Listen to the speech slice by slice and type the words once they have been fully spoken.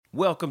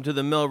Welcome to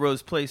the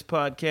Melrose Place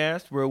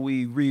podcast, where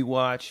we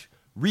rewatch,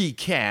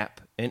 recap,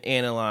 and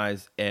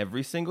analyze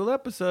every single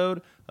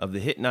episode of the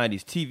hit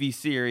 90s TV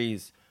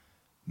series,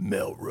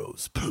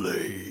 Melrose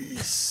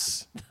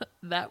Place.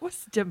 That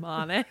was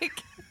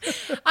demonic.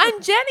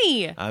 I'm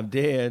Jenny. I'm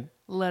Dan.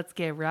 Let's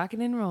get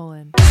rocking and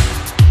rolling.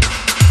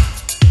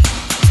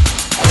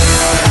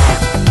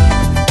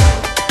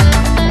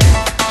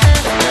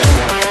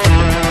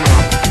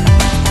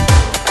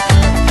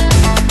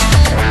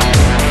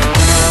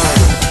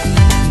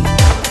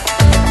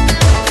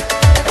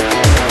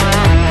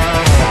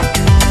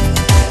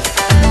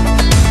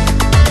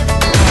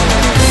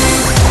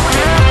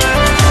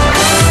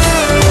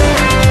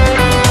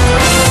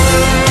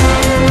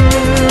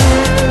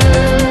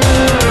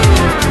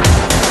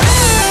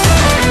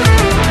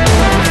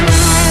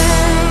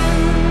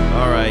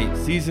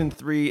 Season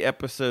 3,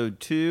 Episode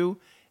 2,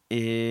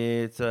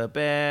 It's a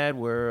Bad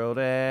World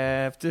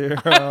After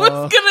All. I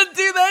was going to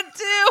do that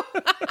too.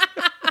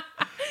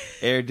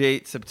 Air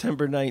date,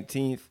 September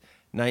 19th,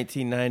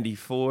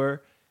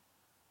 1994.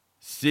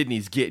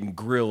 Sydney's getting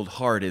grilled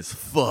hard as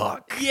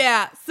fuck.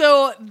 Yeah,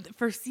 so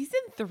for Season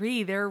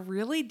 3, they're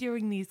really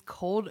doing these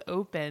cold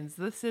opens.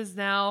 This is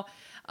now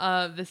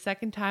the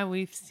second time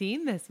we've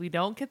seen this. We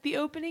don't get the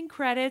opening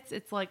credits.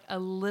 It's like a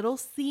little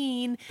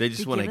scene. They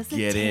just want to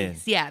get in.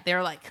 Yeah,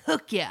 they're like,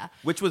 hook ya.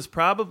 Which was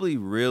probably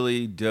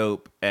really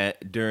dope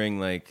during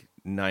like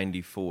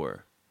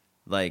 94.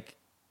 Like,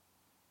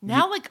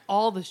 now, like,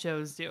 all the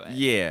shows do it.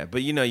 Yeah,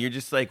 but you know, you're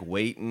just like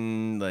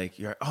waiting, like,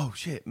 you're, oh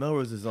shit,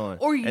 Melrose is on.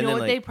 Or you and know then,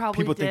 what like, they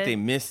probably people did? think they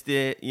missed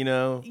it, you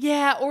know?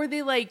 Yeah, or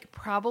they like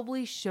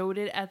probably showed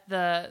it at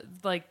the,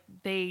 like,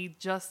 they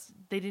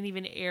didn't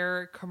even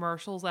air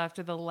commercials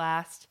after the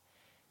last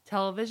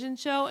television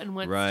show and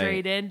went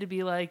straight in to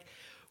be like,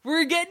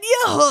 we're getting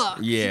you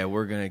hooked. Yeah,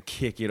 we're going to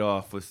kick it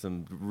off with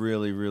some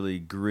really, really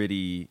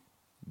gritty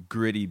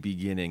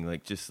beginning.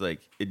 Like, just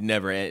like, it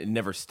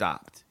never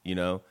stopped, you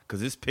know?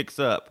 Because this picks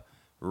up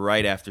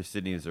right after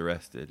Sydney is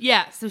arrested.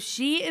 Yeah, so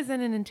she is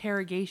in an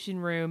interrogation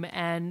room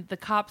and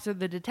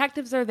the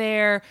detectives are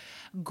there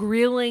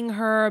grilling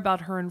her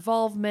about her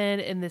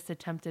involvement in this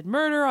attempted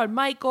murder on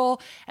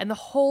Michael. And the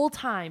whole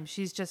time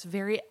she's just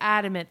very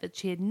adamant that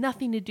she had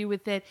nothing to do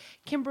with it.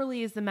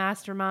 Kimberly is the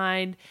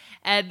mastermind.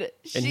 And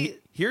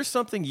here's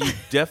something you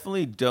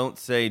definitely don't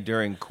say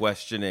during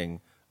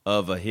questioning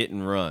of a hit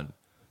and run.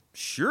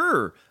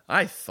 Sure,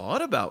 I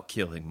thought about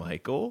killing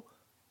Michael.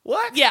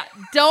 What? Yeah,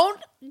 don't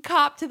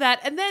cop to that.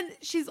 And then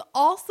she's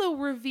also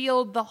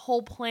revealed the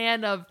whole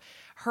plan of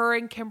her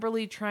and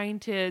Kimberly trying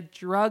to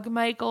drug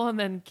Michael and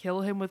then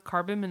kill him with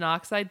carbon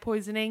monoxide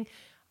poisoning.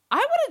 I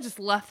would have just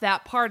left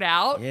that part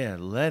out. Yeah,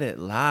 let it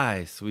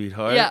lie,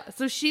 sweetheart. Yeah,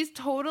 so she's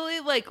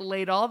totally like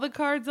laid all the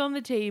cards on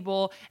the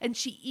table. And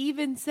she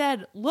even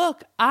said,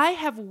 look, I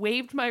have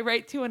waived my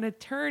right to an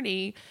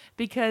attorney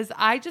because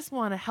I just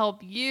want to help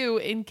you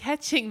in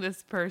catching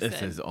this person.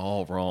 This is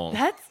all wrong.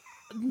 That's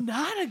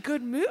not a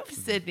good move,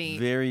 Sydney.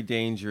 Very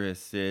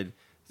dangerous, Sid.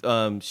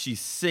 She's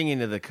singing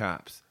to the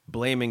cops,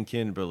 blaming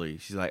Kimberly.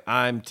 She's like,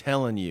 I'm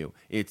telling you,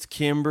 it's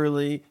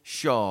Kimberly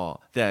Shaw.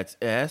 That's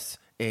SHAW.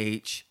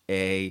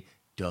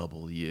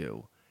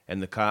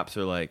 And the cops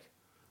are like,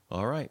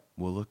 all right,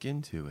 we'll look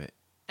into it.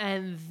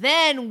 And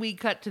then we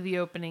cut to the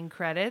opening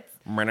credits.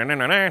 Kind of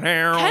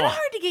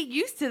hard to get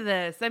used to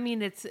this. I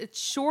mean, it's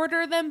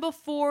shorter than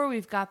before.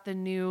 We've got the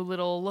new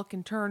little look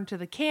and turn to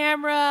the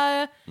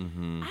camera.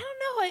 Mm-hmm. I don't know.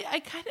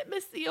 I kind of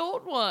miss the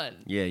old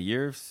one. Yeah,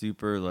 you're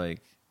super like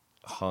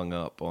hung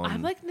up on.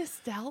 I'm like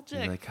nostalgic.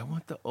 You're like, I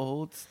want the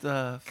old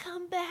stuff.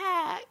 Come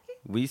back.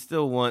 We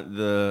still want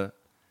the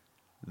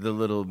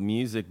little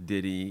music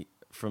ditty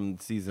from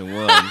season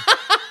 1.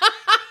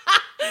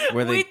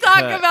 We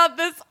talk about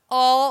this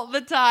all the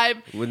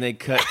time. When they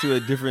cut to a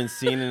different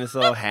scene and it's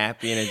all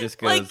happy and it just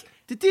goes, like,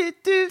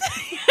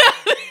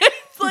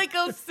 it's like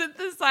a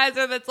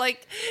synthesizer that's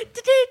like,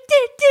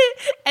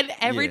 and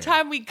every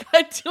time we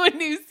cut to a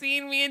new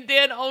scene, me and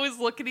Dan always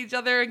look at each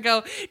other and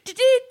go,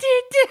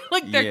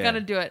 like they're going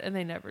to do it, and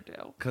they never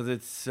do. Because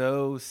it's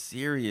so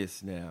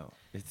serious now.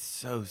 It's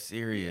so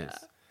serious.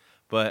 Yeah.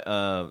 But,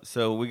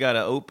 so we got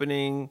an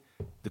opening.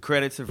 The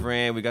credits have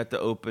ran. We got the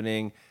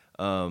opening.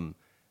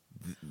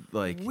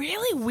 Like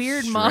really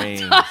weird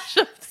strange montage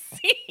of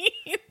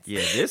scenes.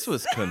 Yeah, this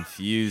was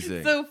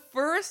confusing. So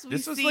first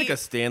this was like a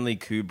Stanley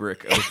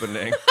Kubrick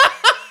opening.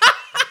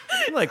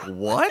 I'm like,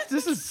 what?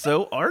 This is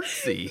so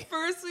artsy.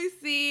 First we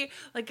see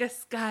like a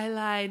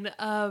skyline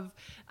of,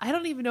 I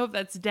don't even know if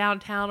that's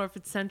downtown or if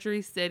it's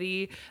Century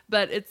City,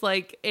 but it's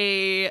like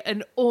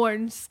an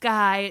orange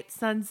sky at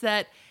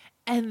sunset.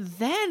 And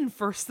then,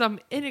 for some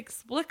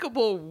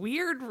inexplicable,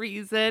 weird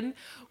reason,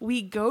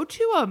 we go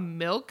to a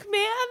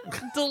milkman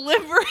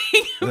delivering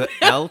the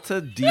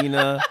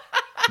Altadena,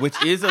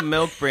 which is a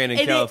milk brand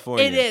in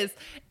California. It is.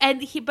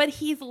 And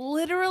he's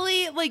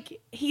literally like,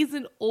 he's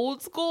an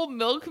old school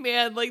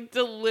milkman, like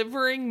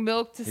delivering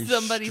milk to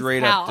somebody's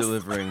straight house. Straight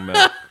up delivering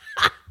milk.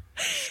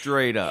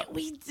 Straight up.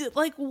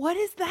 Like, what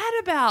is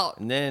that about?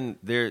 And then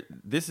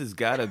this has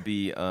got to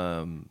be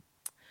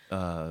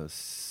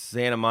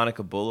Santa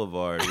Monica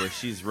Boulevard where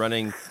she's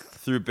running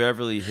through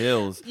Beverly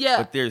Hills. Yeah.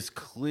 But there's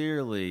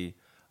clearly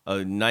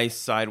a nice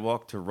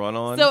sidewalk to run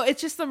on. So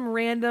it's just some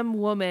random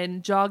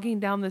woman jogging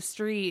down the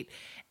street,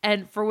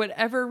 and for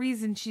whatever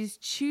reason, she's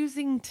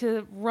choosing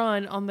to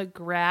run on the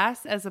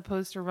grass as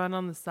opposed to run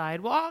on the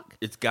sidewalk.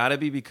 It's got to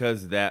be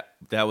because that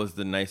was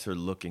the nicer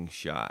looking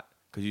shot.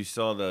 Because you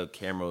saw the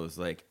camera was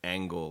like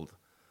angled.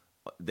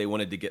 They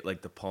wanted to get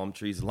like the palm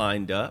trees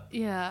lined up.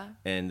 Yeah.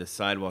 And the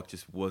sidewalk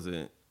just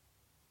wasn't.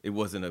 It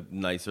wasn't a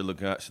nicer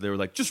looking shot. So they were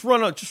like, just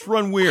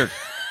run weird.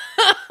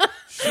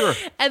 Sure.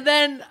 And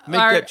then Make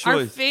our that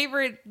choice.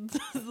 favorite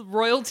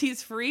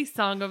royalties-free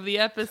song of the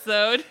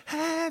episode.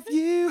 Have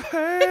you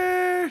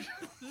heard?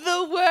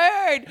 The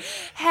word.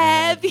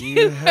 Have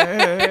you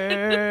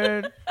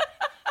heard?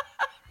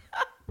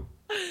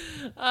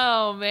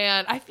 Oh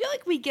man, I feel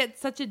like we get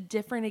such a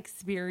different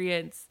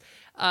experience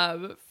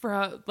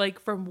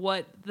from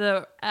what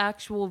the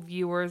actual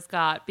viewers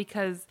got,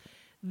 because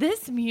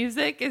this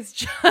music is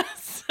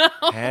just so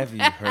Have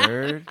you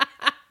heard?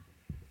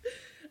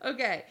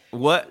 Okay.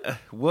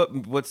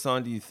 What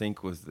song do you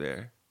think was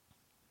there?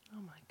 Oh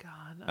my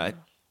god.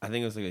 I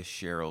think it was like a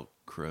Sheryl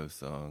Crow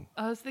song.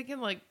 I was thinking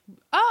like,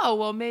 oh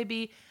well,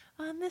 maybe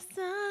on the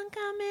sun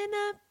coming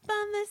up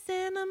on the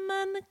Santa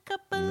Monica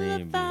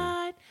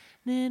Boulevard.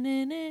 Yeah.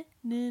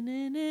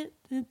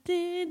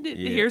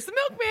 Here's the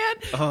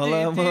milkman. All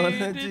I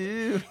wanna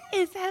do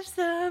is have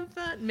some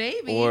fun.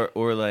 Maybe.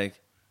 or like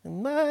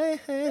my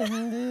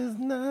hand is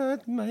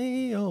not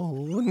my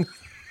own.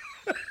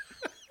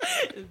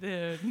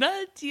 They're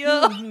not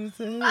yours. Is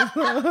not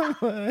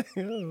my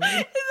own. Is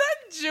that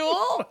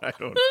Jewel? I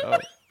don't know.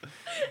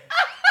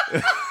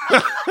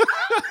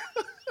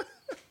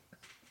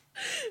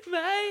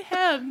 My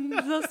hands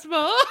are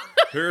small.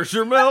 Here's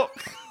your milk.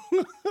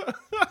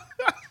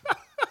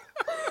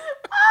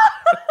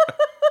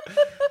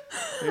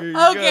 Here you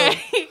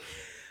Okay. go.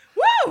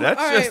 Woo!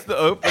 That's All just right. the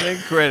opening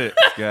credits,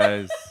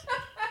 guys.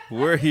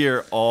 We're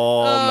here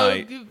all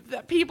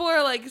night. People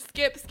are like,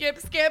 skip.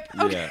 Yeah.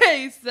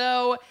 Okay,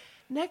 so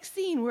next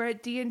scene, we're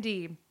at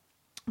D&D.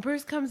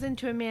 Bruce comes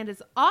into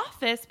Amanda's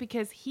office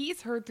because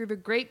he's heard through the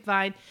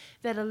grapevine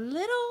that a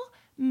little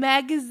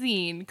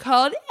magazine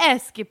called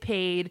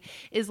Escapade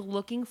is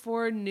looking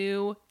for a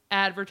new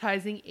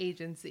advertising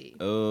agency.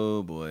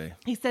 Oh boy.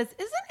 He says,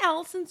 isn't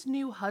Allison's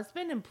new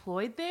husband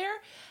employed there?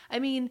 I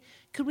mean,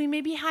 could we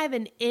maybe have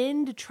an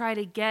in to try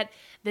to get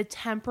the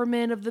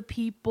temperament of the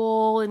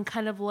people and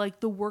kind of like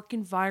the work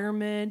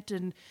environment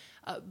and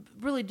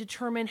really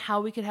determine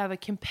how we could have a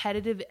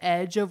competitive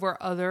edge over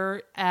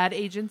other ad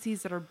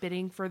agencies that are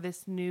bidding for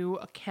this new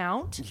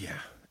account? Yeah.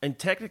 And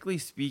technically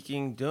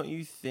speaking, don't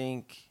you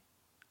think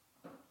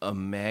a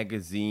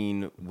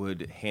magazine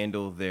would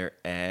handle their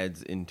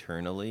ads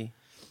internally?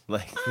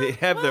 Like they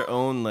have their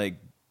own like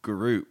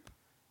group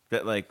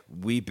that like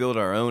we build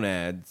our own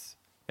ads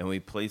and we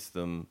place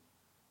them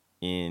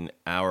in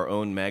our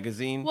own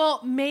magazine.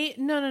 Well,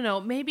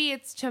 no. Maybe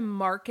it's to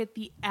market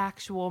the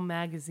actual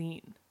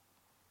magazine.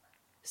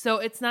 So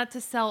it's not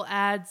to sell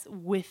ads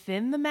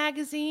within the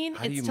magazine.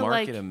 How do you to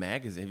market a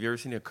magazine? Have you ever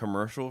seen a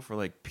commercial for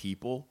like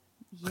People?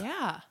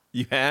 Yeah.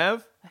 You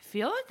have? I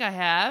feel like I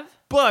have.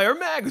 Buy our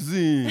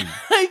magazine.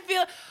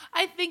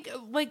 I think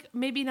like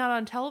maybe not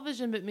on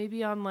television, but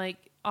maybe on like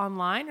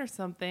online or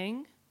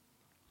something.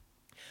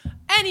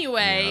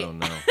 Anyway, Yeah, I don't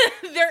know.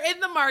 they're in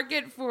the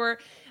market for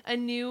a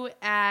new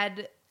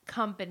ad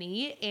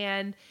company,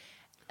 and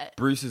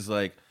Bruce is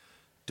like,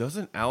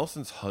 doesn't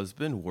Allison's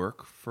husband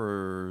work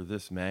for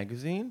this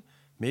magazine?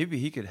 Maybe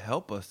he could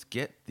help us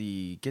get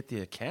the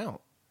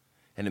account.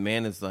 And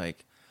Amanda's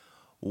like,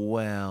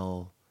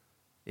 well,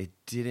 it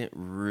didn't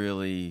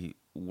really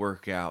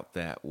work out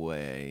that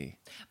way.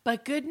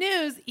 but good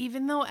news,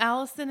 even though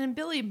Allison and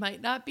Billy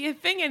might not be a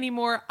thing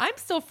anymore, I'm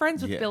still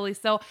friends with Yeah. Billy,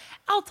 so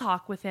I'll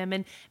talk with him,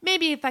 and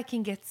maybe if I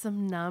can get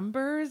some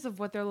numbers of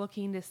what they're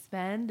looking to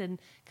spend and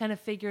kind of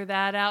figure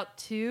that out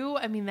too,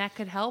 I mean, that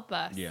could help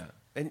us. Yeah.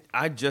 And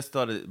I just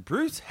thought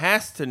Bruce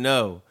has to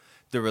know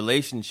the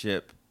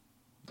relationship,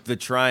 the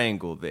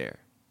triangle there.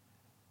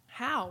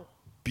 How?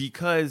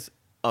 Because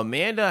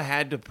Amanda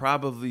had to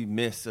probably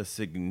miss a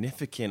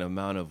significant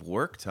amount of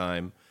work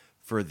time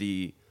for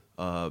the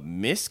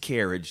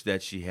miscarriage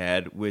that she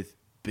had with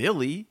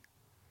Billy.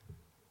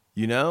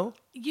 You know?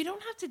 You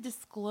don't have to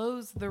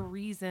disclose the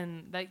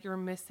reason that you're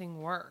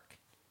missing work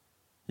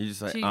You're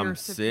just like, to I'm your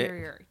sick.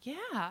 superior.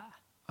 Yeah.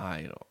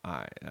 I don't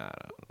know.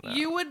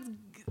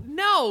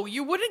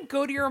 You wouldn't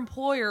go to your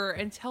employer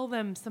and tell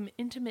them some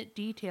intimate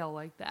detail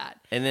like that.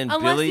 And then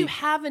unless Billy- you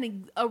have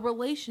a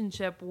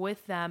relationship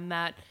with them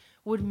that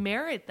would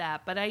merit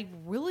that. But I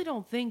really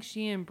don't think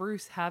she and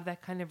Bruce have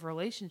that kind of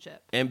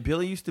relationship. And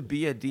Billy used to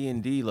be at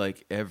D&D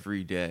like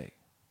every day.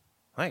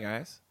 Hi,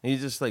 guys. And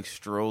he's just like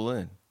stroll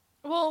in.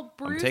 Well,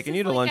 Bruce I'm taking is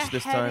you to like lunch a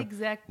this head time.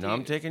 exec No, I'm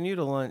dude. taking you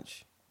to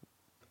lunch.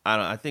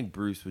 I think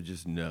Bruce would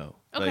just know.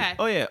 Okay. Like,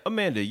 oh yeah,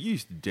 Amanda, you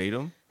used to date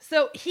him.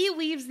 So he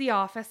leaves the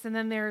office, and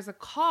then there's a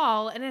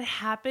call, and it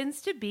happens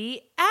to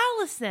be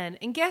Allison.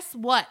 And guess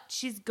what?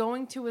 She's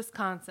going to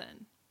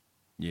Wisconsin.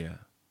 Yeah.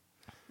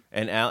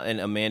 and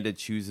Amanda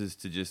chooses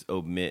to just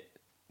omit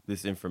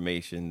this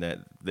information that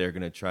they're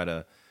going to try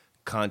to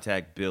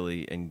contact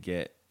Billy and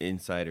get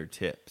insider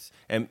tips.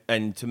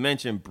 And to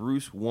mention,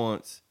 Bruce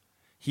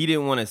he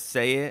didn't want to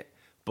say it,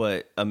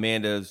 but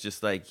Amanda's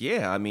just like,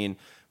 yeah, I mean,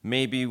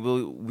 maybe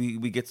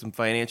we get some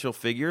financial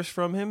figures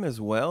from him as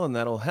well, and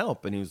that'll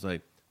help. And he was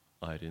like,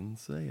 I didn't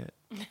say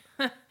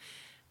it.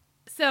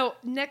 So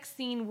next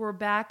scene, we're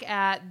back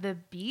at the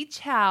beach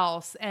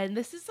house, and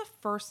this is the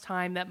first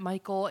time that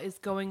Michael is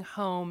going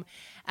home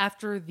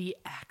after the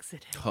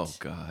accident. Oh,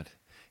 God.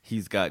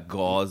 He's got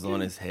gauze on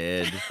his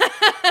head.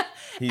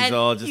 He's And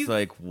all just he's-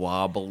 like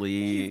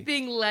wobbly. He's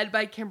being led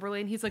by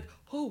Kimberly, and he's like,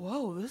 oh,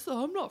 wow,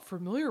 I'm not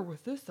familiar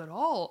with this at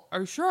all.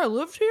 Are you sure I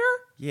lived here?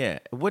 Yeah.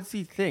 What does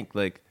he think?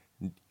 Like,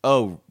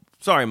 oh,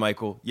 sorry,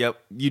 Michael. Yep,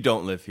 you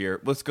don't live here.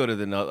 Let's go to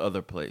the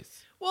other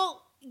place.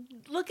 Well,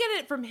 look at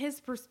it from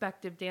his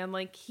perspective, Dan.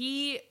 Like,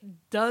 he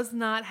does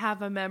not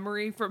have a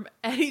memory from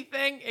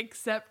anything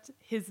except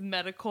his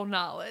medical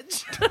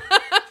knowledge.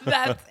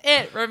 That's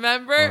it,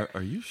 remember?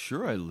 Are you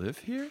sure I live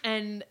here?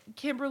 And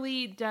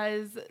Kimberly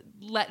does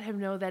let him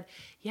know that,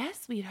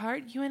 yes,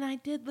 sweetheart, you and I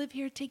did live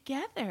here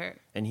together.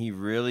 And he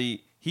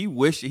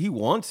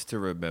wants to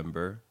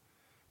remember,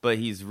 but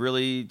he's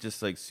really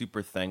just like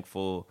super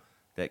thankful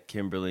that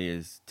Kimberly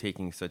is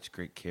taking such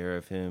great care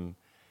of him.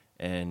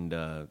 And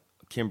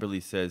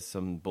Kimberly says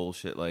some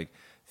bullshit like,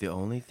 the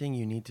only thing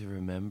you need to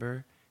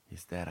remember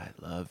is that I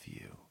love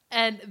you.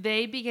 And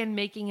they begin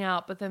making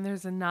out, but then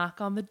there's a knock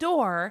on the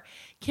door.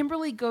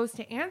 Kimberly goes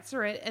to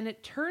answer it, and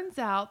it turns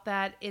out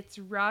that it's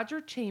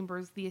Roger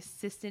Chambers, the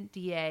assistant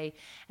DA,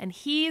 and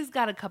he's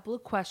got a couple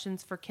of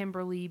questions for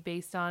Kimberly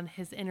based on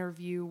his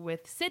interview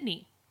with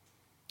Sydney.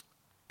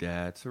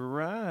 That's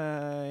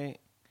right.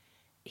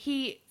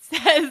 He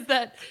says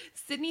that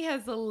Sydney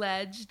has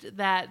alleged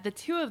that the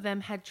two of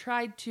them had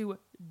tried to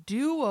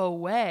do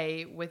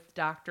away with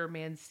Dr.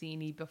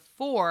 Mancini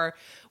before,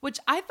 which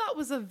I thought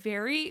was a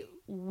very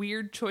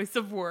weird choice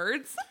of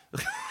words.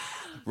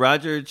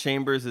 Roger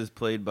Chambers is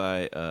played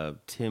by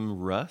Tim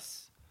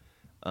Russ.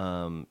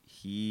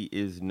 He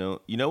is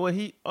you know what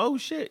he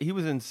was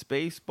in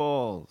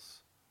Spaceballs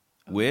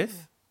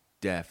with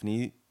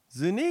Daphne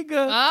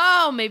Zuniga.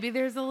 Oh, maybe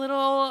there's a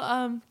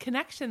little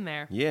connection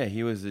there. Yeah,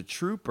 he was a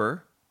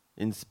trooper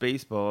in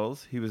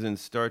Spaceballs. He was in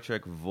Star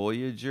Trek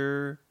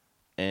Voyager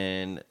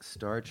and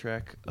Star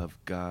Trek of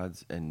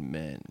Gods and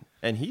Men.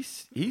 And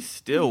he's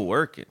still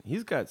working.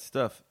 He's got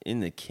stuff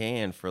in the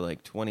can for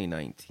like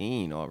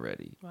 2019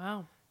 already.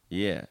 Wow.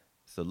 Yeah.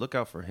 So look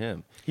out for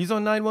him. He's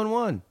on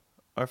 911,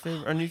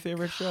 our new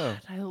favorite show.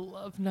 I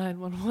love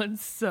 911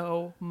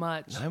 so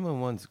much.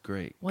 911's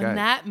great. When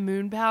that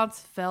moon bounce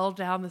fell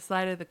down the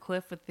side of the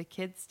cliff with the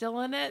kids still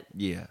in it.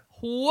 Yeah.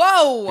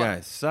 Whoa.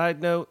 Guys,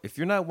 side note, if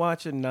you're not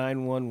watching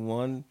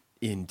 911,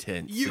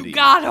 intensity. You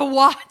gotta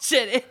watch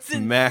it. It's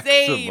insane.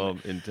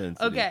 Maximum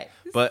intensity. Okay.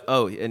 But,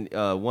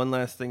 one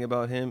last thing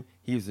about him.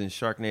 He was in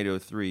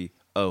Sharknado 3.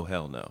 Oh,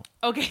 hell no.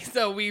 Okay,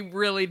 so we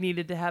really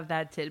needed to have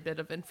that tidbit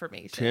of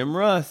information. Tim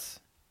Russ.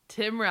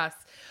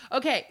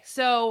 Okay,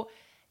 so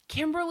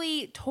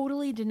Kimberly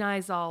totally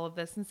denies all of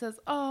this and says,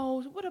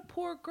 oh, what a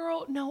poor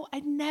girl. No,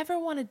 I never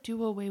want to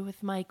do away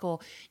with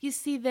Michael. You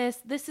see this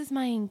is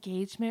my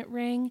engagement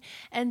ring.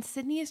 And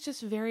Sydney is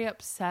just very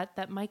upset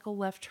that Michael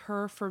left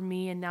her for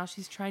me and now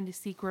she's trying to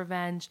seek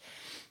revenge.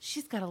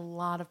 She's got a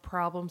lot of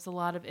problems, a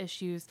lot of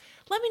issues.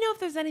 Let me know if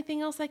there's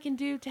anything else I can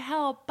do to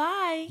help.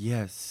 Bye.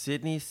 Yes,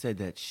 Sydney said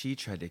that she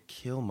tried to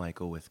kill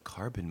Michael with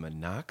carbon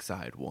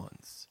monoxide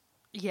once.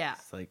 Yeah.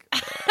 It's like...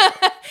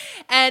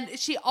 And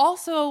she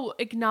also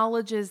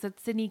acknowledges that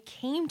Sydney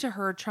came to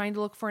her trying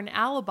to look for an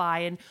alibi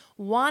and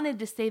wanted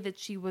to say that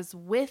she was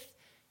with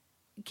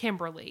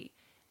Kimberly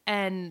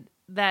and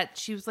that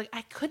she was like,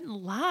 I couldn't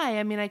lie.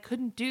 I mean, I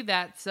couldn't do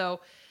that.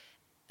 So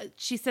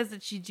she says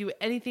that she'd do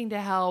anything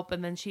to help,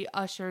 and then she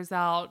ushers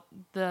out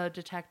the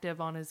detective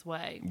on his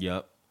way.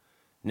 Yep.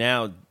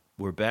 Now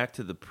we're back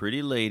to the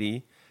pretty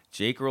lady.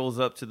 Jake rolls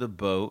up to the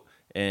boat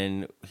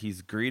and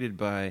he's greeted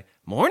by,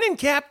 "Morning,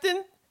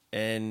 Captain."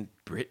 And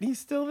Brittany's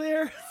still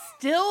there?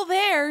 Still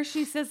there.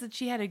 She says that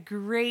she had a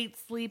great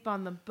sleep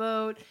on the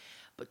boat,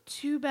 but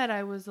too bad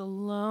I was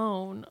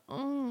alone.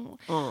 Oh,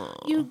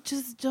 you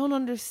just don't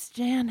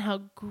understand how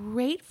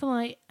grateful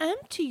I am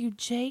to you,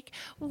 Jake.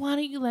 Why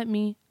don't you let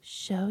me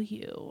show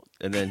you?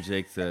 And then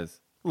Jake says,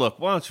 "Look,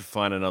 why don't you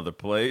find another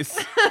place?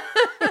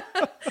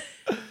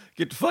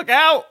 Get the fuck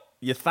out,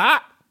 you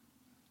thought?"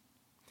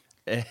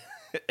 And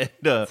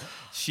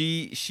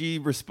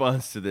she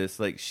responds to this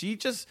like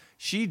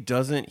she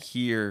doesn't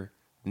hear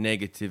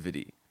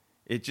negativity.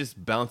 It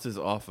just bounces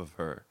off of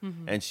her.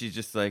 Mm-hmm. And she's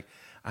just like,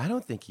 "I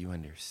don't think you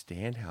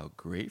understand how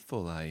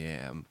grateful I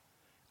am.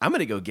 I'm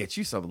gonna go get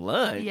you some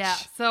lunch." Yeah.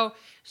 So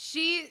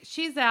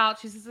she's out.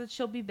 She says that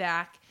she'll be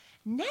back.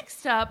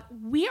 Next up,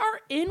 we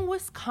are in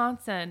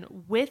Wisconsin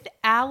with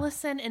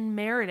Allison and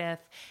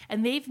Meredith,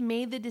 and they've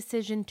made the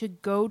decision to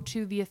go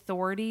to the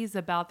authorities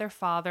about their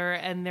father,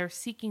 and they're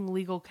seeking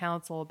legal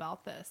counsel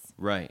about this.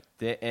 Right.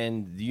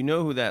 And you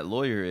know who that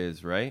lawyer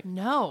is, right?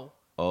 No.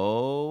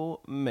 Oh,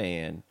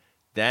 man.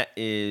 That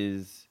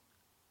is,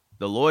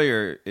 the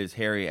lawyer is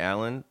Harry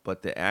Allen,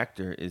 but the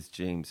actor is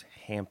James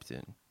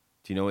Hampton.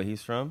 Do you know what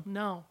he's from?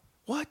 No.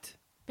 What?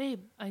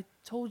 Babe, I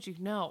told you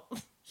no.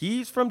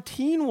 He's from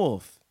Teen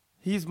Wolf.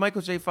 He's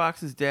Michael J.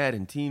 Fox's dad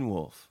in Teen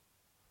Wolf.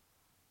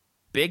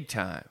 Big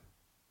time.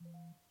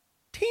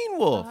 Teen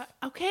Wolf.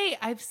 Okay,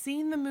 I've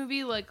seen the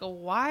movie like a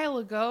while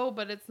ago,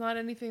 but it's not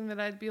anything that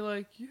I'd be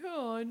like, yeah,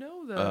 I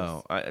know this.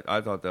 Oh, I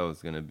thought that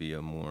was going to be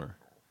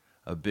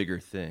a bigger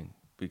thing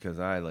because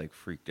I like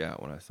freaked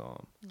out when I saw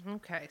him.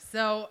 Okay,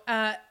 so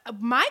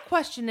my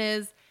question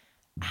is,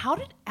 how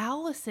did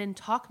Allison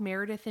talk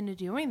Meredith into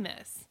doing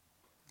this?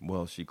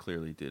 Well, she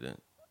clearly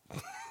didn't.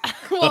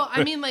 Well,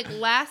 I mean, like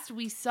last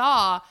we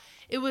saw,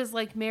 it was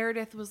like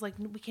Meredith was like,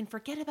 we can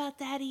forget about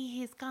Daddy.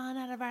 He's gone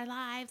out of our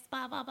lives,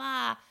 blah, blah,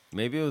 blah.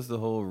 Maybe it was the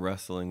whole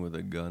wrestling with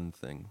a gun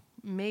thing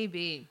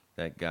Maybe.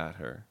 that got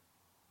her.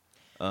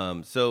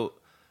 So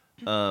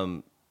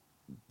the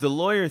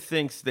lawyer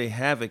thinks they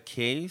have a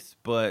case,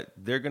 but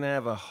they're going to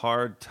have a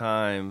hard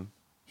time.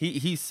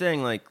 He's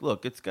saying, like,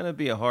 look, it's going to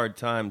be a hard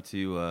time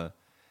to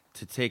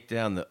take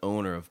down the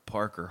owner of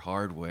Parker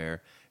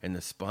Hardware and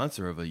the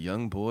sponsor of a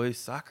young boys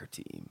soccer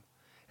team.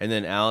 And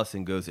then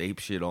Allison goes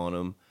apeshit on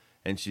him,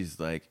 and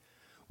she's like,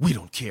 we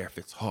don't care if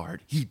it's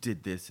hard. He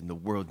did this, and the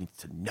world needs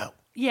to know.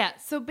 Yeah,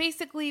 so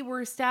basically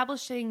we're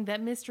establishing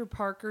that Mr.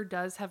 Parker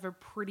does have a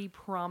pretty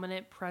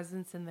prominent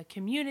presence in the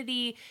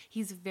community.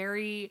 He's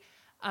very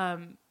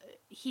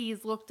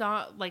he's looked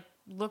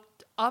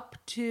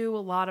up to. A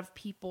lot of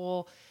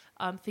people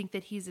think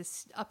that he's an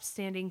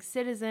upstanding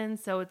citizen,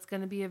 so it's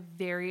going to be a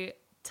very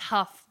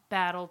tough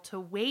battle to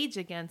wage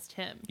against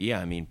him. Yeah,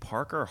 I mean,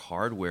 Parker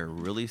Hardware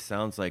really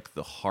sounds like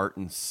the heart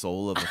and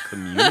soul of a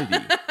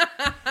community.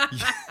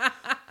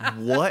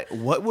 What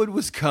would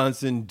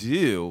Wisconsin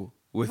do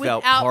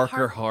without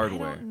Parker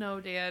Hardware? I don't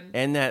know, Dan.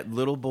 And that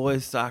little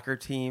boys soccer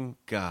team,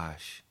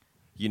 gosh,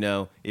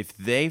 if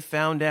they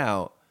found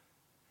out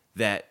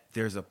that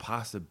there's a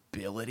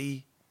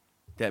possibility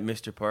that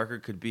Mr. Parker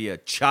could be a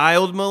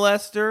child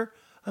molester,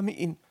 I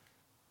mean,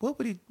 what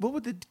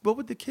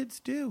would the kids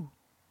do?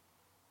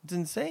 It's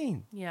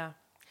insane. Yeah.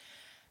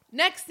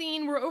 Next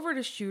scene, we're over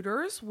to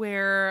Shooters,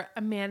 where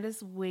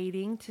Amanda's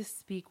waiting to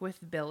speak with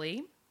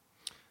Billy.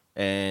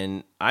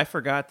 And I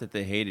forgot that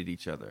they hated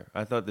each other.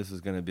 I thought this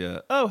was going to be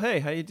oh, hey,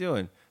 how you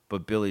doing?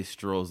 But Billy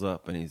strolls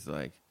up and he's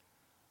like,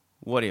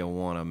 what do you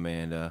want,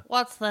 Amanda?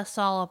 What's this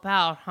all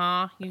about,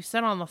 huh? You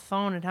said on the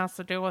phone it has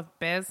to do with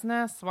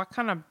business? What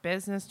kind of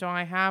business do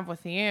I have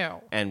with you?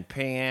 And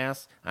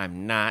P.S.,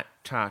 I'm not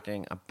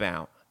talking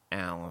about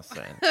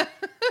Allison.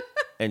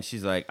 And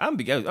she's like, I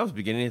was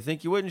beginning to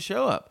think you wouldn't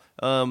show up.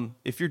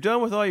 If you're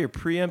done with all your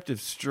preemptive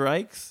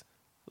strikes,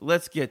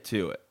 let's get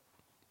to it.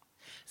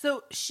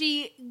 So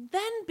she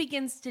then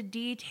begins to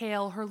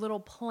detail her little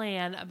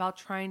plan about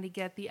trying to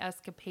get the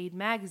Escapade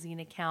magazine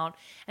account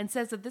and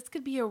says that this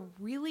could be a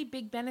really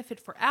big benefit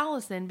for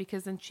Allison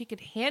because then she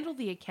could handle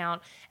the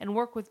account and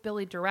work with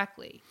Billy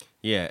directly.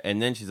 Yeah, and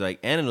then she's like,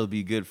 and it'll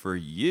be good for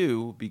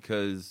you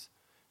because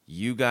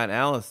you got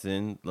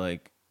Allison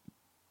like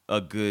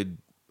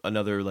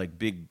another like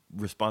big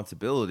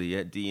responsibility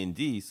at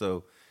D&D.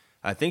 So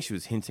I think she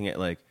was hinting at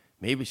like,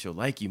 maybe she'll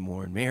like you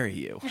more and marry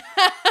you.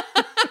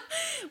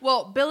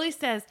 Well, Billy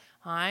says,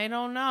 I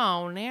don't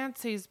know.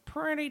 Nancy's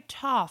pretty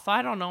tough.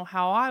 I don't know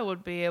how I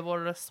would be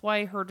able to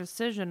sway her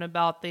decision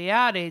about the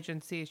ad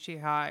agency she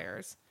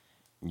hires.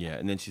 Yeah,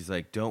 and then she's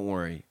like, don't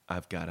worry,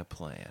 I've got a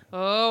plan.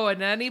 Oh,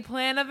 and any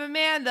plan of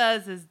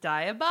Amanda's is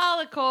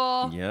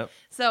diabolical. Yep.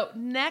 So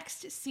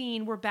next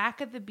scene, we're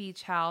back at the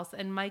beach house,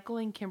 and Michael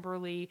and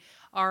Kimberly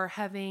are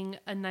having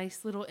a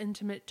nice little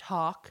intimate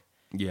talk.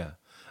 Yeah.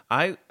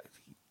 I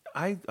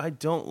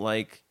don't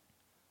like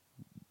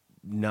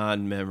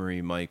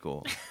non-memory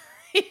Michael.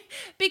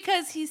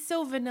 Because he's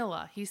so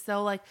vanilla. He's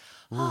so like,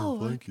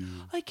 thank you.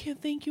 I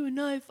can't thank you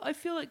enough. I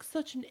feel like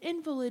such an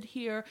invalid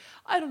here.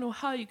 I don't know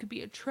how you could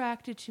be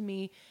attracted to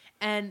me.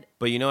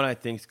 But you know what I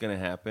think's going to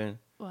happen?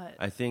 What?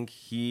 I think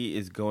he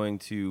is going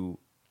to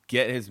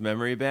get his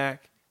memory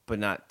back, but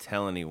not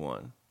tell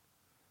anyone.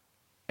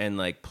 And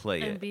like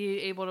play it. And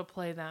be able to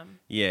play them.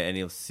 Yeah, and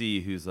he'll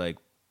see who's like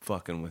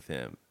fucking with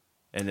him.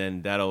 And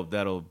then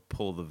that'll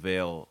pull the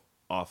veil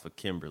off of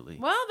Kimberly.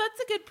 Well,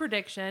 that's a good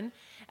prediction.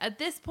 At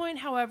this point,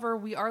 however,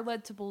 we are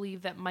led to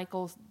believe that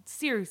Michael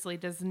seriously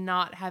does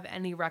not have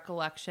any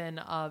recollection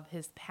of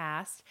his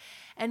past.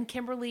 And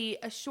Kimberly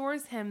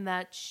assures him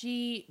that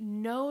she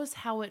knows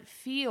how it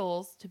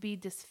feels to be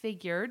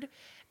disfigured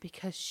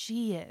because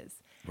she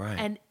is. Right.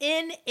 And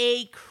in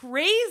a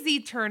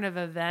crazy turn of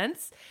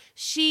events,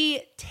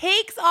 she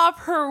takes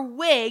off her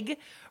wig,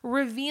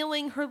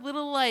 revealing her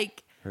little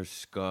her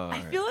scar. I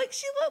feel like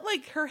she looked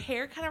like her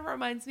hair kind of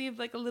reminds me of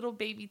like a little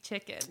baby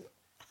chicken.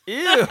 Ew.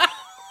 Do you know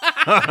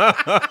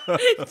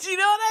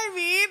what I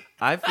mean?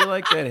 I feel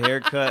like that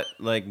haircut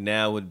like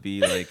now would be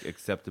like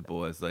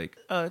acceptable as like,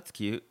 oh, it's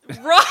cute.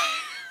 Right.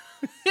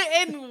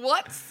 In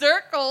what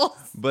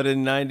circles? But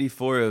in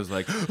 94 it was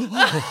like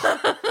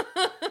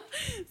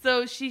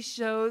So she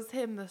shows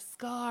him the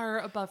scar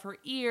above her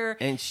ear.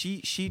 And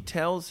she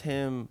tells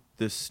him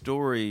the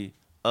story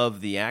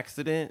of the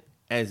accident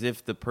as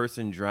if the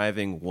person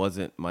driving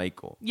wasn't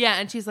Michael. Yeah,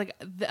 and she's like,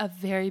 a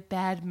very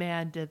bad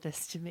man did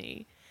this to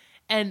me.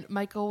 And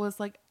Michael was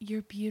like,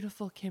 you're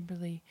beautiful,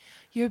 Kimberly.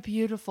 You're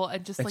beautiful.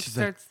 And just And like she's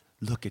starts...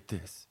 like, look at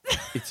this.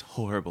 It's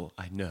horrible.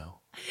 I know.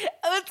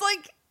 And it's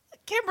like,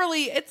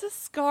 Kimberly, it's a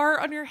scar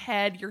on your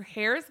head. Your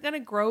hair is going to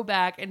grow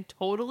back and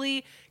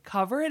totally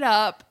cover it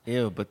up.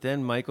 Ew, but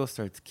then Michael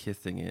starts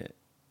kissing it.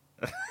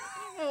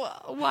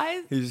 Why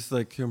is... He's just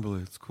like,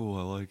 Kimberly, it's cool.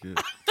 I like it.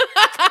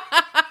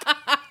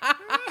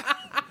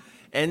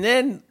 And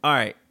then, all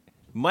right,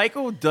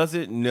 Michael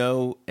doesn't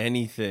know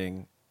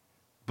anything,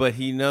 but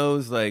he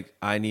knows, like,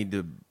 I need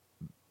to,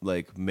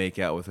 like, make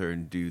out with her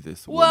and do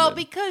this. Well, woman.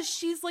 because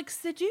she's like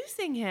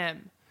seducing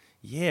him.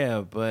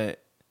 Yeah,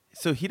 but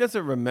so he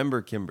doesn't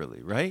remember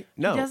Kimberly, right?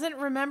 No, He doesn't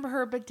remember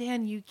her, but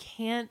Dan, you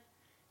can't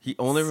he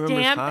only remembers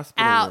stamp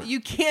hospital out. work.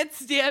 You can't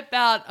stamp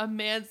out a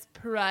man's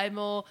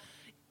primal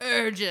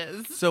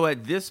urges. So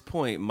at this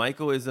point,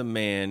 Michael is a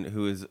man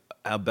who is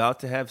about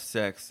to have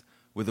sex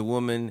with a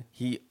woman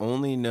he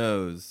only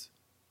knows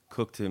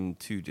cooked him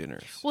 2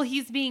 dinners. Well,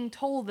 he's being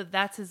told that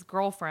that's his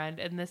girlfriend,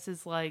 and this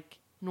is like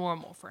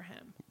normal for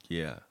him.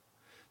 Yeah.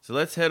 So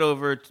let's head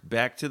over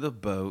back to the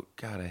boat.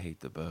 God, I hate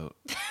the boat.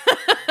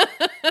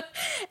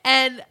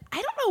 And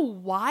I don't know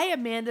why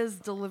Amanda's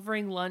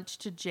delivering lunch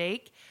to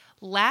Jake.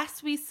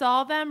 Last we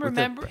saw them,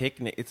 remember? It's a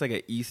picnic. It's like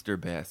an Easter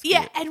basket.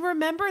 Yeah, and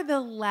remember the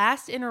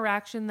last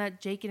interaction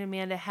that Jake and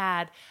Amanda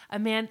had?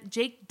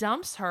 Jake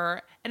dumps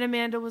her, and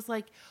Amanda was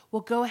like,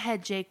 well, go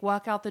ahead, Jake,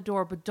 walk out the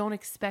door, but don't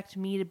expect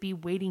me to be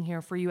waiting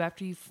here for you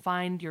after you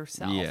find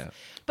yourself. Yeah.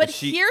 But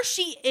here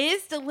she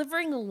is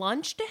delivering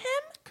lunch to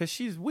him? Because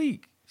she's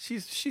weak.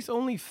 She's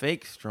only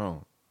fake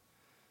strong.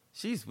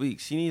 She's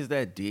weak. She needs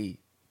that D.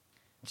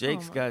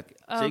 Jake's got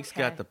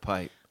the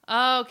pipe.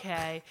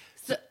 Okay.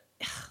 So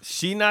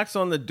She knocks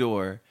on the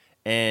door,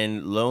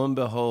 and lo and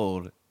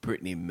behold,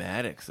 Brittany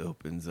Maddox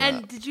opens up.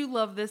 And did you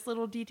love this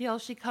little detail?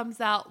 She comes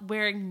out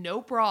wearing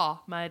no bra,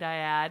 might I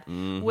add,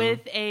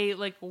 with a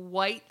like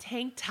white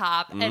tank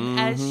top. And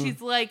as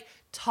she's like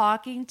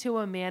talking to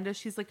Amanda,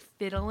 she's like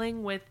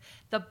fiddling with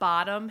the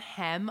bottom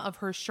hem of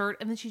her shirt.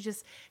 And then she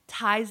just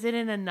ties it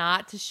in a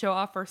knot to show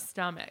off her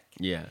stomach.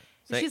 Yeah.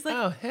 She's like,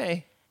 oh,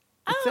 hey,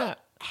 what's up?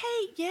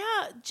 Hey,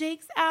 yeah,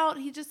 Jake's out.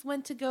 He just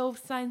went to go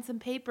sign some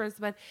papers,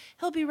 but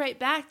he'll be right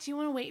back. Do you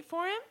want to wait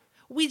for him?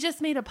 We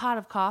just made a pot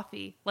of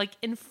coffee, like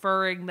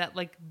inferring that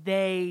like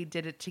they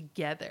did it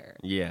together.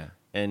 Yeah.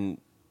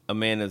 And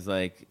Amanda's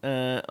like,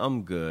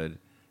 I'm good.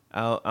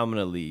 I'm going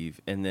to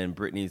leave. And then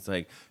Brittany's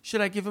like,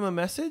 should I give him a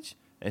message?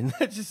 And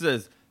that just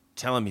says,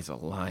 tell him he's a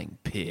lying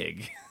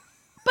pig.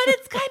 But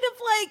it's kind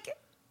of like,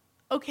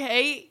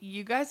 okay,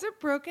 you guys are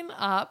broken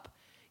up.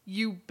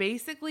 You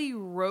basically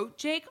wrote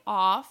Jake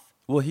off.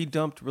 Well, he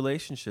dumped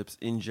relationships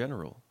in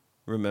general,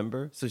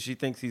 remember? So she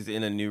thinks he's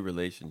in a new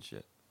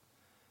relationship.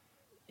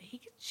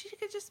 She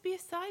could just be a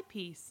side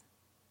piece.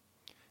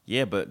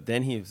 Yeah, but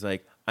then he was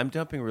like, I'm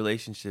dumping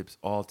relationships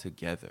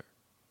altogether.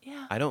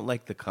 Yeah. I don't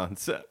like the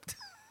concept.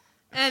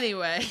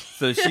 Anyway.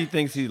 So she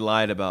thinks he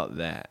lied about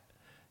that.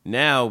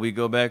 Now we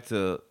go back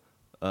to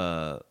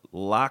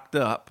Locked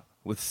Up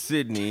with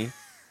Sydney.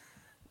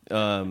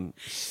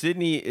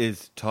 Sydney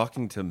is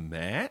talking to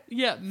Matt.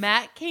 Yeah,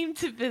 Matt came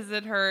to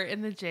visit her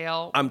in the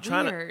jail. I'm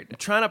trying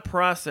to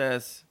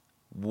process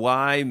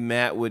why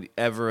Matt would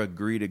ever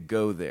agree to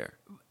go there.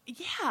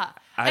 Yeah.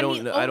 I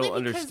don't only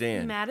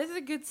understand. Matt is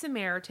a good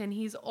Samaritan.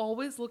 He's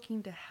always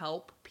looking to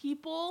help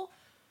people.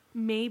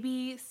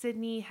 Maybe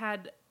Sydney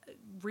had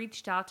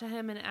reached out to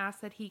him and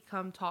asked that he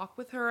come talk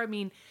with her. I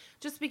mean,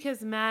 just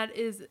because Matt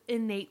is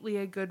innately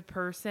a good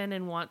person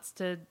and wants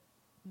to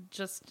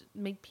just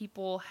make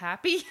people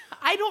happy.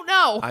 I don't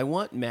know. I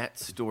want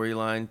Matt's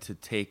storyline to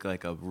take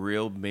like a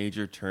real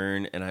major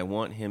turn, and I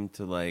want him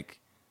to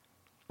like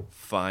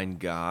find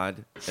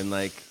God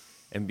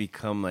and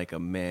become like a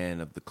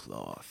man of the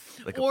cloth,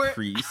 like a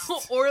priest.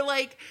 Or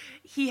like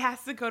he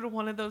has to go to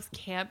one of those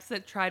camps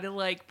that try to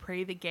like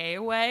pray the gay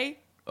away.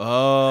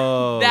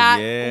 Oh, that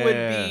yeah.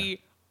 would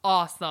be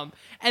awesome.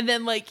 And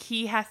then like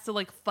he has to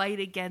like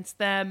fight against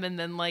them, and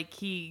then like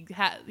he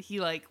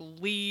like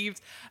leaves.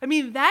 I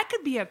mean, that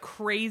could be a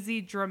crazy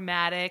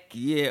dramatic.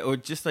 Yeah, or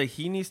just like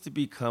he needs to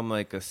become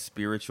like a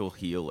spiritual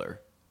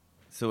healer.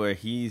 So where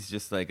he's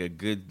just like a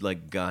good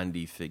like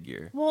Gandhi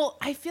figure. Well,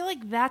 I feel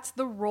like that's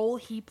the role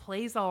he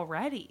plays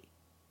already.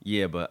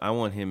 Yeah, but I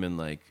want him in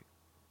like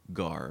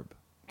garb.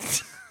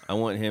 I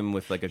want him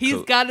with like a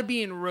He's got to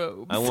be in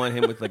robes. I want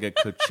him with like a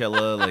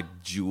Coachella like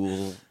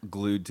jewel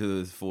glued to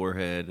his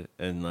forehead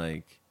and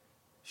like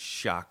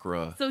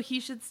chakra. So he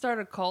should start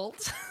a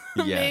cult?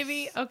 Yes.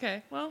 Maybe?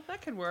 Okay. Well,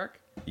 that could work.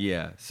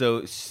 Yeah.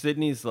 So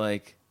Sydney's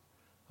like,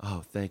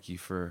 "Oh, thank you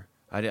for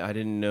I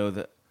didn't know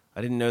that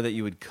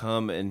you would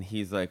come." And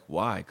he's like,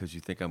 "Why? Because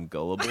you think I'm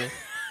gullible?"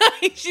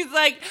 She's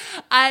like,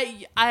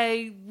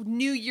 I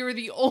knew you were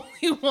the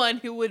only one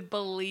who would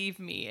believe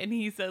me. And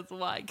he says,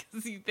 why?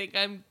 Because you think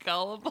I'm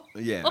gullible?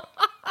 Yeah.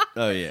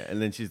 Oh, yeah.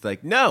 And then she's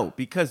like, no,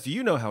 because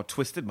you know how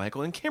twisted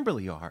Michael and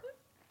Kimberly are.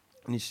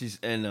 And this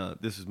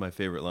is my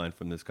favorite line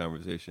from this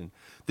conversation.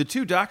 The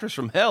two doctors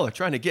from hell are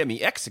trying to get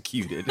me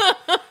executed.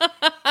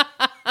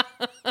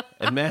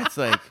 And Matt's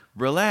like,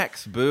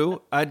 relax,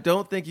 boo. I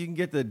don't think you can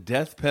get the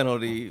death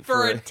penalty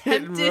for a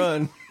hit and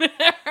run.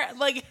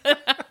 Like,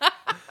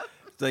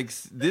 It's like,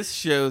 this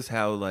shows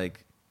how,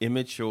 like,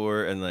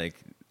 immature and, like,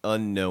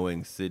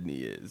 unknowing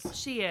Sydney is.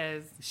 she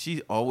is.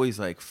 She's always,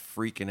 like,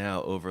 freaking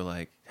out over,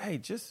 like, hey,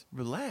 just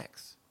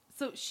relax.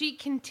 So she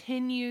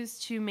continues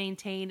to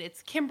maintain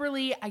it's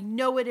Kimberly. I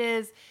know it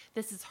is.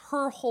 This is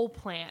her whole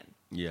plan.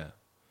 Yeah.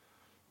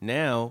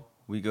 Now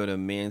we go to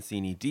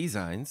Mancini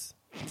Designs,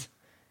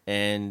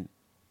 and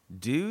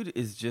dude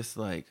is just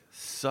like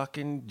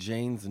sucking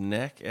Jane's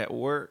neck at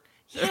work.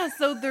 Yeah,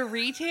 so the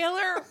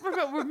retailer,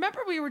 remember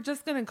we were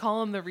just going to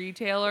call him the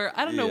retailer.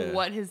 I don't know Yeah.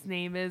 what his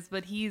name is,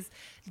 but he's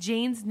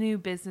Jane's new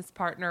business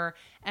partner.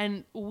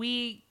 And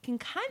we can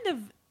kind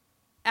of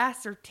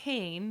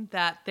ascertain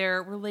that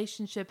their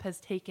relationship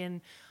has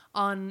taken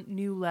on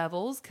new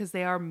levels because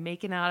they are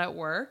making out at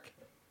work.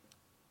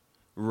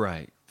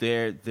 Right.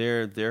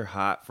 They're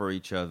hot for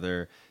each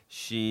other.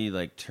 She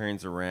like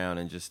turns around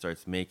and just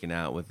starts making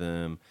out with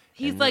him.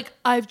 He's And like,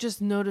 I've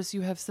just noticed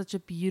you have such a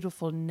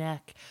beautiful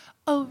neck.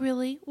 Oh,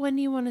 really? When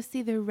do you want to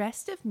see the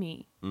rest of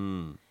me?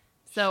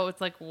 So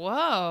it's like,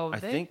 whoa. I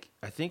think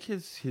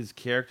his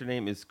character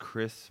name is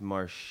Chris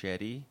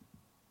Marchetti.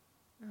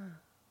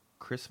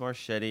 Chris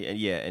Marchetti,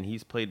 and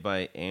he's played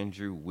by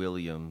Andrew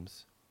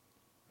Williams,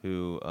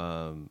 who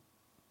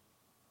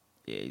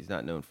he's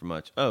not known for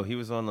much. Oh, he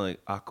was on like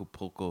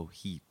Acapulco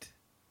Heat.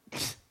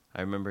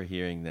 I remember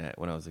hearing that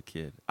when I was a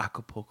kid.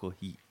 Acapulco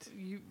Heat.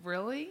 You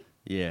really?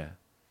 Yeah.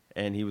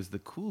 And he was the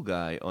cool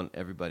guy on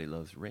Everybody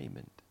Loves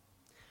Raymond.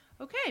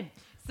 Okay,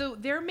 so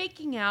they're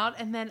making out,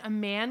 and then a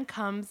man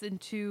comes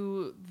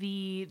into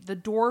the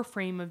door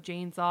frame of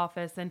Jane's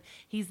office, and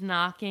he's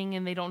knocking,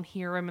 and they don't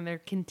hear him, and they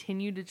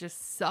continue to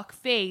just suck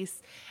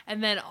face,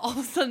 and then all of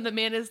a sudden the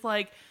man is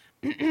like,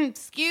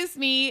 excuse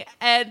me,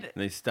 and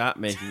They stop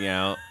making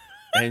out,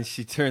 and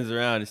she turns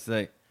around and she's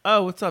like,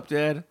 oh, what's up,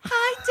 Dad?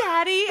 hi,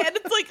 Daddy, and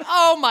it's like,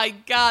 oh my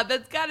God,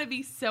 that's got to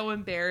be so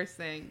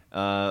embarrassing.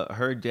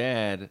 Her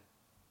dad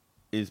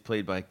is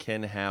played by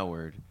Ken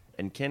Howard,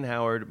 and Ken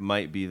Howard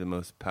might be the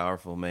most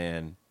powerful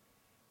man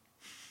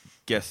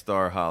guest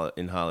star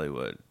in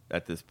Hollywood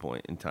at this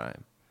point in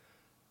time.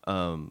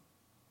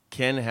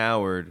 Ken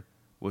Howard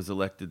was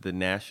elected the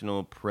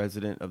national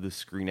president of the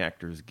Screen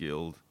Actors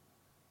Guild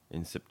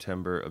in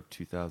September of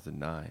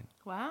 2009.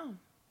 Wow.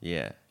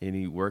 Yeah, and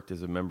he worked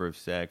as a member of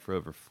SAG for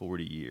over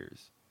 40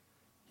 years.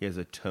 He has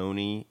a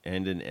Tony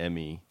and an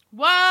Emmy.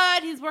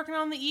 What? He's working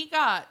on the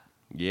EGOT.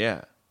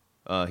 Yeah.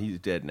 He's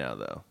dead now,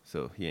 though,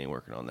 so he ain't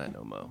working on that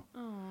no mo.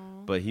 Oh.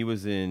 But he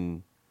was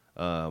in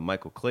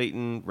Michael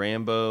Clayton,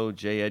 Rambo,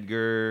 J.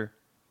 Edgar,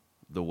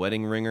 The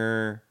Wedding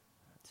Ringer,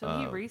 So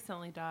he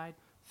recently died.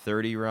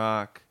 30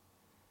 Rock.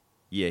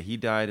 Yeah, he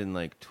died in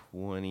like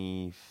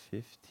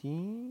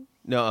 2015?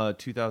 No,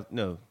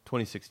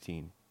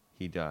 2016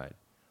 he died.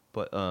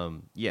 But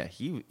yeah,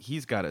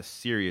 he's got a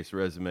serious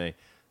resume.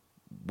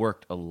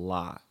 Worked a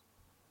lot.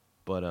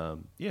 But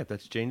yeah,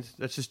 that's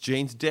just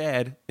Jane's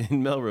dad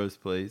in Melrose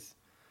Place.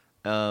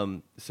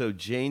 So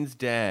Jane's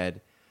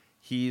dad,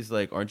 he's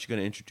like, aren't you going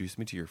to introduce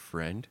me to your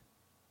friend?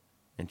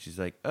 And she's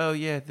like, oh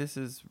yeah, this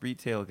is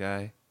retail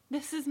guy.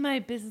 This is my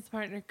business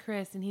partner,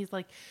 Chris. And he's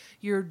like,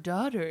 your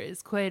daughter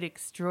is quite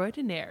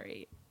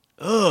extraordinary.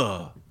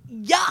 Ugh.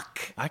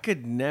 Yuck! I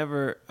could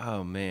never.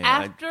 Oh man.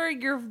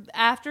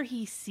 After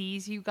he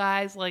sees you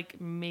guys like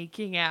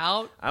making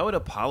out. I would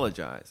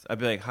apologize. I'd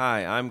be like,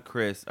 "Hi, I'm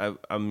Chris. I'm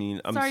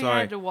Sorry you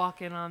had to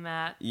walk in on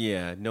that.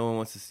 Yeah, no one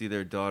wants to see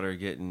their daughter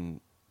get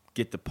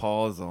the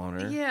paws on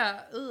her.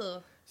 Yeah.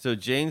 Ugh. So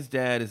Jane's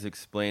dad is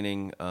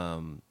explaining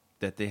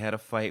that they had a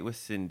fight with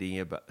Sydney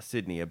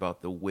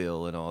about the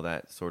will and all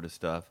that sort of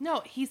stuff.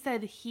 No, he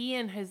said he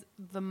and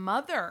the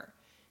mother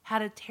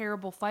had a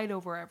terrible fight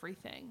over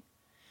everything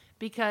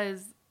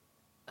because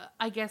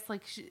I guess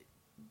like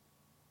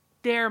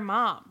their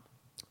mom.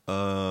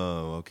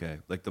 Oh, okay.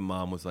 Like the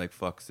mom was like,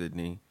 "Fuck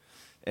Sydney,"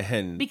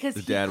 and Because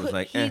the dad was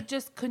like, he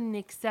just couldn't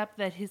accept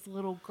that his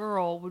little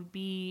girl would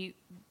be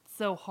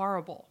so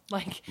horrible,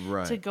 like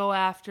Right. to go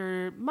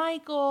after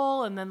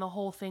Michael, and then the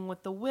whole thing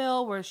with the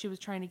will where she was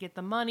trying to get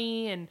the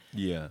money and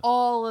Yeah.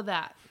 all of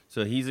that.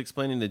 So he's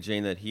explaining to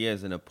Jane that he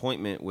has an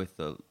appointment with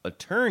the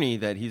attorney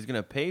that he's going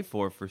to pay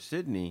for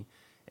Sydney,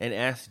 and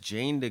asks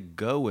Jane to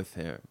go with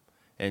him,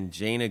 and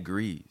Jane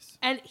agrees.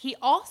 And he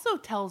also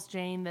tells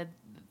Jane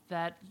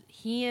that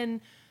he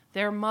and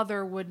their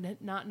mother would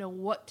not know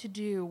what to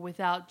do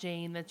without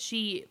Jane, that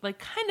she like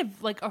kind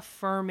of like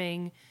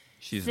affirming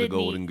She's Sydney. the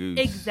golden goose.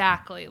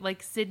 Exactly.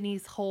 Like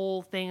Sydney's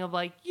whole thing of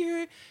like,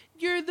 you're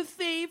the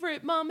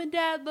favorite, mom and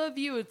dad love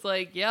you. It's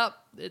like, yep,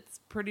 it's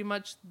pretty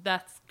much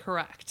that's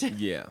correct.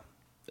 Yeah.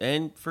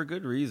 And for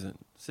good reason.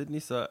 Sydney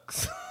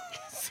sucks.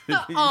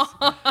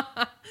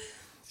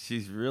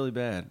 She's really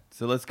bad.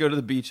 So let's go to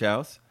the beach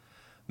house.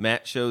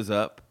 Matt shows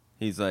up.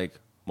 He's like,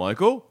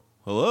 Michael,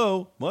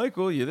 hello,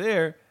 Michael, you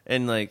there?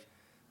 And like,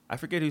 I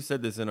forget who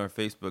said this in our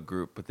Facebook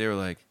group, but they were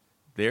like,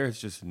 there's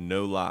just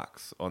no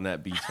locks on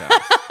that beach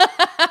house.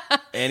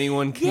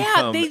 Anyone can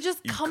come. They just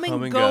You come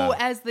and go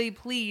as they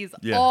please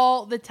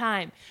all the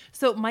time.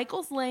 So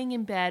Michael's laying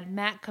in bed.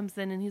 Matt comes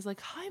in and he's like,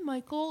 hi,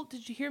 Michael.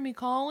 Did you hear me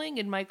calling?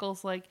 And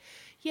Michael's like,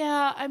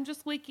 yeah, I'm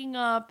just waking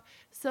up.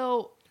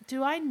 So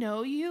do I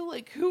know you?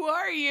 Like, who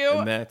are you?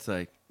 And Matt's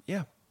like,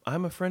 yeah,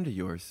 I'm a friend of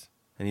yours.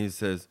 And he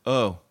says,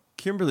 oh,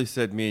 Kimberly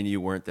said me and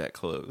you weren't that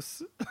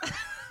close.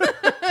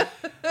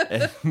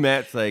 And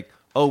Matt's like,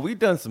 oh, we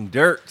done some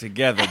dirt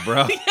together,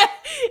 bro.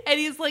 And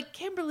he's like,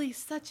 Kimberly's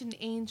such an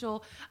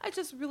angel. I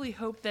just really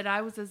hope that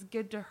I was as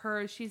good to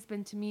her as she's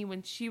been to me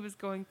when she was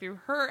going through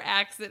her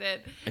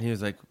accident. And he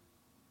was like,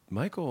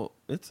 Michael,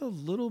 it's a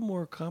little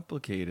more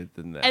complicated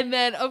than that. And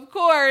then, of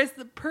course,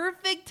 the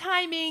perfect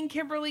timing,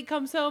 Kimberly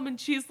comes home and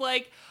she's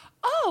like,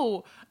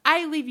 oh,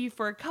 I leave you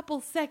for a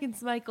couple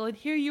seconds, Michael, and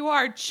here you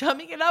are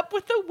chumming it up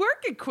with a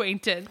work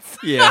acquaintance.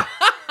 Yeah.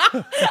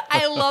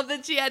 I love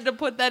that she had to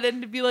put that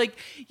in to be like,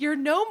 you're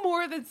no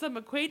more than some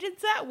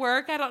acquaintance at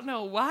work. I don't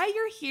know why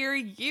you're here.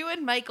 You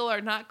and Michael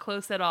are not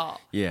close at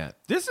all. Yeah.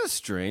 This is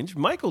strange.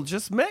 Michael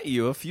just met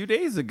you a few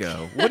days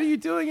ago. What are you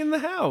doing in the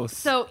house?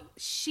 So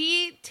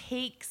she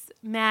takes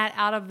Matt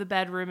out of the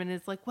bedroom and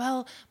is like,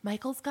 well,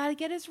 Michael's got to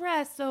get his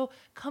rest. So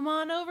come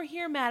on over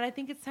here, Matt. I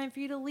think it's time for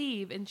you to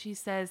leave. And she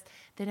says,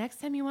 the next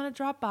time you want to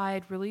drop by,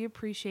 I'd really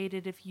appreciate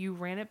it if you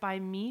ran it by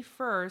me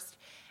first.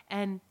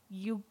 And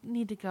you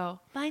need to go.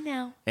 Bye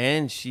now.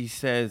 And she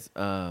says,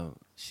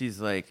 she's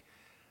like,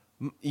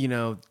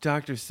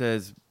 doctor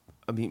says,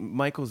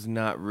 Michael's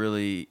not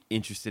really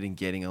interested in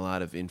getting a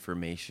lot of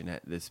information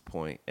at this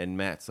point. And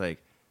Matt's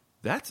like,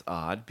 that's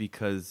odd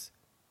because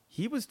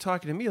he was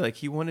talking to me like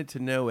he wanted to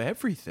know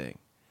everything.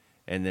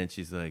 And then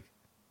she's like,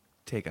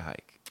 take a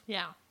hike.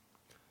 Yeah.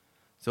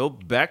 So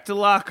back to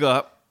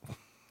lockup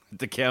at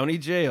the county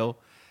jail.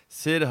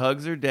 Sid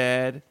hugs her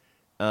dad.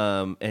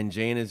 And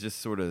Jane is just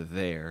sort of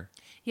there.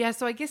 Yeah,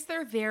 so I guess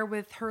they're there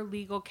with her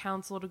legal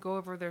counsel to go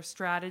over their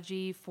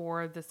strategy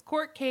for this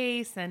court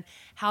case and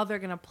how they're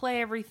going to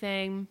play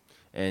everything.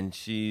 And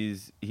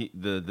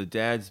the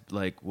dad's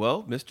like,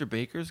 well, Mr.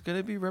 Baker's going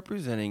to be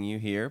representing you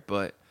here,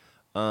 but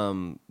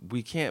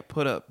we can't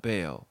put up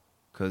bail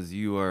because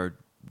you are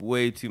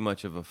way too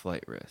much of a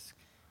flight risk.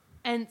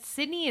 And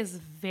Sydney is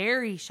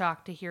very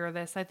shocked to hear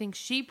this. I think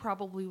she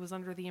probably was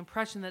under the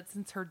impression that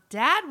since her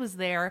dad was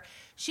there,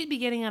 she'd be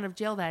getting out of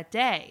jail that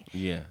day.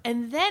 Yeah.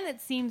 And then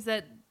it seems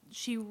that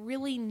she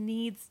really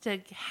needs to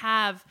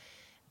have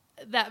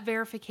that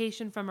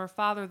verification from her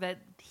father that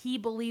he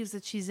believes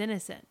that she's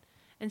innocent.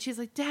 And she's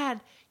like, Dad,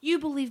 you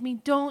believe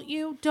me, don't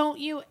you? Don't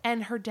you?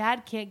 And her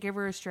dad can't give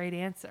her a straight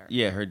answer.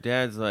 Yeah, her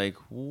dad's like,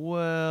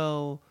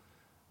 well,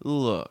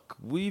 look,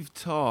 we've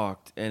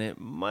talked, and it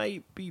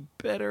might be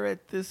better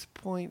at this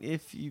point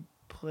if you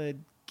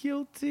pled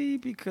guilty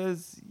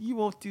because you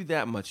won't do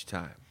that much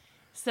time.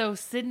 So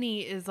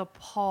Sydney is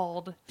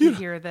appalled to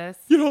hear this.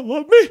 You don't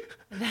love me?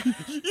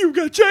 You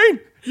got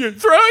Jane? You're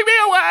throwing me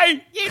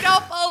away! You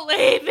don't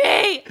believe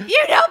me!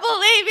 You don't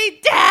believe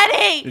me,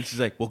 Daddy! And she's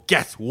like, well,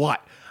 guess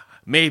what?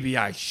 Maybe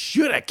I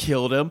should have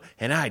killed him,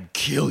 and I'd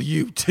kill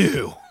you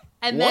too.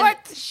 And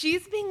what? Then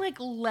she's being like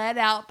led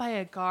out by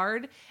a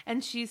guard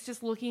and she's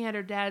just looking at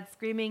her dad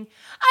screaming,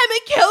 I'm a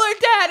killer,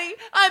 Daddy.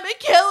 I'm a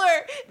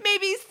killer.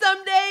 Maybe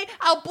someday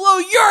I'll blow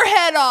your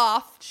head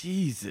off.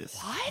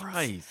 Jesus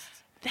Christ.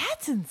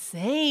 That's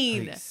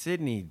insane. Like,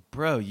 Sydney,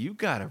 bro, you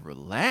got to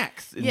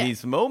relax in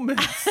these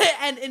moments.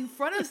 And in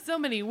front of so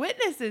many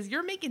witnesses,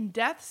 you're making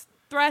death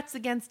threats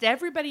against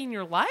everybody in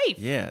your life.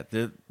 Yeah,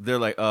 they're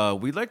like,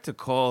 we'd like to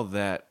call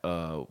that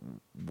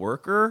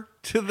worker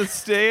to the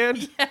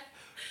stand. Yeah.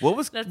 What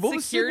was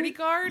security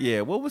guard?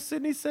 Yeah, what was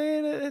Sydney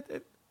saying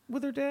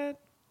with her dad?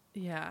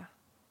 Yeah.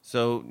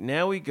 So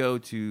now we go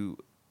to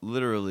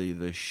literally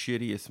the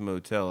shittiest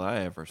motel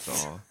I ever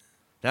saw.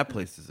 That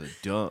place is a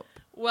dump.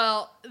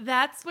 Well,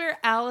 that's where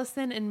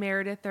Allison and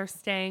Meredith are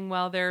staying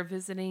while they're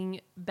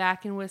visiting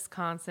back in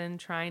Wisconsin,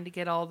 trying to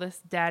get all this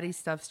daddy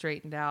stuff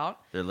straightened out.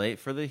 They're late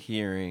for the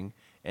hearing,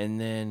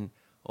 and then,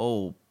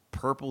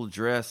 purple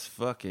dress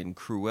fucking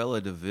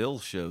Cruella DeVille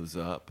shows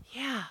up.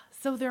 Yeah.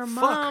 So their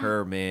mom... Fuck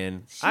her,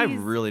 man. I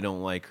really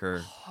don't like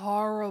her.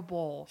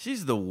 Horrible.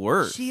 She's the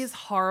worst. She is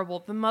horrible.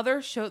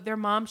 Their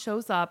mom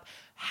shows up.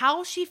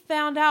 How she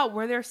found out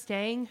where they're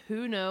staying,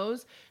 who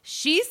knows?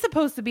 She's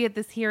supposed to be at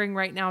this hearing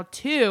right now,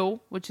 too,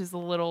 which is a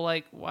little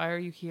like, why are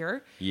you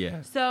here?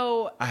 Yeah.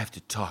 So... I have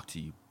to talk to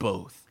you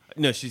both.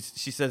 No, she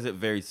says it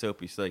very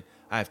soapy. She's like,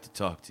 I have to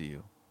talk to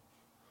you.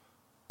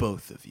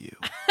 Both of you.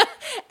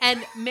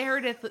 And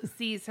Meredith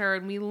sees her,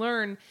 and we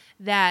learn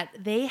that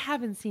they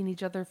haven't seen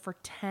each other for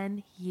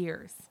 10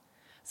 years.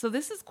 So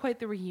this is quite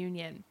the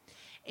reunion.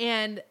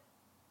 And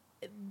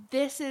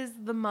this is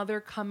the mother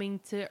coming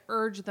to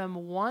urge them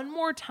one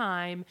more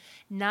time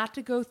not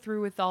to go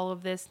through with all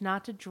of this,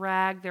 not to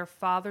drag their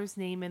father's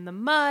name in the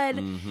mud.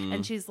 Mm-hmm.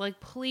 And she's like,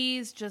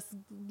 please just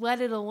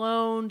let it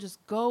alone.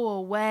 Just go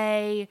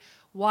away.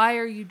 Why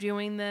are you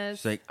doing this?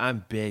 She's like,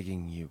 I'm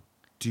begging you.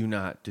 do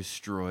not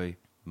destroy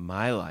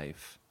my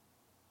life.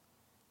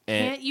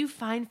 And Can't you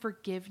find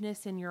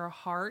forgiveness in your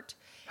heart?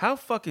 how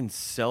fucking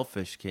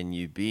selfish can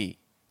you be?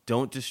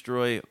 Don't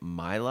destroy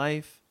my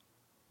life.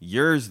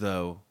 Yours,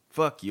 though.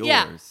 Fuck yours.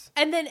 Yeah.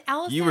 And then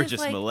Allison You were is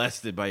just like,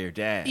 molested by your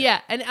dad.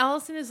 yeah. And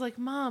Allison is like,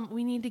 Mom,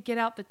 we need to get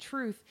out the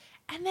truth.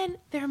 And then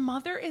their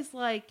mother is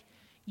like,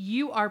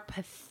 you are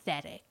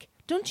pathetic.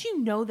 Don't you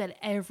know that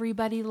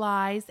everybody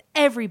lies?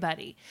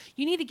 Everybody.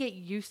 You need to get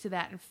used to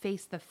that and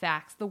face the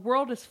facts. The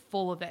world is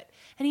full of it.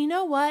 And you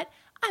know what?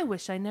 I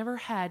wish I never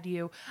had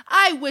you.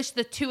 I wish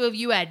the two of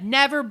you had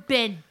never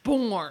been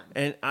born.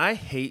 And I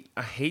hate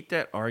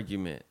that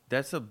argument.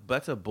 That's a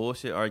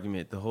bullshit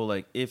argument. The whole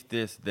like if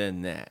this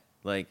then that.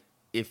 Like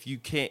if you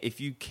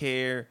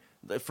care,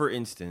 like, for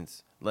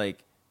instance,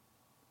 like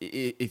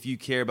if you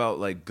care about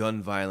like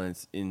gun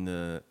violence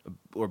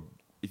or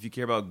if you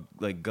care about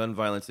like gun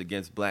violence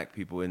against black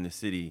people in the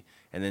city,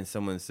 and then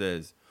someone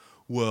says,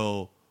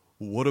 "Well,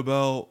 what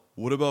about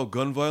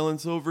gun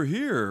violence over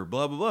here?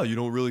 Blah blah blah. You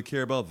don't really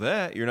care about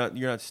that. You're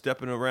not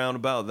stepping around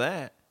about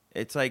that."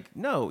 It's like,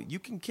 no, you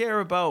can care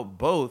about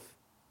both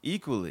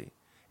equally.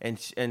 And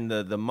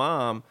the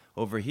mom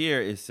over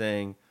here is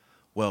saying,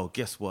 "Well,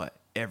 guess what?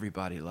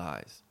 Everybody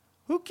lies."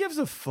 Who gives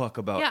a fuck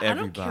about everybody? I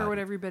don't care what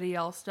everybody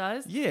else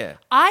does. Yeah.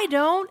 I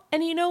don't.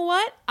 And you know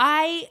what?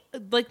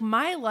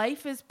 My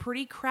life is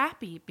pretty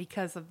crappy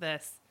because of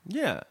this.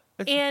 Yeah.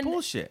 It's And-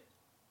 bullshit.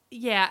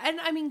 Yeah.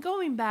 And I mean,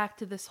 going back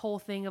to this whole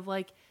thing of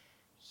like,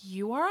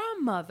 you are a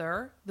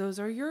mother, those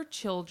are your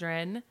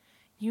children.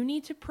 You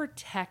need to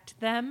protect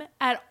them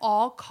at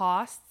all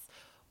costs.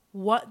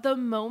 The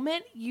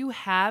moment you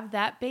have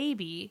that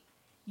baby,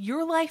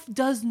 your life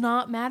does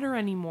not matter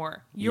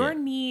anymore. Your Yeah.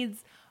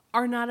 needs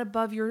are not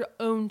above your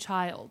own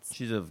child's.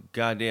 She's a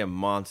goddamn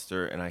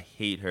monster, and I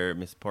hate her,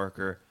 Miss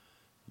Parker.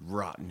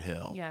 Rotten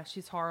hell. Yeah,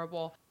 she's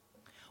horrible.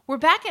 We're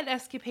back at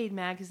Escapade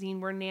Magazine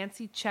where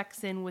Nancy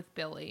checks in with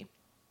Billy.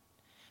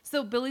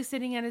 So Billy's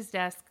sitting at his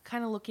desk,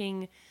 kind of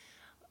looking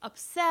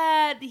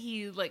upset.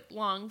 He's like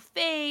long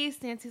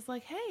faced. Nancy's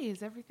like, "Hey,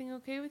 is everything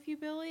okay with you,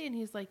 Billy?" And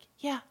he's like,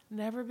 "Yeah,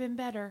 never been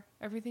better.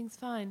 Everything's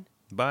fine."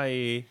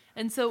 Bye.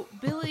 And so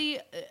Billy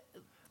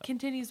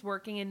continues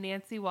working and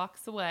Nancy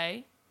walks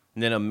away.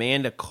 And then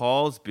Amanda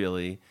calls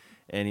Billy,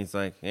 and he's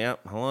like,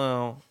 "Yep,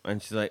 hello."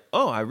 And she's like,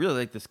 "Oh, I really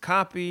like this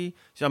copy,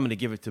 so I'm going to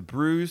give it to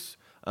Bruce.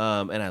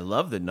 And I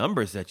love the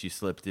numbers that you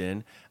slipped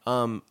in.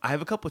 I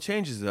have a couple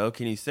changes, though.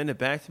 Can you send it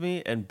back to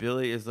me?" And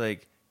Billy is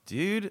like,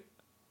 "Dude,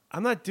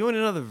 I'm not doing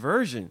another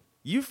version.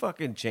 You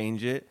fucking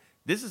change it.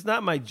 This is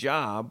not my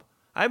job.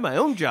 I have my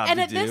own job And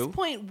to at do." this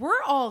point,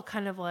 we're all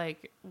kind of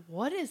like,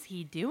 what is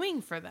he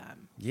doing for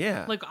them?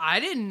 Yeah. Like,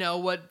 I didn't know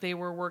what they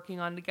were working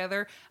on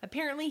together.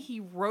 Apparently, he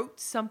wrote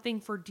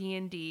something for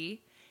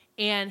D&D,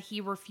 and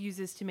he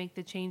refuses to make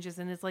the changes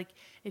and is like,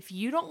 if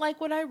you don't like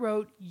what I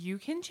wrote, you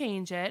can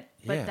change it,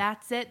 but Yeah.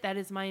 that's it. That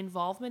is my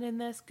involvement in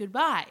this.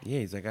 Goodbye. Yeah,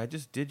 he's like, "I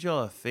just did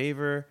y'all a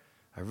favor.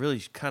 I really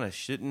kind of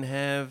shouldn't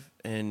have,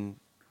 and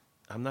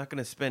I'm not going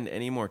to spend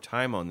any more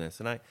time on this."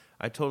 And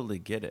I totally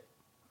get it.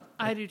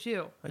 I do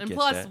too. I And get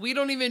plus, that. we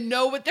don't even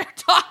know what they're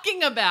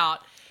talking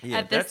about Yeah,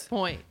 at this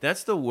point.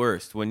 That's the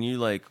worst. When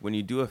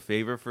you do a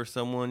favor for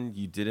someone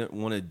you didn't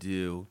want to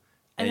do,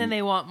 And then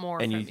they want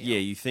more and from you.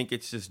 you think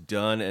it's just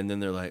done, and then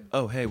they're like,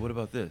 "Oh, hey, what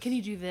about this? Can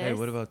you do Hey, this?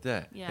 what about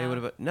that? Hey, Yeah. what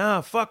about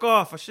nah? Fuck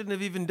off! I shouldn't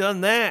have even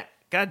done that.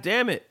 God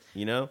damn it!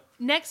 You know."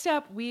 Next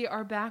up, we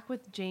are back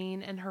with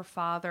Jane and her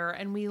father,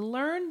 and we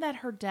learn that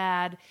her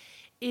dad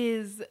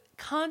is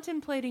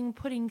contemplating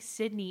putting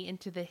Sydney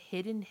into the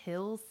Hidden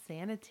Hills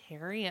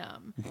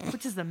Sanitarium,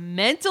 which is a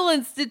mental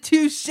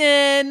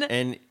institution.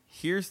 And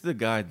here's the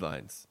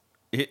guidelines.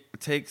 It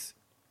takes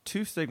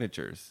 2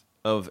 signatures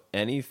of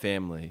any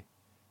family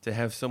to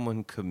have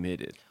someone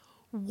committed.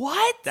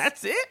 What?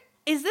 That's it?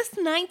 Is this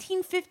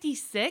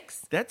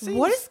 1956? That seems-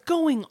 What is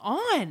going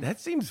on? That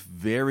seems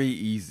very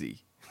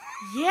easy.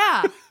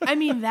 Yeah. I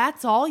mean,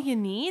 that's all you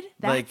need?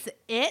 That's Like-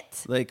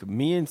 it? Like,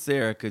 me and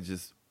Sarah could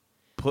just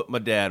put my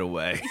dad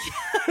away.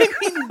 I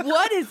mean,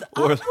 what is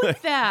Or up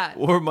with that?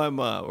 Or my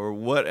mom, or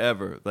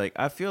whatever. Like,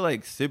 I feel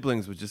like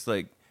siblings would just,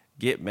 like,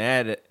 get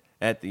mad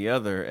at the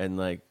other and,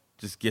 like,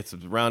 just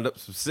round up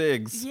some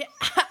cigs. Yeah,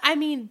 I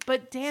mean,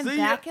 but Dan, See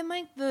ya. back in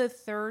like the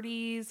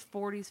 30s,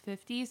 40s,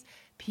 50s,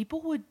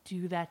 people would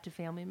do that to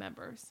family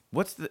members.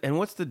 What's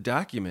the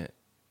document?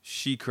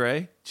 She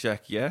cray?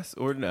 Check yes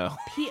or no.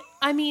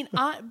 I mean,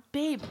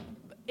 babe,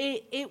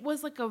 it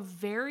was like a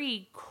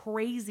very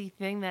crazy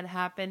thing that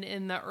happened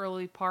in the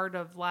early part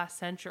of last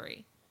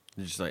century.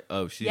 They're just like,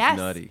 "Oh, she's Yes,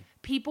 nutty."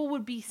 people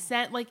would be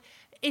sent, like,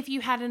 if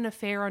you had an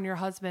affair on your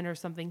husband or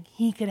something,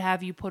 he could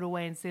have you put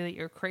away and say that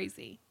you're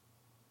crazy.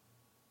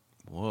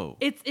 Whoa.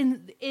 It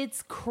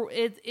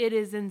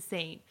is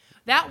insane.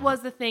 That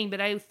was the thing, but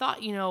I thought,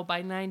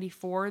 by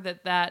 94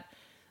 that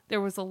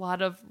there was a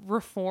lot of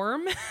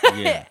reform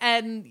Yeah.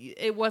 and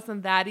it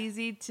wasn't that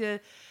easy to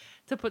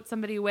put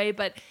somebody away.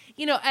 But,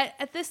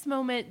 at this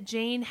moment,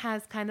 Jane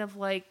has kind of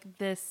like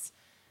this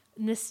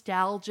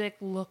nostalgic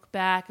look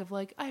back of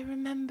like, I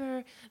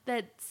remember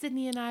that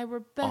Sydney and I were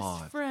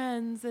best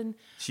friends. And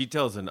she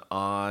tells an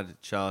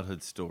odd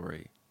childhood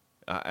story.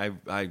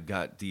 I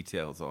got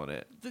details on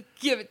it.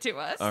 Give it to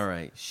us. All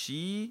right.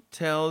 She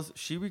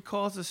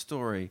recalls a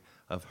story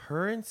of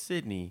her and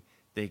Sydney.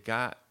 They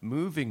got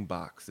moving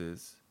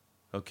boxes,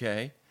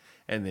 okay?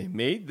 And they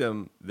made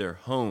them their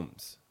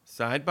homes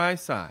side by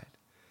side.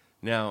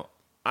 Now,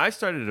 I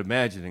started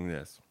imagining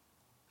this.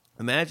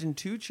 Imagine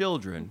two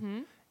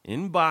children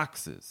in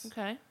boxes.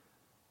 Okay.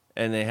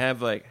 And they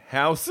have like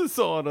houses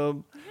on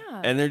them.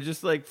 Yeah. And they're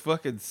just like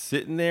fucking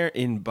sitting there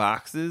in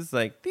boxes.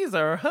 Like, these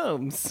are our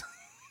homes.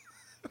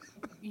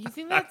 You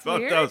think that's I thought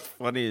weird? that was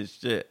funny as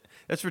shit.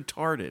 That's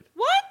retarded.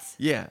 What?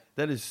 Yeah,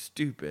 that is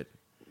stupid.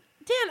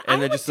 Dan, And I they're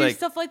would just do like,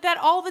 stuff like that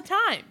all the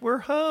time. We're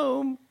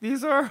home.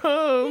 These are our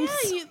homes.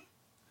 Yeah,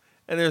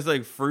 And there's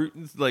like fruit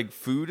and like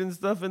food and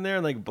stuff in there,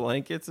 and like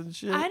blankets and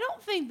shit. I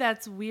don't think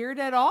that's weird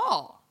at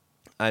all.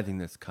 I think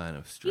that's kind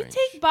of You strange.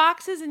 take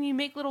boxes and you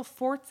make little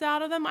forts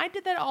out of them. I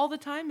did that all the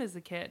time as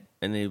a kid.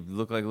 And they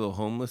look like little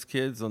homeless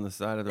kids on the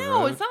side of the road.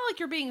 No, it's not like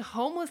you're being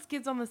homeless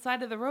kids on the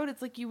side of the road.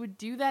 It's like you would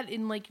do that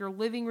in like your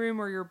living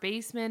room or your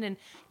basement, and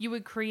you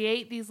would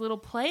create these little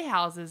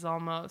playhouses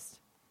almost.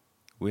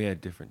 We had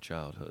different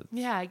childhoods.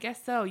 Yeah, I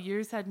guess so.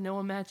 Yours had no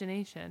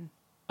imagination.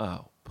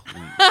 Oh,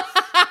 please.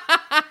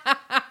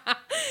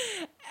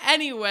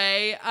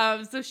 Anyway,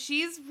 so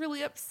she's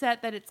really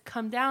upset that it's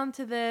come down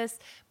to this,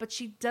 but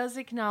she does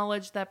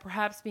acknowledge that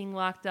perhaps being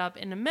locked up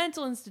in a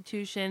mental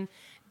institution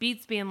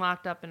beats being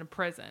locked up in a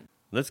prison.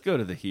 Let's go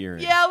to the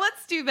hearing. Yeah,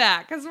 let's do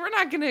that, because we're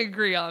not going to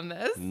agree on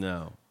this.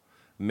 No.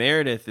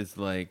 Meredith is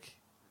like,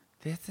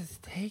 this is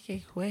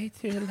taking way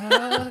too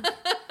long.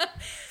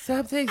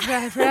 Something's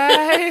not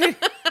right.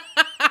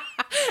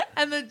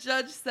 And the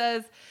judge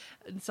says,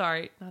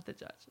 sorry, not the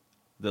judge.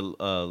 The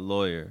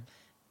lawyer.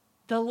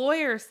 The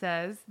lawyer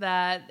says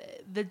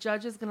that the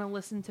judge is going to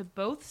listen to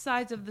both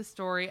sides of the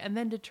story and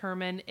then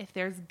determine if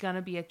there's going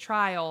to be a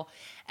trial.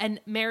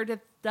 And Meredith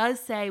does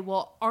say,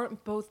 well,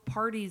 aren't both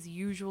parties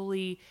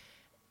usually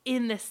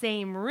in the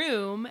same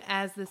room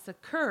as this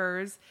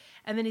occurs?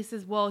 And then he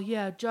says, well,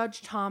 yeah,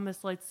 Judge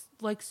Thomas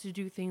likes to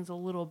do things a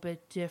little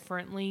bit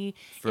differently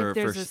if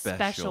there's a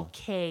special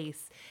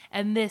case.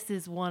 And this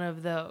is one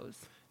of those.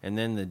 And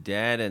then the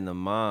dad and the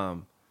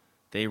mom,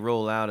 they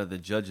roll out of the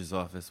judge's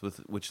office,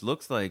 which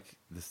looks like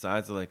the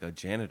size of like a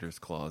janitor's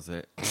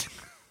closet.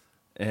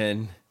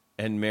 and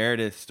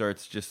Meredith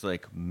starts just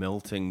like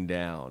melting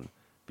down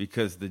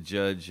because the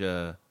judge,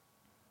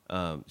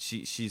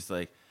 she's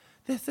like,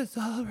 this is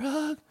all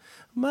wrong.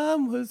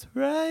 Mom was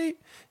right.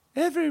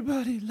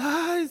 Everybody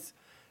lies.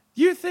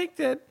 You think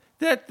that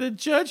the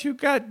judge who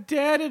got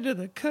Dad into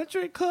the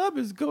country club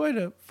is going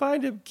to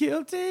find him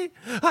guilty?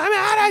 I'm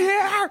out of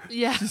here.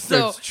 Yeah, She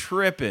starts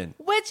tripping.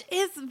 Which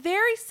is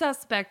very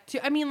suspect too.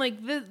 I mean, like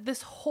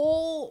this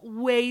whole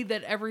way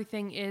that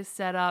everything is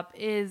set up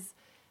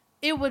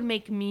it would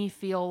make me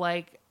feel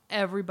like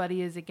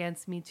everybody is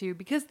against me too,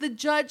 because the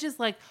judge is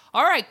like,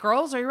 all right,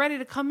 girls, are you ready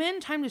to come in?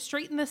 Time to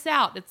straighten this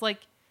out. It's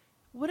like,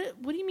 what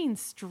do you mean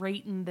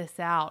straighten this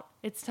out?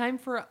 It's time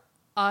for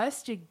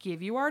us to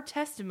give you our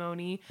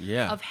testimony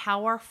of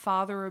how our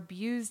father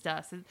abused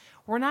us.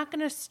 We're not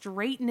going to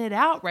straighten it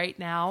out right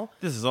now.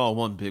 This is all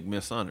one big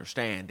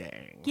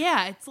misunderstanding.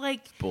 Yeah, it's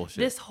like bullshit.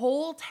 This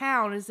whole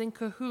town is in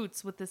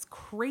cahoots with this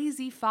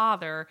crazy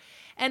father.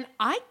 And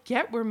I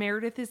get where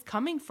Meredith is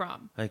coming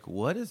from. Like,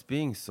 what is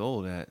being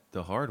sold at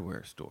the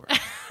hardware store?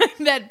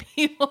 That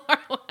people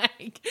are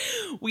like,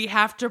 we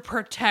have to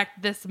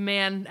protect this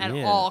man at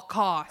all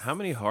costs. How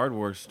many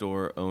hardware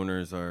store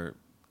owners are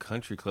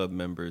country club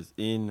members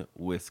in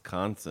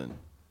Wisconsin?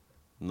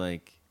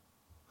 Like,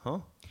 huh?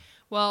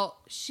 Well,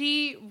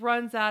 she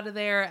runs out of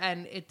there,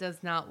 and it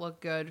does not look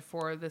good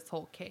for this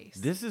whole case.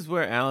 This is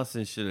where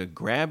Allison should have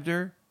grabbed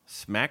her,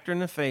 smacked her in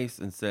the face,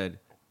 and said,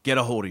 get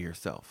a hold of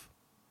yourself.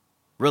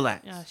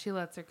 Relax. Yeah, she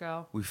lets her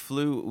go. We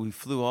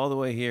flew all the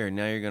way here, and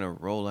now you're going to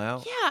roll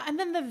out? Yeah, and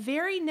then the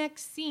very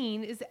next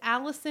scene is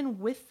Allison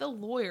with the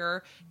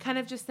lawyer kind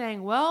of just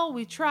saying, well,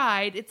 we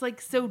tried. It's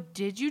like, so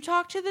did you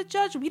talk to the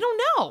judge? We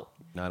don't know.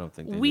 I don't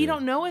think they We did.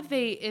 don't know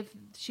if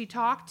she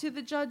talked to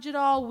the judge at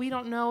all. We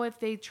don't know if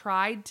they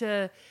tried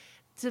to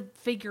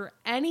figure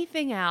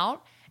anything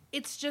out.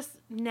 It's just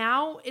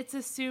now it's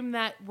assumed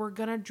that we're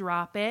going to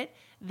drop it.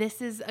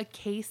 This is a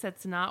case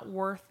that's not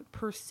worth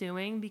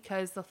pursuing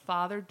because the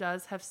father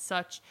does have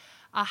such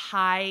a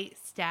high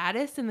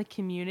status in the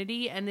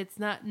community, and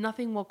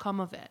nothing will come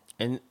of it.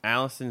 And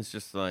Allison's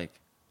just like,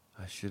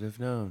 I should have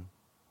known.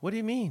 What do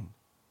you mean?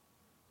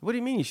 What do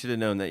you mean you should have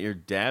known that your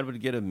dad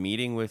would get a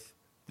meeting with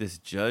this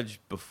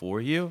judge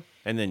before you,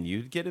 and then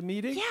you'd get a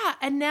meeting? Yeah,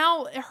 and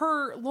now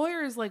her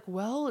lawyer is like,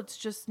 well, it's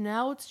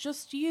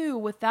just you.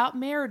 Without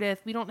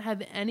Meredith, we don't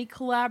have any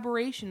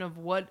collaboration of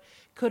what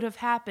could have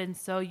happened,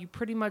 so you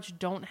pretty much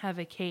don't have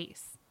a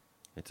case.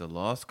 It's a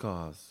lost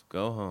cause.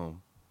 Go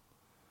home.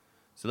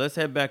 So let's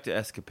head back to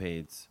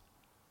Escapades.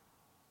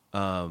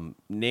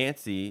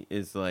 Nancy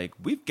is like,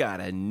 we've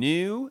got a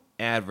new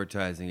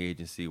advertising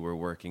agency we're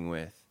working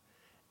with.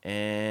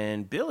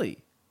 And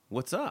Billy,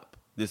 what's up?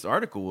 This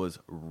article was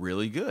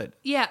really good.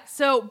 Yeah,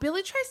 so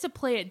Billy tries to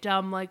play it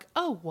dumb, like,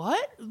 oh,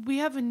 what? We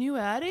have a new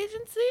ad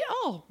agency?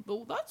 Oh,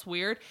 well, that's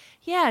weird.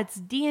 Yeah, it's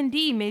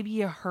D&D. Maybe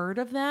you heard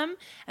of them?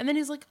 And then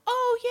he's like,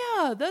 oh,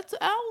 yeah, that's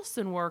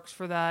Allison works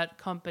for that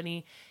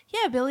company.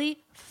 Yeah,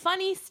 Billy,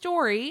 funny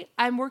story.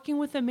 I'm working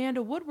with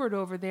Amanda Woodward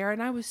over there,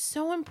 and I was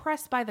so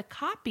impressed by the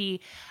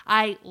copy.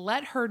 I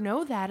let her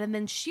know that, and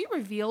then she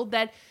revealed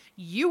that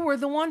you were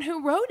the one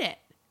who wrote it.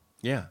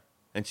 Yeah.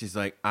 And she's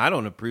like, I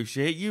don't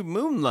appreciate you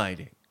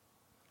moonlighting.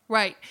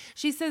 Right.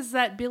 She says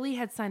that Billy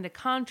had signed a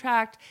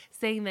contract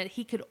saying that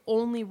he could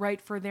only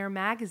write for their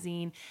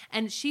magazine,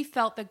 and she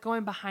felt that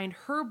going behind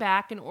her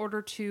back in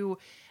order to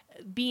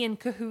be in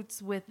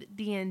cahoots with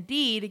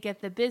D&D to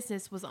get the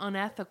business was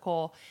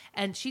unethical.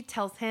 And she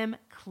tells him,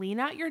 clean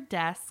out your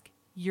desk.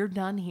 You're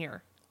done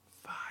here.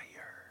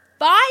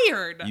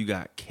 Fired. You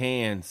got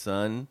canned,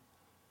 son.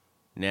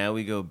 Now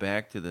we go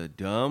back to the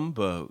dumb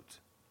boat.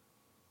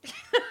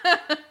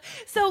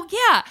 So,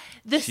 yeah,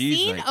 the She's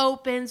scene like-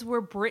 opens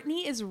where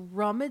Brittany is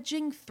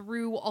rummaging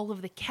through all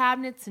of the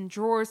cabinets and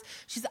drawers.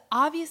 She's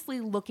obviously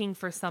looking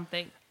for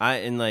something.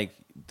 And like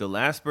the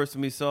last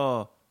person we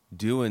saw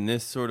doing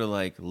this sort of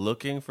like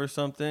looking for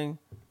something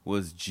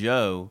was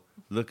Joe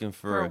looking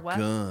for a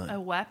gun. A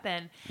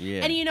weapon.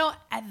 Yeah. And, you know,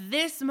 at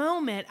this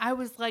moment, I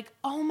was like,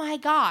 oh, my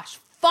gosh.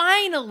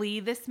 Finally,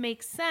 this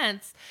makes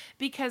sense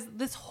because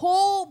this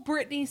whole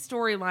Brittany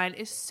storyline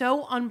is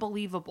so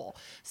unbelievable.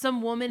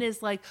 Some woman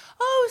is like,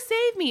 oh,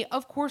 save me.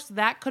 Of course,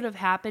 that could have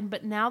happened.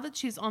 But now that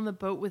she's on the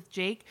boat with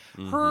Jake,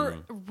 her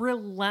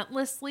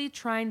relentlessly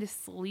trying to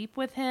sleep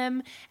with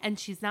him and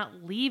she's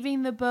not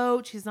leaving the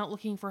boat. She's not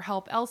looking for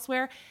help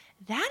elsewhere.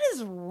 That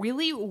is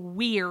really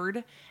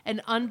weird and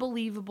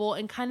unbelievable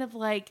and kind of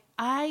like,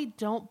 I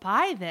don't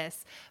buy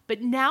this. But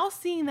now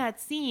seeing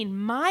that scene,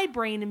 my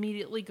brain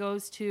immediately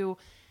goes to,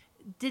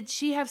 did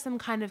she have some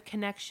kind of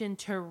connection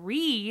to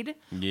Reed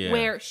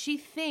where she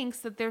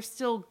thinks that there's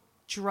still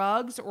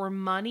drugs or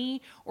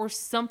money or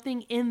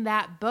something in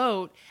that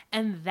boat,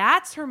 and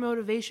that's her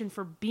motivation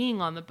for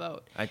being on the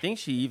boat? I think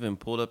she even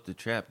pulled up the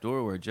trap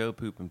door where Joe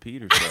Poop and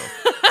Peter fell.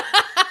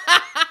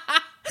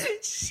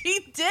 She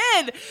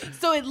did.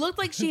 So it looked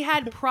like she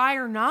had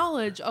prior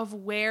knowledge of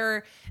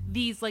where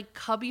these like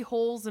cubby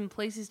holes and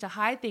places to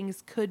hide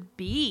things could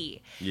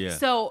be. Yeah.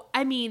 So,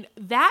 I mean,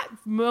 that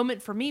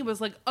moment for me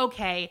was like,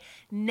 okay,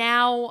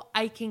 now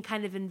I can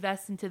kind of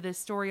invest into this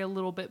story a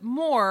little bit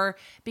more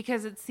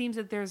because it seems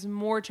that there's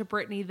more to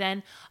Brittany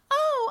than,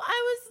 oh,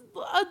 I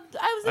was I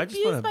just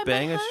abused wanna by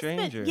bang my a husband.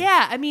 stranger.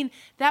 Yeah, I mean,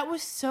 that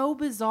was so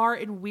bizarre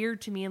and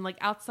weird to me and like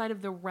outside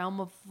of the realm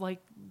of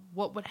like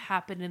what would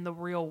happen in the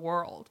real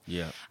world.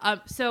 Yeah.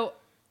 So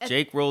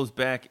Jake rolls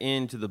back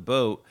into the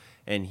boat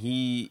and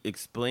he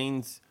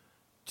explains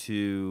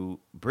to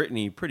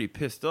Brittany, pretty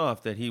pissed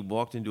off, that he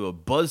walked into a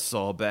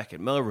buzzsaw back at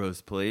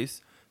Melrose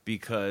Place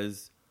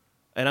because,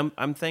 and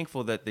I'm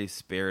thankful that they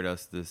spared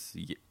us this.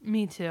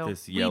 Me too.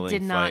 This We yelling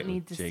did not fight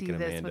need with to Jake see and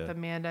this Amanda. with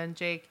Amanda and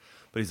Jake.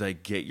 But he's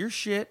like, get your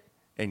shit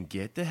and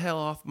get the hell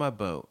off my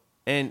boat.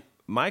 And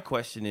my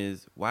question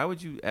is, why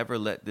would you ever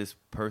let this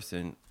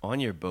person on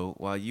your boat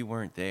while you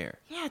weren't there?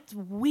 Yeah, it's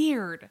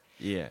weird.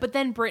 Yeah. But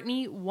then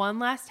Brittany, one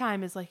last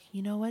time, is like,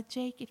 you know what,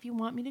 Jake? If you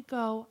want me to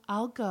go,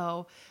 I'll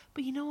go.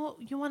 But you know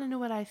what? You want to know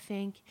what I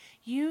think?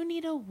 You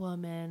need a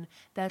woman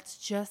that's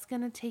just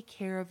going to take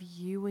care of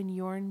you and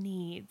your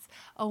needs.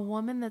 A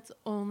woman that's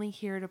only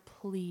here to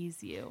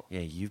please you.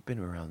 Yeah, you've been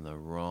around the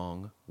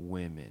wrong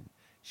women.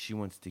 She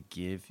wants to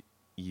give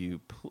you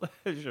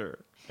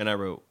pleasure. And I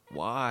wrote,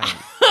 why?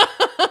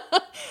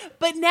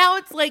 But now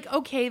it's like,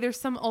 okay, there's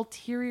some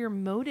ulterior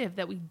motive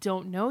that we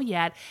don't know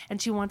yet.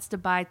 And she wants to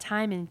buy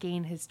time and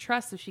gain his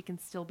trust so she can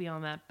still be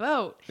on that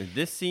boat.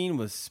 This scene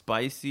was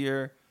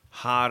spicier,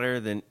 hotter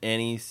than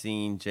any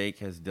scene Jake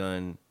has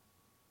done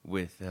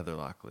with Heather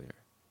Locklear.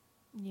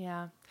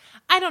 Yeah.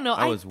 I don't know.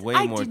 I was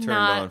way more did turned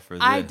not- on for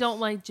I this. don't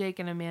like Jake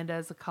and Amanda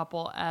as a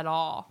couple at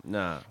all.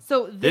 Nah.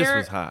 So This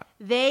was hot.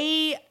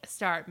 They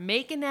start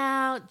making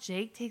out.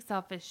 Jake takes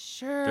off his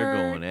shirt. They're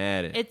going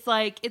at it. It's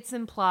like, it's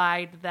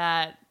implied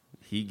that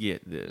He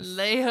get this.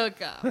 they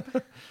hook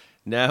up.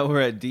 Now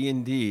we're at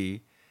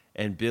D&D,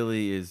 and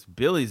Billy's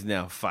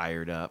now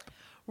fired up.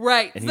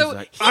 Right. And so he's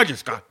like, I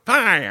just got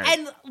fired.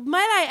 And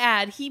might I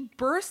add, he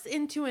bursts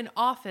into an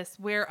office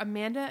where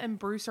Amanda and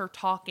Bruce are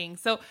talking.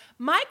 So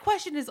my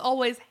question is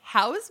always,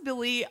 how is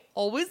Billy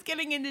always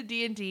getting into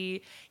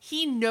D&D?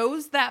 He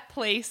knows that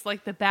place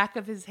like the back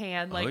of his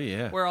hand,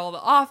 like where all the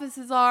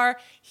offices are.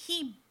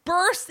 He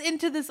bursts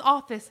into this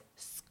office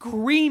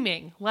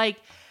screaming,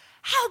 like,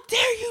 how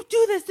dare you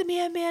do this to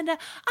me, Amanda?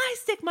 I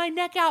stick my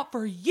neck out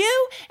for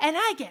you and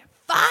I get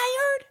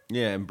fired?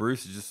 Yeah, and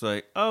Bruce is just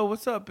like, oh,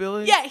 what's up,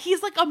 Billy? Yeah,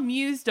 he's like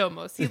amused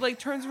almost. He like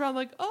turns around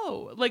like,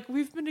 oh, like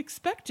we've been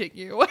expecting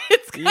you.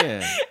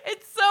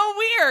 It's so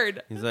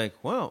weird. He's like,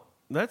 well,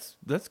 that's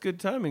good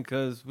timing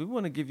because we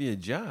want to give you a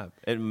job.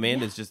 And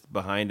Amanda's just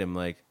behind him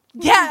like,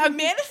 yeah,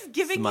 Amanda's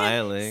giving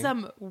smiling. him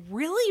some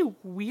really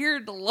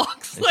weird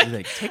looks. And she's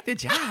like, take the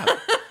job.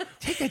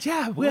 Take the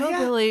job, Well, will ya?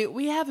 Billy,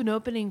 we have an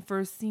opening for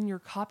a senior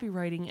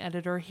copywriting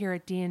editor here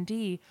at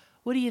D&D.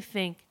 What do you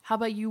think? How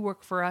about you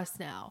work for us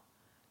now?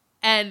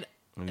 And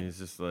he's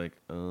just like,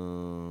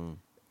 okay.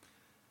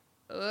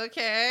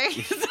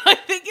 So I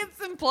think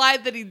it's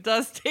implied that he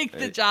does take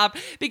the job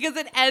because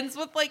it ends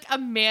with like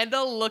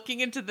Amanda looking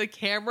into the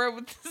camera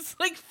with this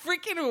like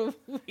freaking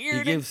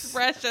weird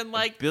expression.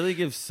 Like Billy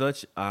gives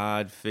such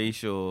odd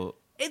facial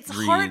it's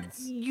reads. hard.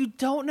 You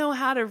don't know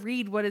how to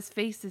read what his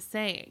face is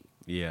saying.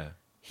 Yeah.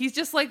 He's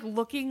just like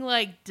looking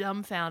like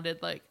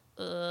dumbfounded, like,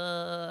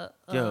 Yo,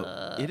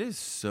 it is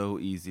so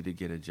easy to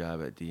get a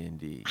job at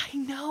D&D. I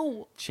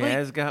know.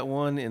 Chaz got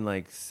one in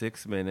like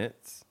 6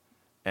 minutes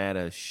at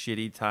a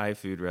shitty Thai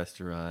food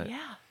restaurant.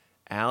 Yeah.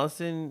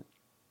 Allison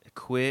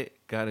quit,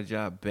 got a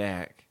job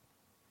back.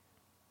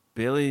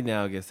 Billy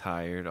now gets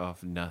hired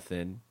off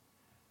nothing.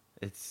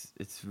 It's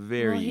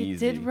very he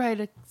easy. did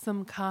write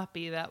some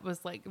copy that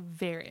was like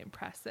very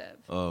impressive.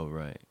 Oh,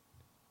 right.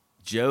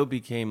 Joe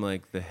became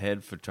like the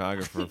head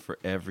photographer for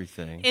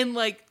everything. In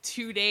like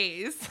 2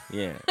 days.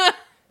 Yeah.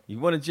 You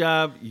want a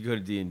job, you go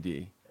to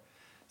D&D.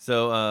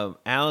 So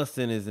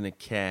Allison is in a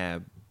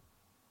cab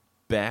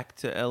back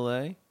to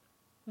L.A.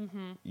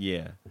 Mm-hmm.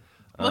 Yeah.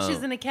 Well,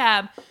 she's in a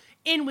cab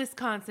in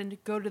Wisconsin to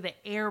go to the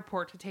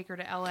airport to take her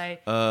to LA.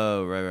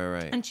 Oh,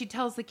 right. And she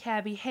tells the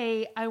cabbie,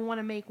 hey, I want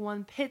to make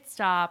one pit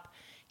stop.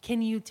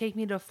 Can you take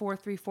me to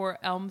 434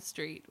 Elm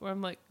Street? Where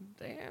I'm like,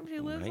 damn, she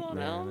lives on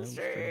Elm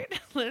Street.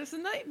 Lives a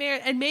nightmare.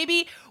 And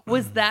maybe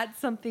was that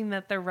something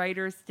that the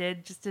writers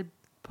did just to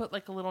put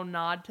like a little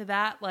nod to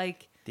that?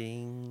 Like,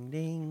 ding,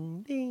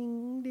 ding,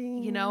 ding,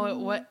 ding. You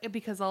know,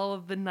 because all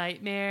of the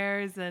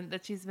nightmares and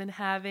that she's been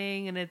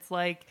having. And it's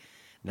like,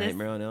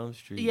 Nightmare on Elm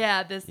Street.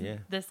 Yeah, this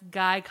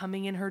guy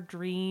coming in her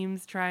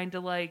dreams trying to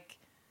like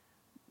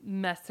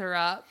mess her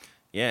up.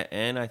 Yeah,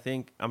 and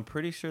I'm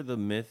pretty sure the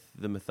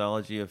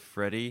mythology of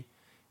Freddy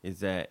is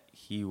that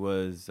he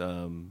was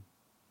a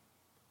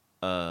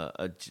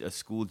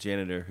school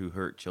janitor who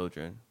hurt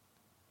children,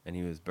 and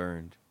he was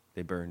burned.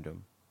 They burned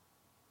him.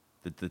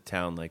 The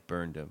town like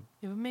burned him.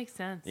 It would make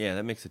sense. Yeah,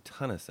 that makes a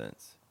ton of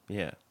sense.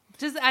 Yeah.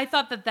 I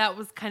thought that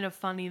was kind of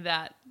funny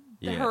that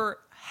her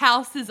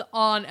house is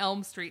on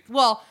Elm Street.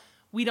 Well,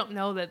 we don't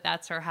know that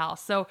that's her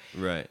house. So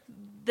right.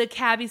 The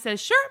cabbie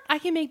says, sure, I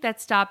can make that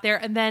stop there.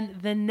 And then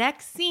the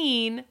next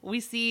scene,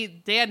 we see,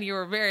 Dan, you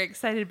were very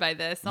excited by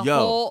this.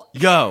 Yo,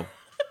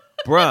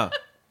 bruh.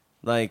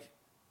 Like,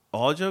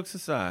 all jokes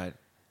aside,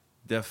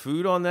 the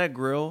food on that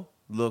grill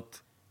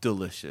looked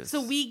delicious.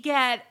 So we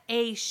get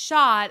a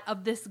shot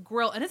of this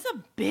grill, and it's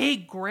a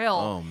big grill.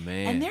 Oh,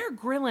 man. And they're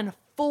grilling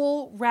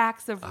full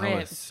racks of ribs. I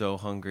was so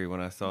hungry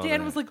when I saw that.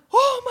 Dan was like,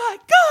 oh my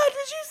God,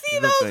 did you see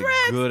those like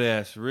ribs?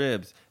 Good-ass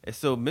ribs. And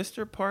so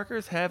Mr.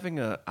 Parker's having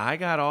I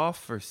got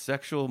off for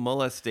sexual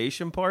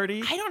molestation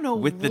party? I don't know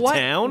with the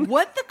town?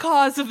 What the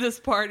cause of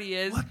this party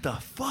is. What the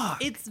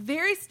fuck? It's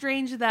very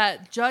strange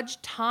that Judge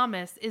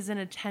Thomas is in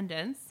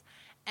attendance,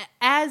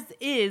 as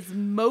is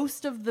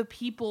most of the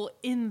people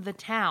in the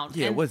town.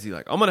 Yeah, what's he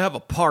like? I'm going to have a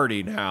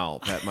party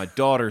now that my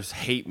daughters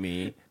hate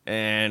me.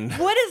 And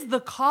what is the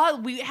cause?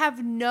 We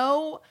have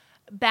no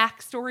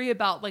backstory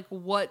about like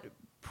what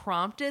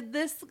prompted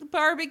this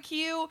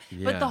barbecue,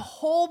 but the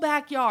whole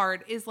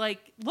backyard is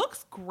like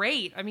looks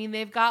great. I mean,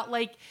 they've got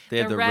like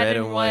the red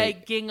and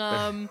white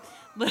gingham,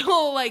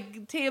 little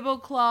like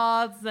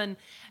tablecloths, and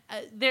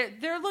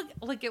they're look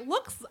like it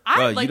looks.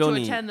 I'd like to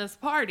attend this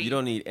party. You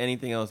don't need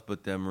anything else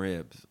but them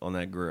ribs on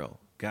that grill.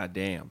 God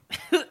damn.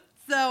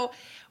 So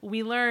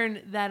we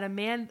learn that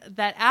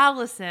that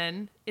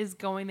Allison is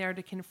going there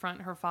to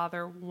confront her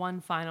father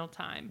one final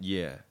time.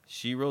 Yeah.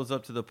 She rolls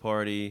up to the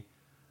party,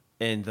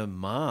 and the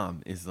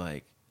mom is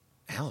like,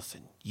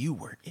 Allison, you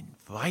weren't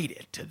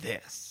invited to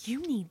this.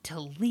 You need to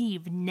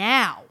leave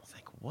now. It's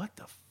like, what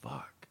the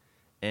fuck?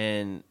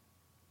 And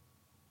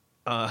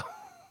Allison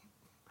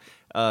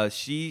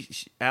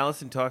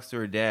talks to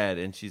her dad,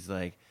 and she's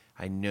like,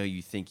 I know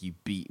you think you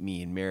beat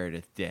me and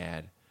Meredith,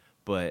 Dad,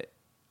 but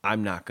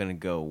I'm not going to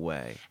go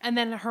away. And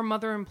then her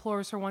mother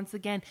implores her once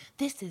again,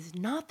 this is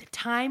not the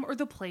time or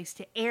the place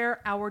to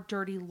air our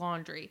dirty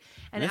laundry.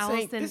 And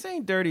this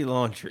ain't dirty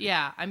laundry.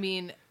 Yeah, I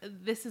mean,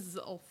 this is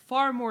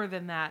far more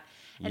than that.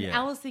 And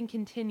Allison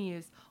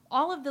continues,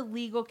 all of the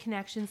legal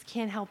connections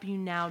can't help you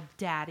now,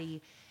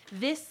 Daddy.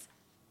 This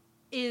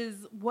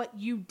is what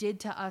you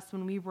did to us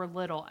when we were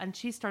little. And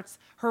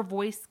her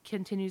voice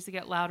continues to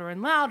get louder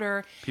and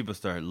louder. People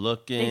start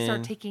looking. They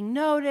start taking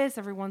notice.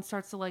 Everyone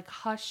starts to like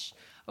hush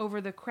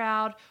over the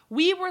crowd.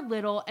 We were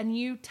little and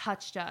you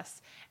touched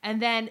us.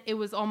 And then it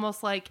was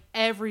almost like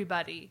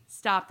everybody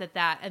stopped at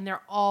that. And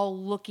they're all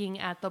looking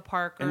at the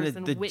Parkers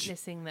and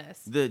witnessing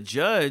this. The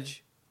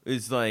judge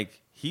is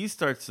like, he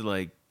starts to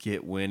like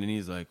get wind, and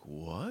he's like,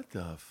 what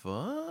the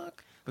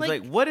fuck? It's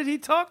like, what did he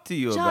talk to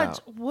you about?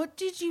 Judge, what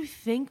did you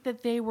think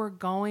that they were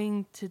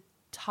going to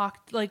talk?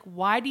 Like,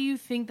 why do you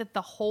think that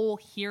the whole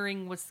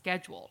hearing was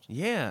scheduled?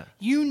 Yeah.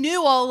 You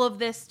knew all of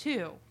this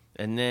too.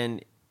 And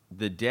then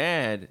the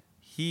dad,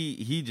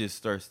 he just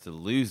starts to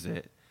lose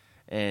it.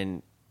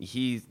 And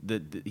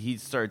he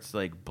starts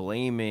like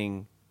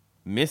blaming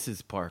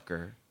Mrs.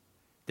 Parker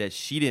that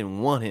she didn't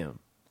want him.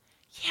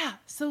 Yeah,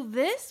 so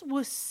this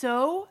was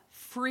so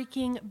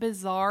freaking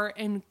bizarre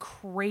and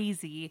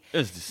crazy. It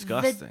was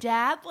disgusting. The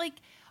dad, like,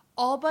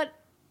 all but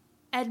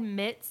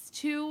admits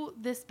to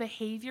this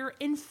behavior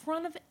in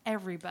front of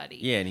everybody.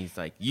 Yeah, and he's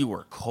like, "You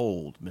were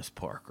cold, Miss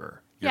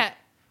Parker." Yeah,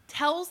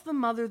 tells the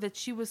mother that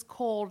she was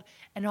cold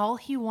and all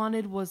he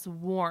wanted was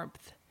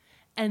warmth.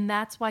 And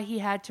that's why he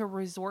had to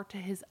resort to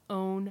his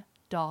own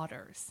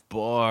daughters.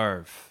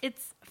 Barf.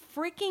 It's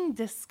freaking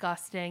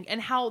disgusting. And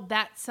how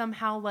that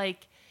somehow,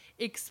 like,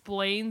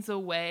 explains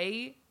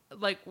away,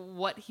 like,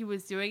 what he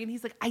was doing. And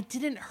he's like, I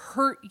didn't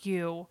hurt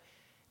you.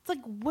 It's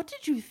like, what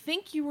did you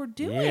think you were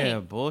doing? Yeah,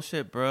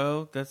 bullshit,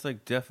 bro. That's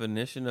like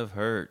definition of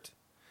hurt.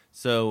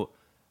 So,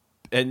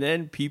 and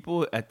then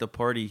people at the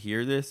party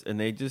hear this and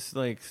they just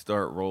like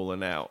start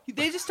rolling out.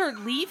 They just start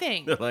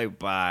leaving. They're like,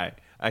 bye.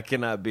 I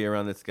cannot be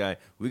around this guy.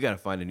 We got to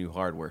find a new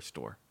hardware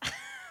store.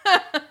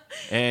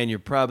 And you're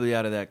probably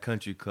out of that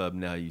country club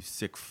now, you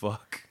sick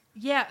fuck.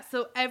 Yeah,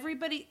 so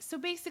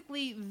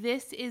basically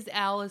this is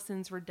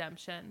Allison's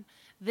redemption.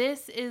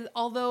 This is,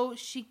 although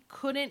she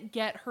couldn't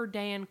get her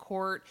day in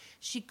court,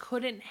 she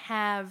couldn't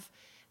have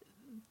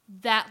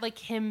that, like,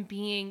 him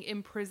being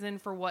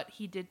imprisoned for what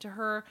he did to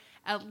her.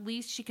 At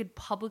least she could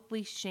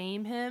publicly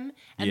shame him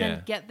and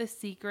then get the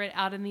secret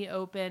out in the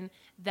open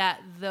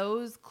that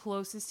those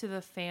closest to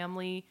the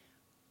family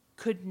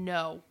could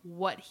know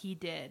what he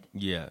did.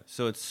 Yeah,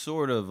 so it's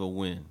sort of a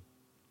win,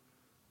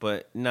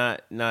 but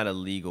not a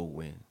legal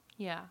win.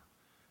 Yeah.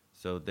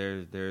 So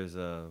there's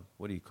a,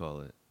 what do you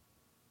call it?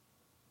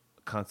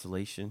 A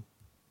consolation?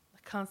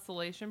 A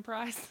consolation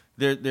prize?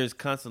 There's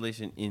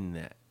consolation in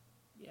that.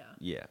 Yeah.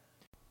 Yeah.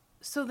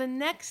 So the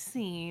next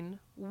scene,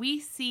 we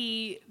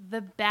see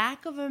the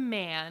back of a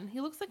man. He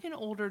looks like an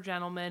older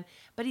gentleman,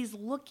 but he's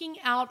looking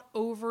out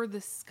over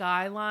the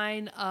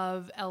skyline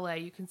of LA.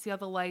 You can see all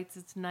the lights.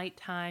 It's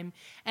nighttime.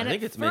 And I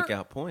think it's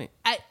Makeout Point.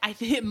 I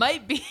think it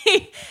might be.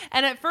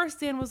 And at first,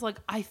 Dan was like,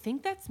 I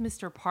think that's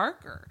Mr.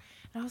 Parker.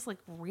 And I was like,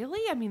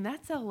 really? I mean,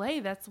 that's LA.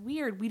 That's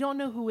weird. We don't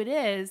know who it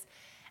is.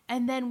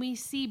 And then we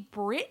see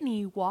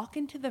Brittany walk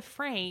into the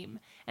frame,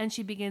 and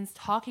she begins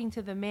talking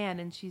to the man,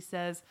 and she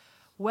says,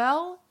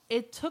 well,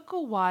 it took a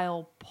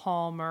while,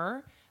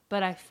 Palmer,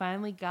 but I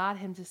finally got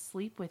him to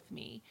sleep with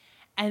me.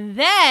 And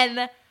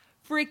then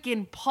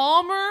freaking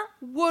Palmer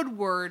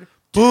Woodward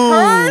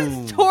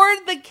turns toward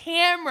the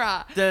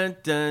camera. Dun,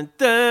 dun,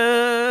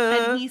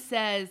 dun. And he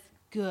says,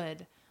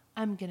 good.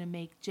 I'm going to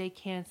make Jake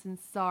Hansen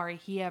sorry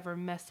he ever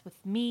messed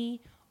with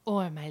me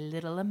or my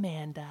little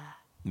Amanda.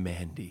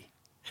 Mandy.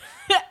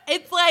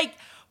 It's like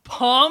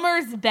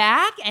Palmer's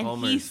back and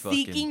Palmer's he's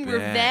fucking seeking back.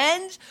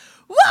 revenge.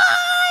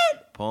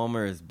 What?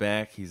 Palmer is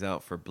back. He's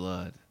out for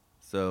blood.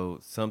 So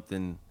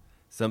something's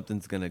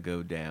going to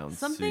go down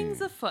Something's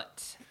soon.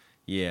 afoot.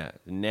 Yeah.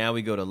 Now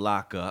we go to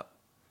lockup,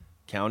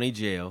 county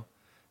jail.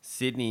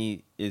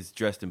 Sydney is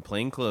dressed in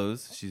plain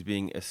clothes. She's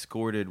being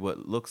escorted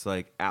what looks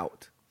like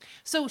out.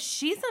 So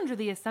she's under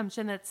the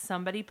assumption that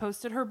somebody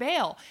posted her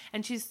bail.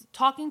 And she's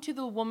talking to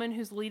the woman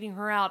who's leading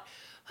her out.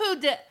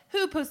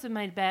 Who posted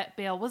my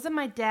bail? Was it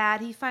my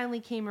dad? He finally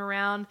came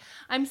around.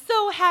 I'm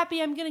so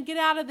happy I'm going to get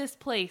out of this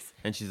place.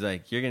 And she's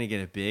like, you're going to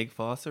get a big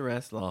false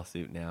arrest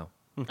lawsuit now.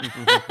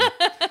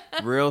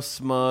 Real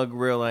smug,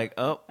 real like,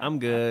 oh, I'm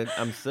good.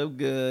 I'm so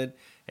good.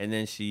 And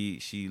then she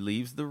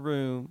leaves the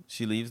room.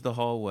 She leaves the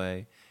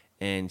hallway.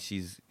 And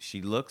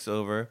she looks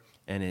over,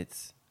 and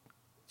it's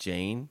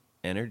Jane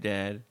and her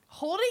dad.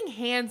 Holding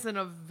hands in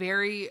a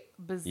very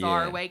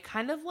bizarre way.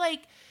 Kind of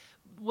like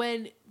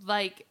when,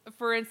 like,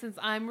 for instance,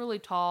 I'm really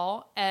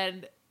tall,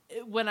 and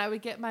when I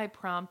would get my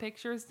prom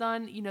pictures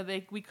done, you know,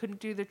 we couldn't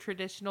do the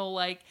traditional,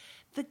 like,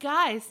 the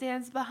guy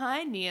stands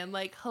behind me and,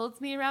 like,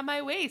 holds me around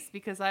my waist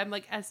because I'm,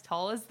 like, as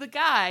tall as the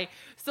guy.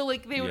 So,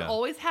 like, they would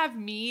always have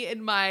me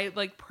in my,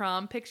 like,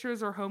 prom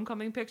pictures or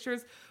homecoming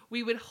pictures.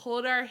 We would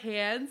hold our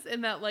hands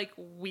in that, like,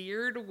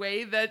 weird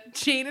way that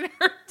Jane and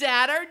her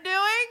dad are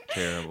doing.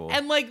 Terrible.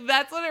 And, like,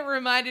 that's what it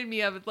reminded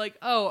me of. It's like,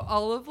 oh,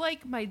 all of,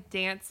 like, my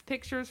dance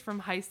pictures from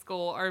high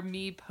school are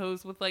me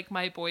posed with, like,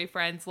 my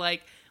boyfriends.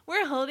 Like,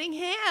 we're holding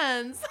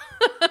hands.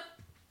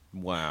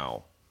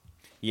 Wow.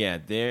 Yeah,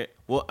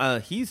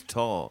 he's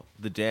tall,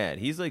 the dad.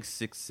 He's like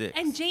 6'6".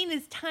 And Jane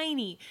is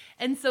tiny.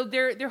 And so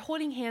they're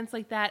holding hands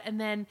like that. And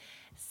then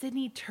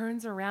Sydney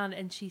turns around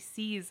and she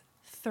sees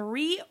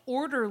 3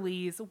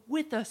 orderlies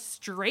with a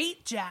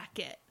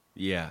straitjacket.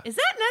 Yeah. Is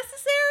that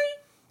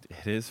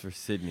necessary? It is for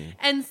Sydney.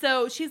 And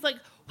so she's like,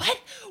 what?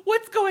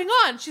 What's going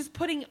on? She's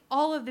putting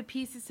all of the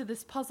pieces to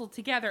this puzzle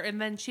together. And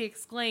then she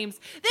exclaims,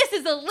 this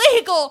is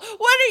illegal.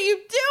 What are you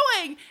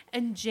doing?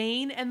 And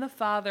Jane and the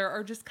father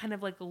are just kind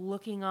of like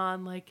looking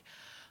on like,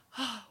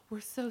 oh,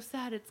 we're so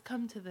sad it's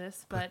come to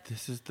this. But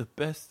this is the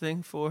best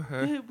thing for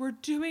her.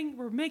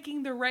 We're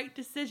making the right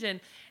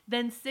decision.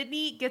 Then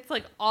Sydney gets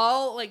like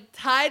all like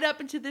tied up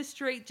into this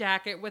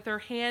straitjacket with her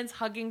hands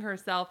hugging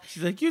herself.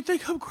 She's like, you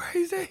think I'm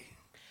crazy?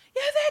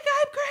 You think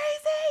I'm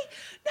crazy?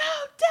 No,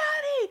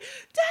 Daddy!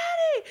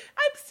 Daddy!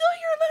 I'm still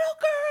your little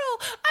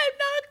girl! I'm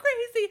not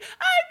crazy!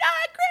 I'm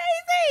not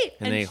crazy!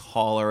 And they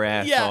haul her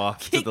ass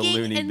off to the kicking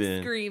loony and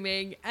bin.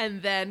 screaming,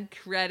 and then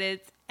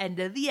credits, end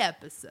of the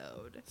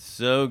episode.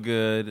 So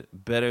good.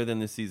 Better than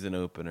the season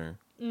opener.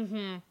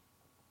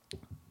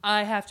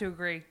 I have to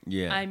agree.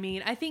 Yeah. I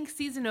mean, I think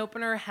season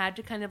opener had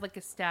to kind of like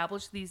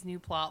establish these new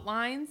plot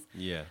lines.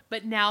 Yeah.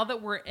 But now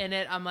that we're in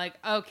it, I'm like,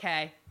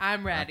 okay,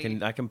 I'm ready.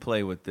 I can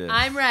play with this.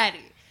 I'm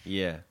ready.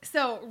 Yeah.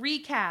 So,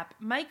 recap.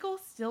 Michael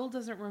still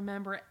doesn't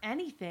remember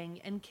anything,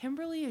 and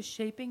Kimberly is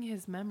shaping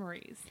his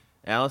memories.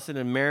 Allison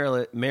and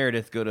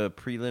Meredith go to a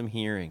prelim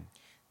hearing.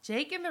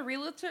 Jake and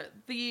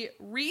the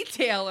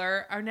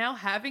retailer are now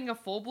having a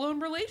full-blown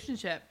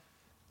relationship.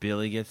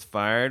 Billy gets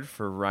fired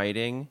for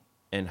writing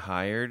and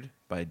hired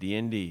by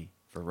D&D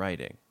for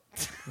writing.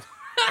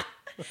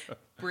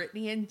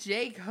 Brittany and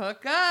Jake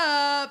hook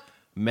up.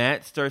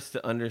 Matt starts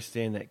to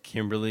understand that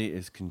Kimberly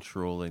is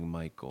controlling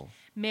Michael.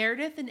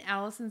 Meredith and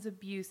Allison's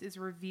abuse is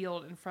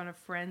revealed in front of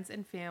friends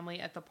and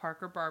family at the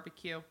Parker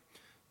barbecue.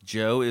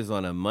 Joe is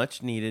on a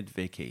much-needed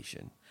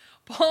vacation.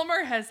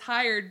 Palmer has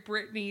hired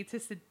Brittany to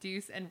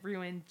seduce and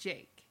ruin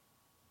Jake.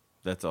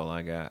 That's all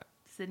I got.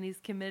 Sydney's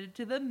committed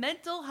to the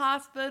mental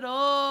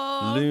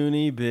hospital.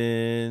 Loony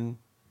bin.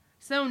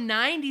 So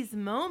 90s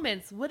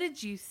moments. What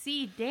did you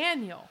see,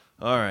 Daniel?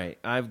 All right,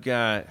 I've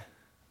got,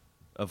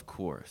 of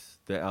course,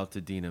 the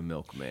Altadena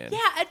milkman. Yeah,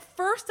 at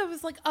first I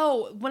was like,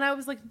 oh, when I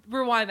was like,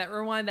 rewind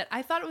that.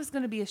 I thought it was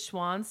going to be a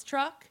Schwann's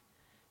truck.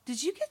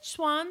 Did you get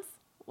Schwann's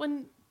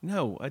when...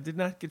 No, I did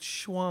not get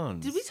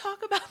Schwann's. Did we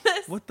talk about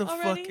this What the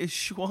already? fuck is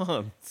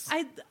Schwann's?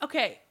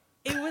 Okay,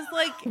 it was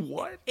like...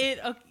 What?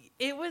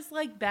 It was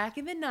like back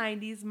in the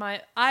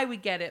 90s, I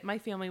would get it. My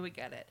family would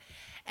get it.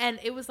 And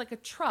it was like a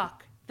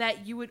truck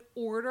that you would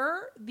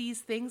order these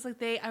things.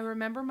 Like I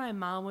remember my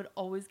mom would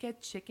always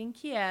get chicken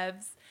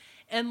Kievs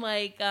and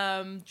like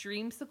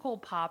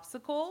Dreamsicle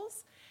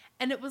popsicles.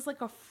 And it was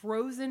like a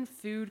frozen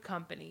food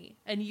company.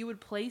 And you would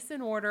place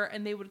an order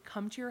and they would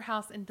come to your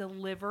house and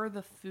deliver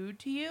the food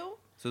to you.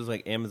 So it's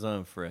like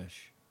Amazon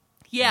Fresh.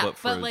 Yeah,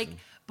 but like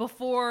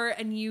before,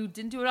 and you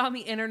didn't do it on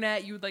the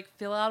internet, you would like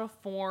fill out a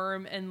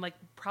form and like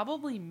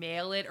probably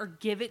mail it or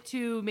give it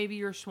to maybe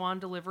your Schwann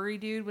delivery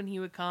dude when he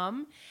would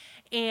come.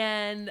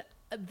 And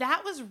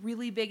that was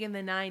really big in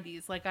the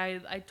 90s. Like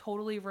I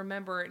totally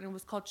remember it, and it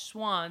was called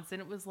Schwann's,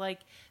 and it was like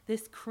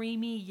this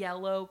creamy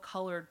yellow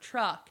colored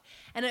truck.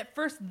 And at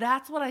first,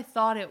 that's what I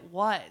thought it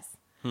was.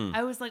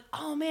 I was like,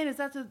 oh man, is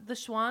that the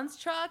Schwann's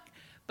truck?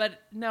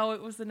 But no,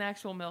 it was an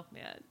actual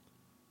milkman.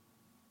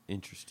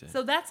 Interesting.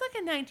 So that's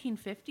like a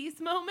 1950s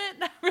moment,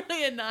 not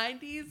really a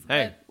 90s.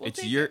 Hey, but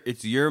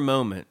it's your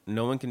moment.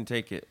 No one can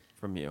take it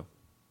from you.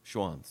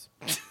 Schwann's.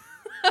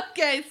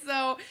 Okay,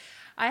 so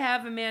I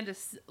have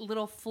Amanda's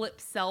little flip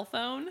cell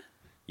phone.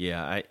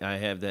 Yeah, I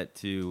have that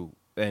too.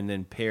 And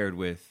then paired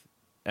with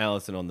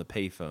Allison on the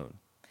payphone.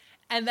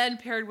 And then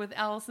paired with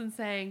Allison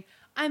saying,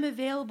 I'm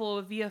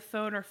available via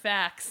phone or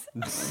fax.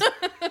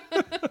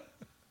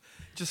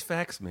 Just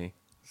fax me.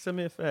 Send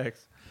me a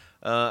fax.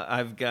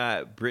 I've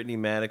got Brittany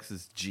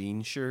Maddox's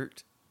jean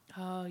shirt.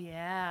 Oh,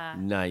 yeah.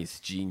 Nice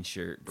jean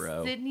shirt,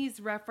 bro. Sydney's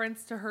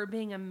reference to her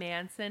being a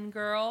Manson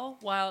girl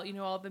while,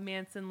 all the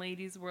Manson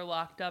ladies were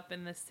locked up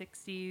in the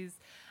 60s.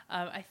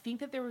 I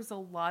think that there was a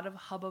lot of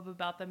hubbub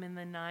about them in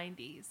the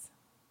 90s.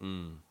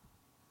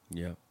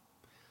 Yep.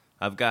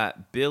 I've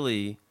got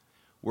Billy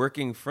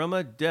working from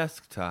a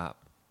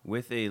desktop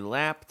with a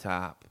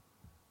laptop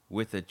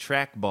with a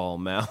trackball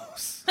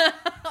mouse.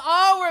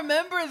 Oh,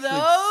 remember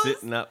those?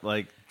 Sitting up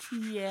like...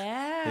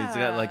 Yeah. It's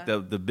got like the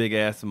big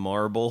ass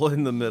marble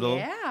in the middle.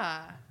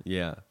 Yeah.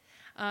 Yeah.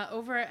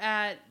 Over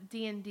at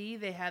D&D,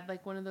 they had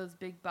like one of those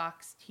big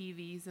box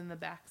TVs in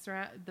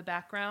the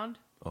background.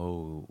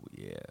 Oh,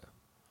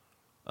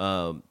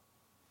 yeah.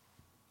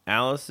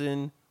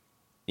 Allison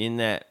in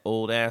that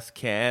old ass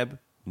cab,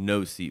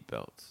 no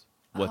seatbelts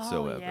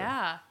whatsoever. Oh,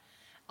 yeah.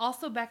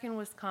 Also, back in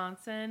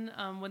Wisconsin,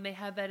 when they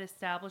had that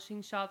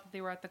establishing shot that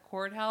they were at the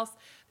courthouse,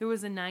 there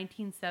was a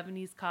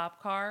 1970s cop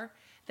car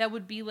that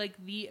would be like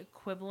the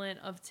equivalent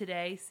of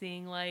today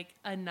seeing like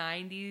a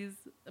 90s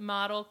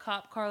model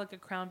cop car, like a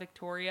Crown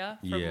Victoria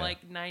from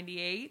like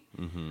 98.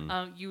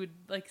 You would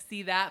like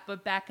see that.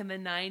 But back in the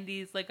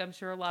 90s, like I'm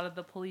sure a lot of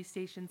the police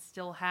stations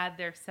still had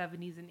their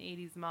 70s and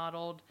 80s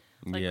modeled,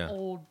 like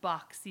old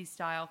boxy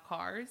style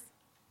cars.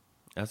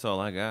 That's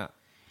all I got.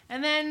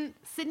 And then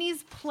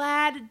Sydney's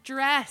plaid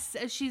dress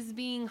as she's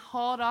being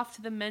hauled off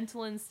to the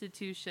mental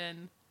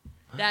institution.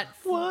 That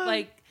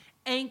like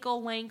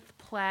ankle length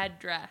plaid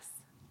dress.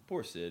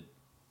 Poor Sid.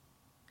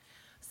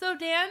 So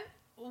Dan,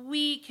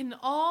 we can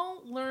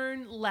all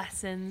learn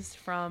lessons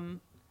from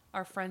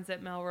our friends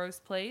at Melrose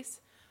Place.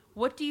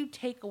 What do you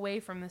take away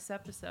from this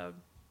episode?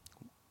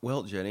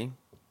 Well, Jenny,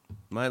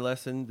 my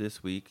lesson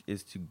this week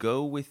is to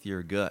go with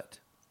your gut.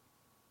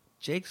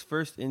 Jake's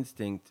first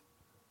instinct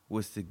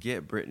was to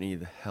get Brittany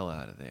the hell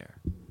out of there.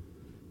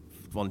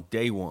 On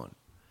day one,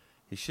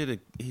 he should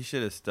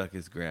have stuck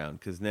his ground,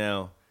 because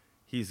now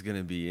he's going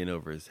to be in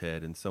over his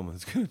head and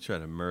someone's going to try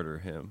to murder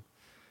him.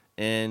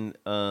 And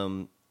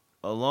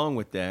along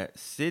with that,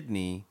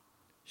 Sydney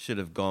should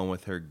have gone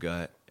with her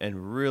gut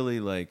and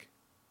really like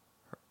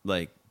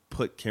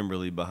put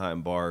Kimberly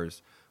behind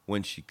bars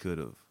when she could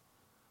have.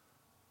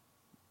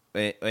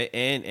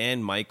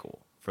 And Michael,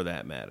 for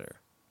that matter.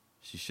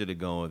 She should have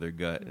gone with her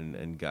gut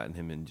and gotten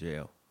him in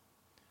jail.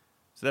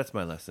 So that's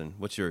my lesson.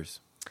 What's yours?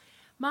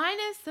 Mine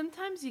is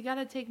sometimes you got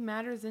to take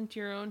matters into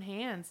your own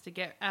hands to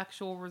get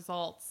actual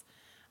results.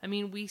 I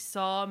mean, we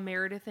saw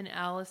Meredith and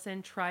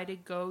Allison try to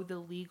go the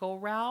legal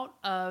route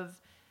of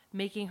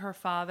making their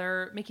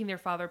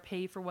father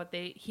pay for what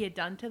he had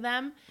done to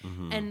them.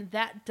 Mm-hmm. And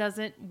that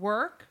doesn't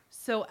work.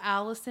 So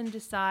Allison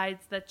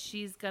decides that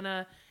she's going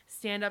to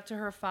stand up to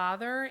her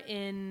father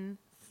in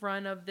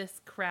front of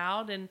this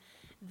crowd. And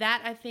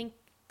that, I think,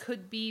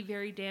 could be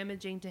very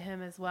damaging to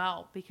him as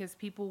well, because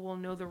people will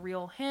know the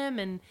real him,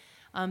 and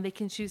they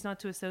can choose not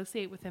to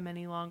associate with him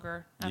any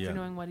longer after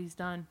knowing what he's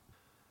done.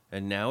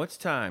 And now it's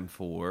time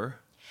for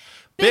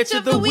Bitch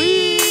of the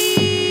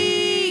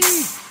Week!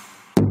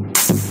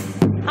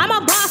 I'm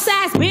a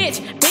boss-ass bitch,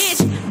 bitch,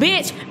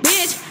 bitch,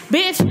 bitch,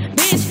 bitch,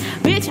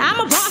 bitch, bitch. I'm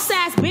a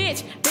boss-ass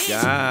bitch, bitch,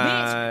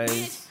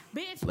 Guys,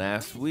 bitch, bitch.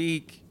 Last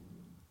week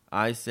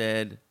I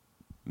said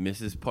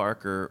Mrs.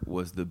 Parker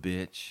was the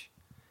bitch,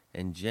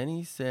 and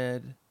Jenny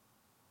said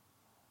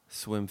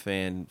Swim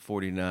Fan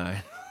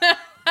 49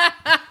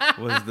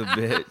 was the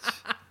bitch.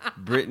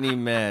 Brittany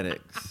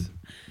Maddox.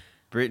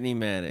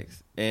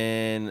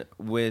 And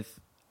with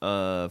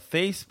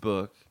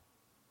Facebook,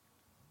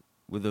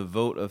 with a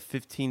vote of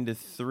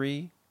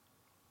 15-3,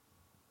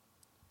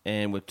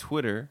 and with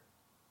Twitter,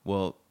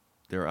 well,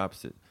 they're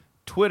opposite.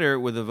 Twitter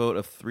with a vote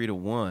of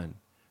 3-1,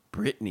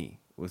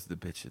 Brittany was the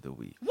bitch of the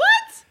week.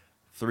 What?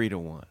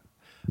 3-1.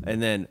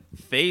 And then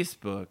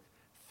Facebook,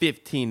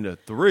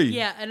 15-3.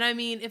 Yeah, and I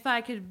mean, if I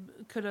could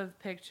have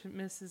picked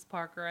Mrs.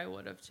 Parker, I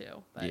would have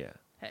too. But Yeah.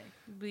 hey,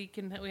 we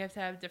have to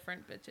have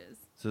different bitches.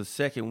 So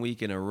second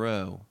week in a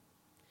row,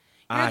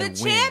 You're I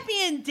the win.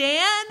 champion,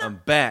 Dan.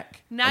 I'm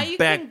back. Now I'm you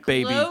back, can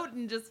baby. gloat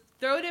and just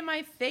throw it in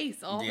my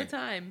face all Yeah. the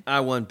time. I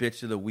won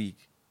bitch of the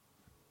week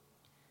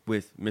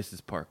with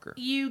Mrs. Parker.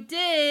 You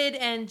did,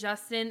 and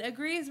Justin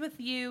agrees with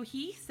you.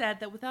 He said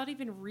that without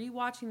even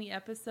rewatching the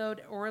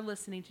episode or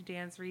listening to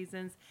Dan's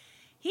reasons,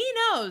 he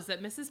knows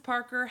that Mrs.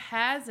 Parker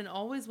has and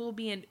always will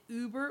be an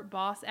uber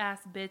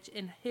boss-ass bitch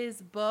in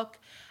his book.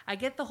 I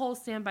get the whole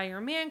stand by your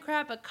man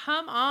crap, but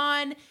come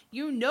on.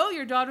 You know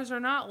your daughters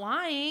are not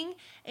lying,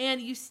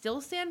 and you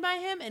still stand by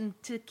him.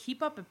 And to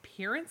keep up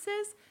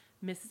appearances,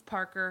 Mrs.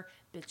 Parker,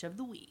 bitch of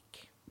the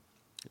week.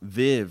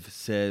 Viv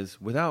says,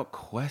 without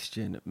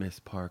question, Miss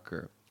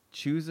Parker,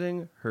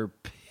 choosing her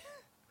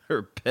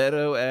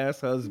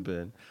pedo-ass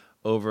husband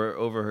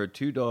over her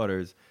two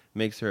daughters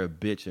makes her a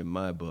bitch in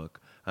my book.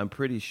 I'm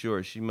pretty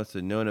sure she must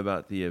have known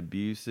about the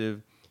abuse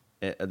and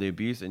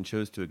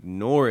chose to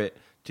ignore it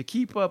to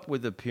keep up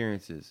with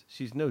appearances.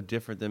 She's no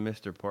different than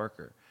Mr.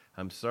 Parker.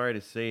 I'm sorry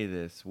to say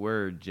this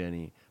word,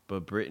 Jenny,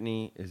 but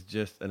Brittany is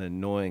just an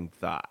annoying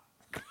thought.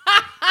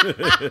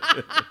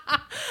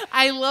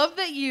 I love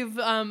that you've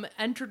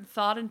entered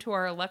thought into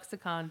our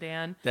lexicon,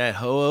 Dan. That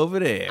hoe over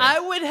there. I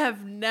would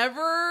have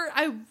never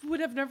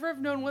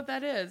have known what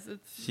that is.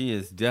 She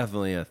is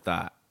definitely a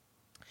thought.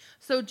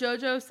 So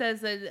JoJo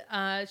says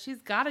that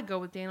she's got to go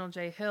with Daniel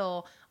J.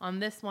 Hill on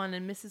this one,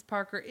 and Mrs.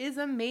 Parker is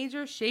a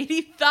major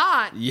shady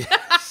thought. Yes.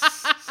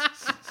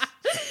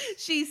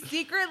 She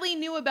secretly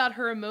knew about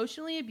her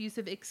emotionally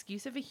abusive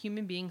excuse of a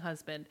human being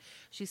husband.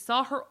 She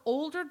saw her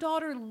older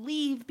daughter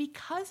leave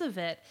because of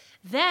it.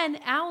 Then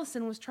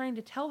Allison was trying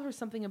to tell her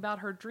something about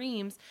her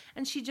dreams,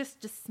 and she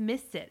just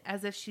dismissed it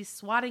as if she's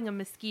swatting a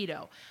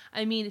mosquito.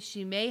 I mean,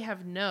 she may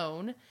have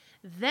known.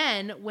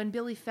 Then, when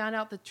Billy found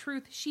out the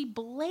truth, she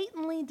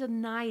blatantly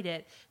denied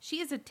it. She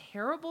is a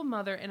terrible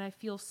mother, and I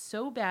feel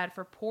so bad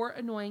for poor,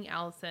 annoying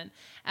Allison.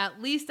 At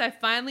least I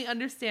finally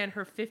understand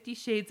her 50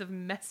 Shades of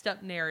messed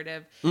up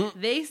narrative.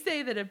 They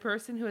say that a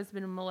person who has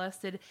been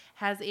molested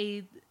as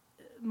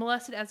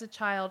a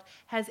child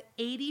has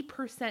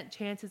 80%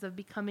 chances of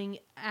becoming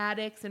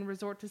addicts and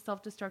resort to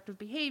self-destructive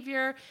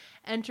behavior,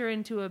 enter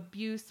into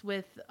abuse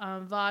with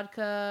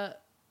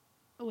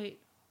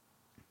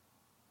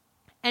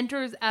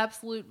enters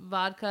absolute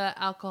vodka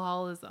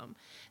alcoholism.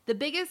 The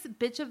biggest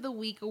bitch of the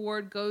week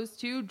award goes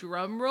to,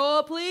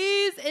 drumroll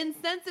please,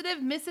 insensitive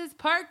Mrs.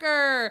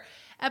 Parker.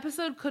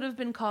 Episode could have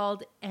been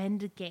called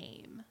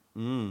Endgame.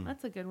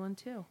 That's a good one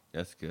too.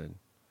 That's good.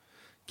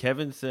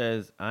 Kevin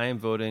says, I am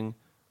voting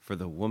for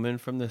the woman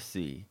from the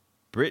sea.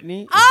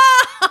 Brittany.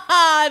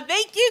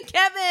 Thank you,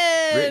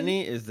 Kevin.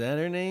 Brittany, is that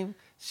her name?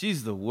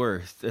 She's the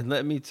worst. And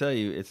let me tell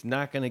you, it's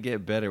not going to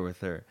get better with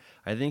her.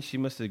 I think she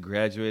must have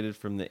graduated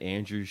from the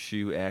Andrew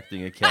Shue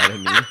Acting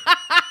Academy.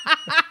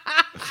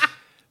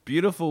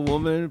 Beautiful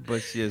woman,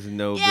 but she has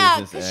no business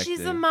acting. Yeah, because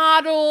she's a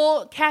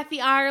model. Kathy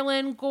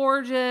Ireland,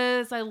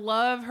 gorgeous. I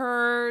love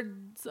her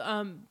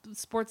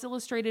Sports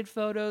Illustrated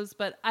photos.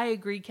 But I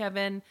agree,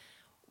 Kevin.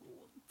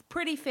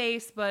 Pretty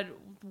face, but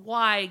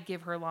why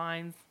give her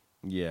lines?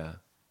 Yeah.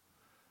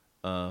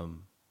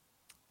 And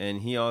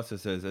he also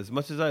says, as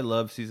much as I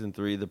love season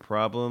 3, the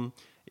problem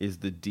is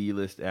the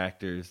D-list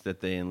actors that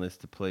they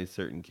enlist to play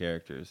certain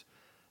characters.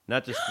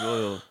 Not to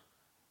spoil.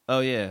 Oh,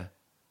 yeah.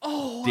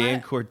 Oh,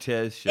 Dan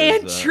Cortez shows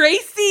and up.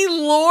 Tracy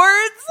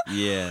Lords.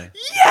 Yeah.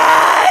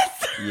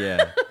 Yes.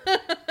 Yeah.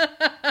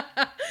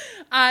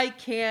 I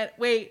can't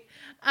wait.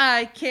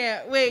 Yeah,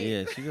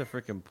 she's a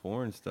freaking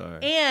porn star.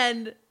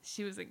 And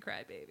she was in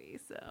Crybaby,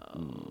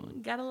 so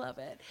gotta love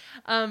it.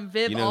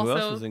 Viv You know also who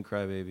else was in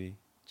Crybaby?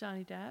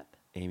 Johnny Depp.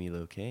 Amy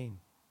Locane.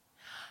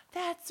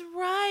 That's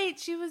right.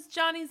 She was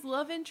Johnny's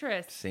love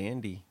interest.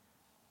 Sandy.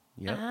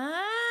 Yep.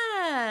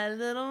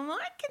 Little more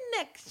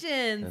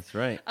connections. That's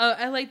right.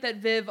 I like that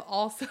Viv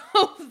also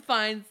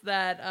finds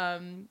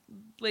that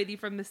Lady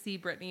from the Sea,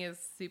 Brittany, is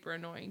super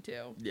annoying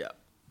too. Yeah.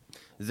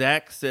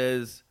 Zach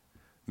says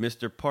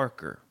Mr.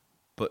 Parker,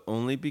 but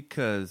only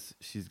because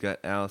she's got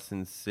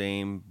Allison's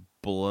same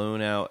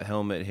blown out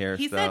helmet hairstyle.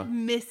 He said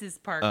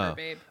Mrs. Parker,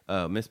 babe.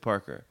 Oh, Miss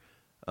Parker.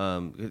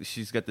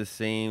 She's got the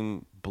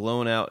same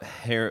blown out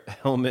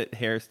helmet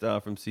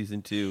hairstyle from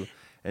season 2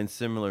 and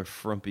similar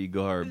frumpy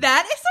garb.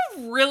 That is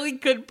a really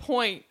good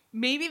point.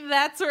 Maybe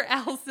that's where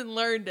Allison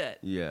learned it.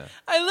 Yeah.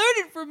 I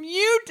learned it from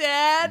you,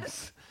 Dad.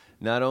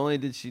 Not only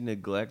did she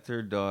neglect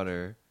her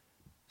daughter,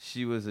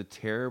 she was a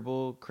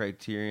terrible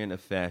criterion of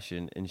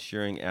fashion,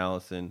 ensuring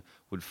Allison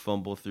would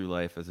fumble through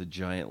life as a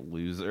giant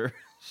loser.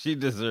 She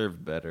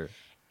deserved better.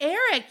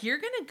 Eric, you're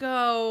going to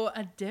go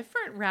a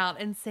different route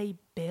and say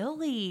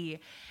Billy.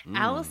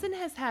 Allison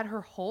has had her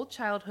whole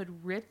childhood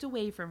ripped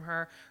away from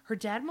her. Her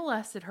dad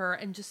molested her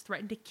and just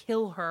threatened to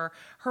kill her.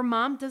 Her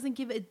mom doesn't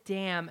give a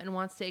damn and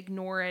wants to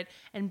ignore it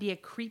and be a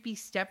creepy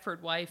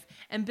Stepford wife.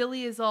 And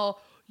Billy is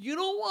all, you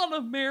don't want to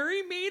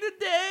marry me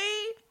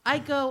today? I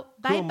go,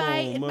 bye-bye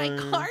in my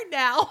car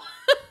now.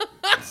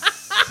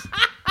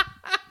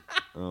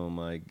 Oh,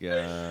 my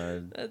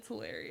God. That's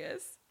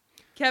hilarious.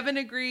 Kevin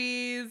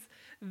agrees.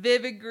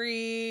 Viv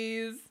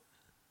agrees.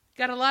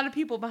 Got a lot of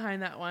people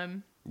behind that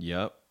one.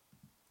 Yep.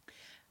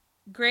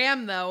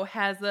 Graham, though,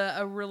 has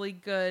a really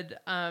good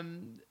a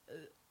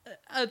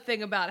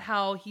thing about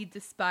how he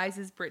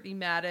despises Brittany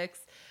Maddox.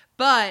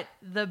 But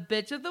the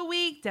bitch of the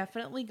week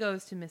definitely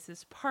goes to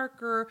Mrs.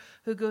 Parker,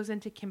 who goes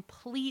into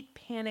complete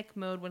panic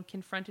mode when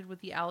confronted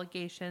with the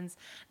allegations.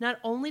 Not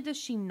only does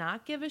she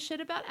not give a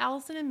shit about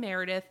Allison and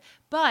Meredith,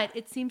 but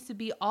it seems to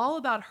be all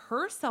about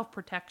her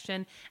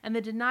self-protection and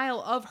the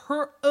denial of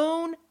her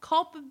own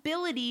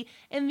culpability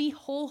in the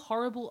whole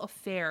horrible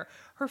affair.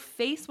 Her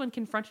face when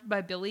confronted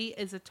by Billy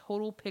is a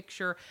total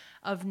picture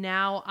of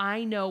now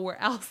I know where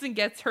Allison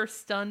gets her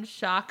stunned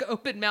shock,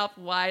 open mouth,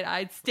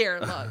 wide-eyed stare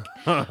look.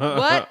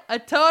 What a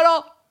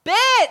total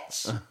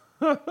bitch!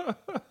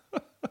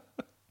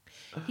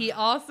 He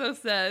also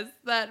says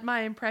that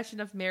my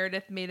impression of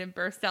Meredith made him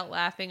burst out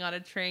laughing on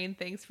a train.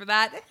 Thanks for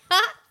that.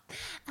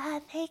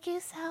 Thank you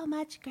so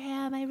much,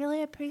 Graham. I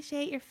really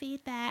appreciate your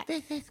feedback.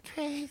 This is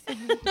crazy.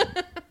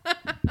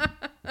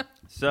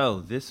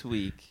 So, this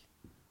week,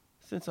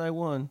 since I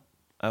won,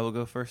 I will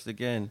go first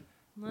again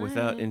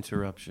without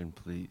interruption,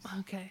 please.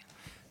 Okay.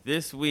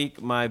 This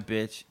week, my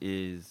bitch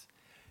is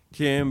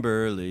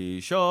Kimberly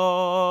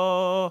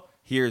Shaw.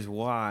 Here's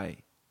why.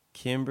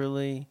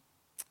 Kimberly,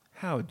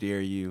 how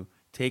dare you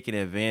taking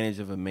advantage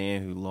of a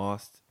man who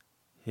lost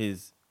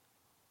his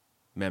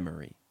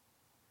memory?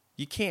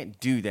 You can't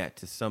do that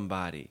to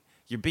somebody.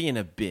 You're being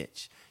a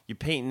bitch. You're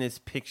painting this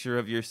picture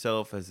of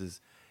yourself as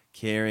his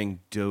caring,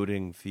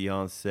 doting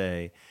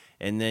fiance,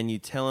 and then you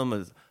tell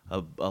him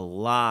a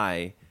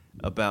lie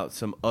about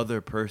some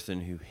other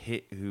person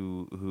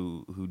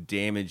who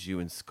damaged you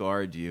and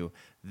scarred you.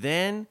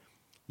 Then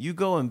you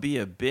go and be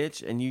a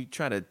bitch and you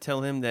try to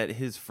tell him that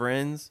his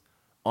friends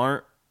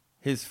aren't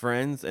his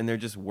friends and they're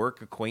just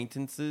work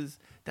acquaintances.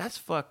 That's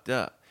fucked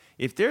up.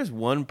 If there's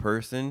one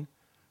person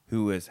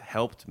who has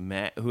helped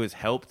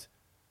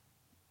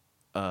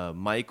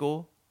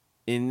Michael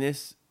in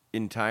this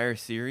entire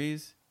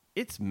series,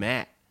 it's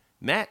Matt.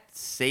 Matt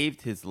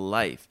saved his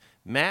life.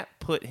 Matt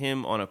put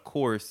him on a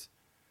course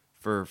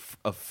for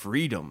a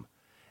freedom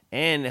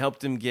and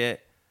helped him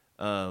get,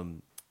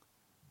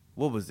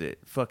 what was it?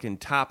 Fucking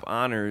top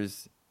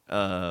honors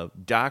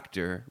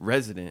doctor,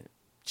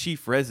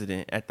 chief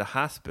resident at the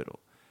hospital.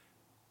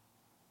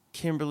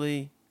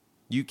 Kimberly,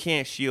 you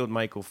can't shield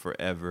Michael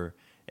forever,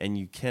 and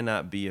you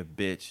cannot be a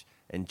bitch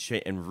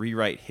and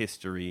rewrite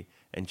history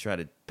and try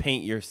to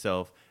paint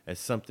yourself as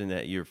something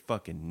that you're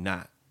fucking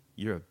not.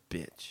 You're a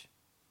bitch.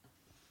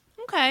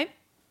 Okay.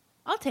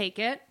 I'll take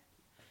it.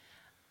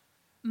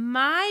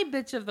 My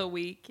bitch of the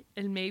week,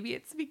 and maybe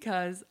it's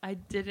because I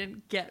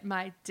didn't get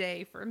my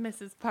day for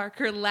Mrs.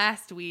 Parker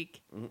last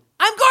week.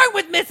 I'm going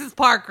with Mrs.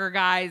 Parker,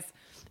 guys.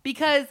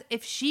 Because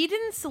if she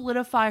didn't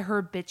solidify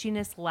her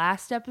bitchiness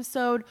last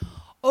episode,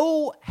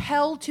 oh,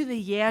 hell to the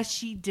yeah,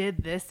 she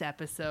did this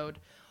episode.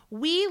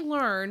 We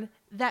learn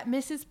that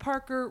Mrs.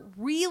 Parker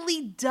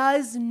really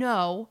does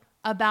know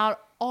about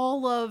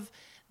all of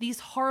these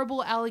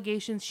horrible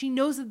allegations. She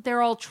knows that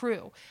they're all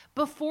true.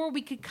 Before,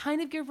 we could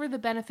kind of give her the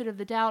benefit of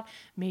the doubt.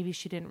 Maybe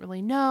she didn't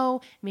really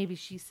know. Maybe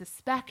she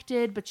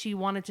suspected, but she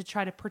wanted to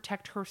try to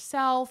protect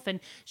herself,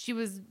 and she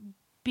was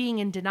being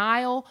in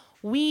denial.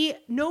 We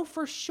know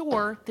for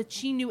sure that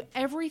she knew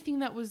everything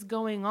that was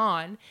going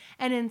on,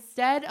 and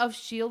instead of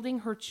shielding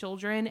her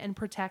children and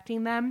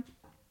protecting them,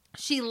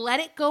 she let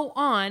it go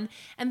on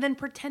and then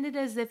pretended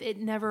as if it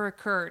never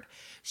occurred.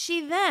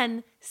 She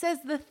then says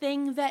the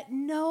thing that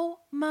no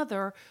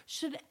mother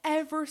should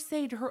ever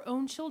say to her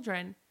own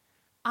children: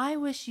 I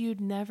wish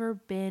you'd never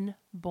been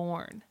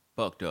born.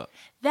 Fucked up.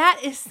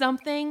 That is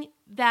something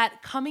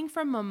that, coming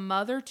from a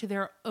mother to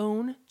their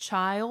own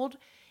child,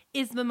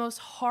 is the most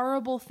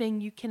horrible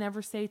thing you can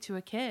ever say to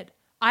a kid.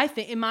 I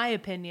think, in my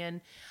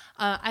opinion,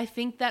 I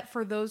think that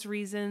for those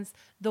reasons,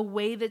 the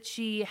way that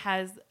she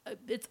has,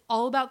 it's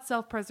all about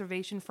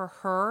self-preservation for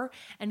her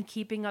and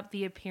keeping up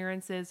the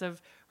appearances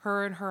of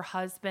her and her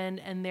husband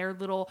and their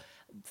little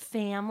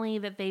family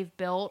that they've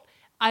built.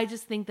 I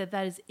just think that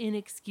that is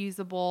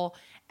inexcusable.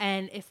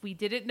 And if we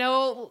didn't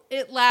know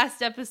it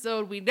last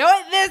episode, we know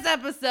it this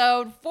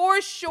episode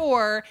for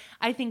sure.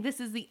 I think this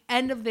is the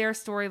end of their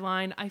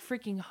storyline. I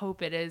freaking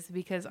hope it is,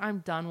 because I'm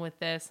done with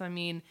this. I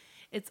mean,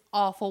 it's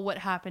awful what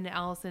happened to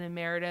Allison and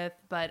Meredith,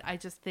 but I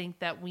just think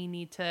that we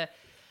need to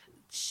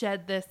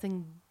shed this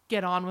and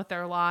get on with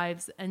our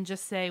lives and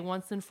just say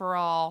once and for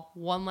all,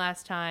 one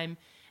last time,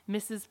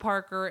 Mrs.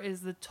 Parker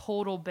is the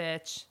total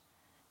bitch.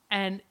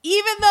 And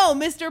even though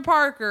Mr.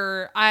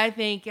 Parker, I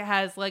think,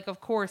 has, like, of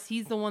course,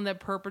 he's the one that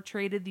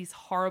perpetrated these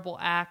horrible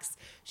acts.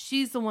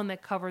 She's the one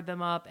that covered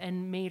them up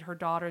and made her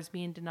daughters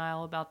be in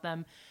denial about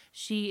them.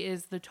 She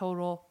is the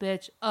total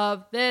bitch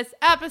of this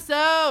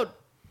episode.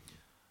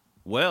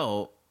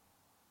 Well,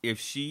 if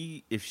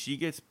she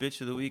gets bitch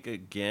of the week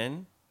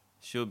again,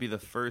 she'll be the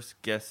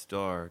first guest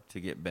star to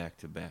get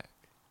back-to-back.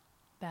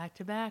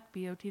 Back-to-back,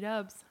 BOT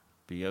dubs.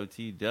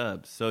 BOT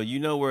dubs. So you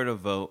know where to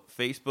vote.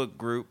 Facebook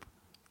group.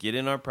 Get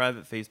in our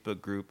private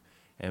Facebook group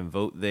and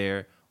vote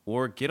there.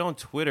 Or get on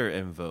Twitter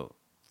and vote.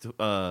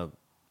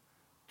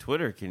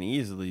 Twitter can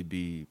easily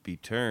be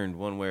turned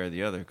one way or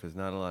the other because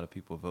not a lot of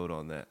people vote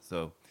on that.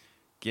 So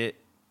get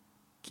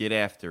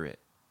after it.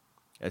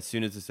 As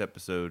soon as this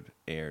episode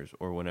airs,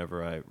 or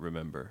whenever I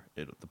remember,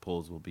 the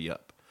polls will be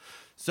up.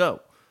 So,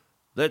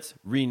 let's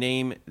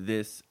rename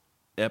this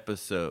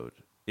episode.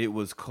 It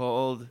was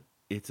called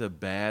It's a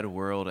Bad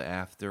World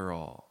After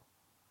All.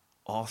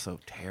 Also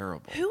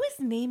terrible. Who is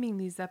naming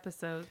these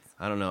episodes?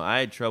 I don't know. I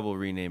had trouble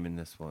renaming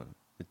this one.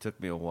 It took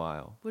me a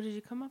while. What did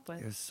you come up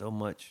with? There's so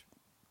much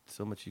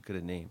you could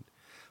have named.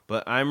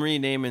 But I'm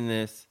renaming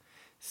this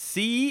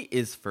C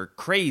is for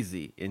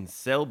Crazy in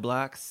Cell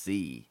Block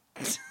C.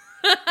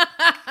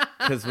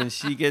 Because when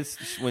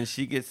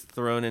she gets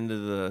thrown into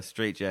the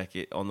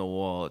straitjacket on the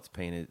wall, it's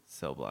painted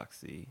Cell Block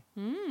C.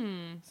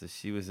 So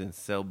she was in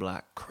Cell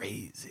Block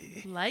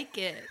Crazy. Like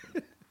it.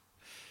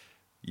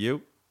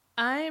 You?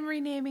 I am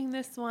renaming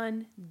this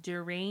one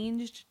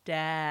Deranged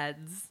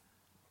Dads.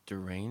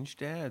 Deranged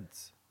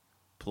Dads.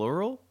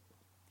 Plural?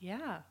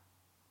 Yeah.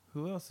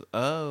 Who else?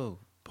 Oh,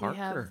 Parker. We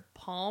have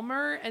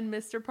Palmer and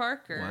Mr.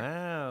 Parker.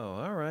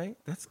 Wow. All right.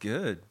 That's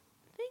good.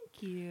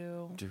 Thank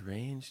you.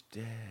 Deranged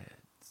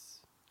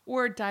Dads.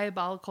 Or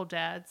Diabolical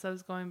Dads. I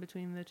was going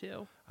between the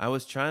two. I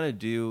was trying to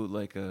do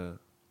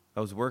I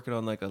was working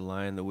on like a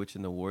Lion, the Witch,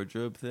 and the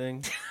Wardrobe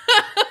thing.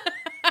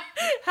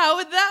 How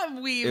would that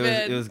weave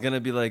in? It was going to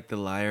be like the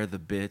liar, the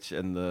bitch,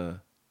 and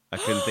I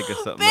couldn't think of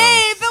something Babe,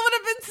 else. that would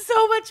have been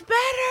so much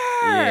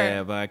better.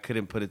 Yeah, but I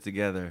couldn't put it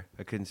together.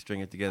 I couldn't string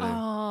it together.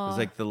 Oh. It was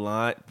like the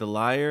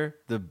liar,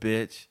 the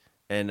bitch,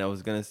 and I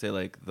was going to say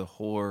like the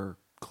whore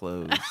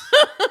clothes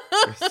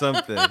or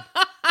something.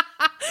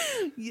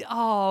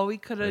 Oh, we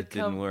could have It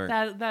didn't work.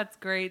 That's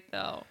great,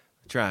 though.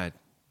 Tried,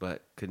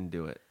 but couldn't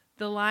do it.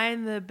 The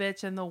Lion, the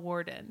Bitch, and the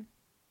Warden.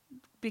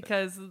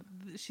 Because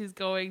she's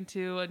going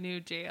to a new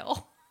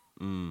jail.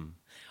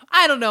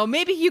 I don't know.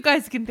 Maybe you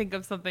guys can think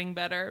of something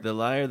better. The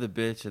liar, the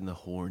bitch, and the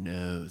whore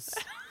knows.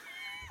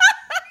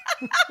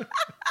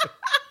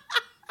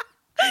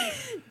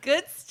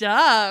 Good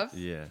stuff.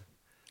 Yeah.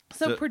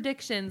 So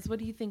predictions. What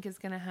do you think is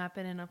going to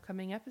happen in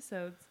upcoming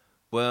episodes?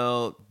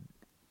 Well,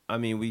 I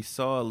mean, we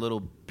saw a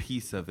little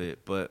piece of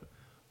it, but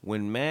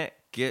when Matt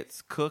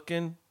gets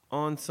cooking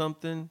on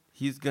something,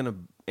 he's going to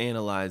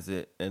analyze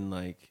it and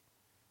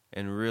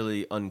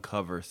really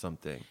uncover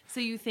something. So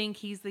you think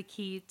he's the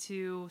key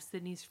to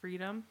Sydney's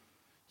freedom?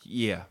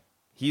 Yeah.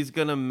 He's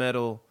going to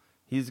meddle.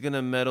 He's going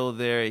to meddle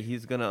there.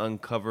 He's going to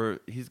uncover.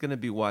 He's going to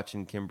be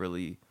watching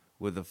Kimberly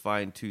with a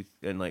fine tooth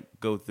and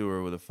go through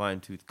her with a fine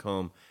tooth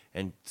comb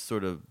and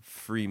sort of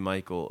free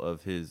Michael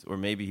of his, or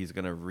maybe he's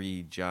going to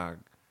re-jog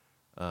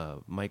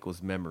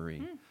Michael's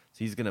memory. So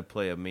he's going to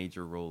play a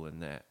major role in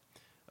that.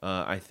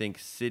 I think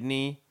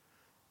Sydney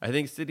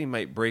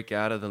might break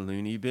out of the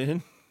loony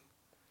bin.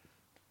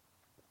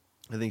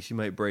 I think she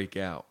might break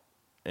out.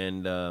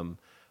 And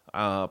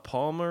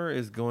Palmer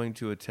is going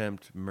to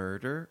attempt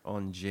murder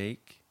on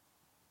Jake.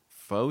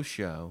 Faux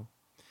show.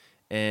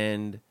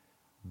 And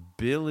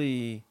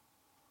Billy,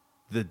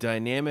 the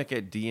dynamic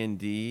at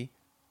D&D,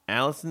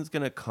 Allison's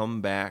going to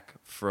come back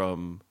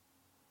from,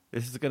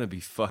 this is going to be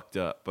fucked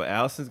up, but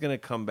Allison's going to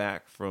come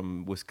back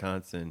from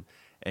Wisconsin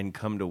and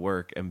come to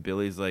work, and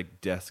Billy's like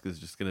desk is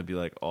just going to be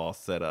like all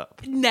set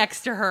up.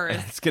 Next to hers.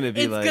 It's going to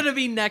be It's like, going to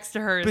be next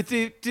to hers. but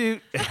dude.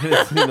 And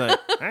it's gonna be like,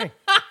 hey,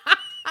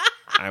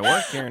 I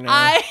work here now.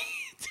 I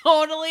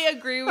totally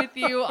agree with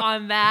you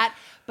on that.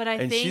 But I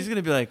and think she's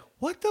gonna be like,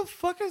 "What the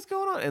fuck is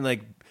going on?" And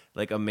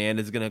like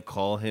Amanda's gonna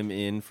call him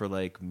in for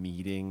like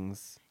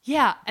meetings,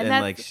 yeah, and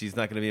that's, like she's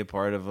not gonna be a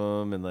part of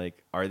them. And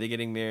like, are they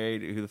getting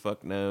married? Who the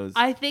fuck knows?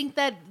 I think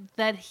that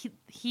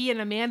he and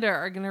Amanda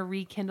are gonna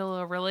rekindle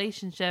a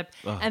relationship,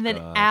 Oh, and then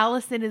God.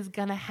 Allison is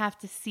gonna have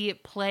to see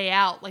it play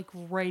out like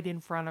right in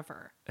front of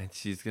her. And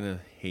she's gonna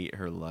hate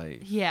her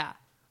life. Yeah,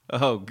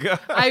 Oh God.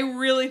 I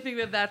really think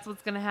that that's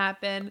what's gonna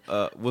happen.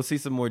 We'll see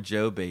some more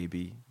Joe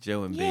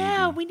and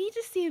Yeah, Baby. we need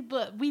to see.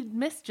 But we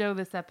missed Joe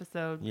this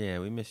episode. Yeah,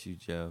 we miss you,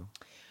 Joe.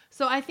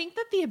 So I think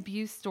that the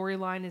abuse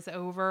storyline is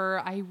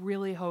over. I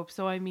really hope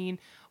so. I mean,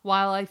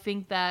 while I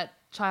think that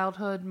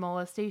childhood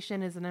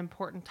molestation is an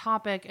important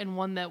topic and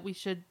one that we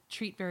should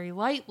treat very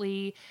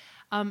lightly,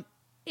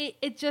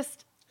 it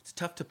just It's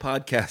tough to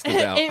podcast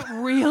about. it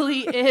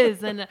really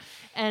is, and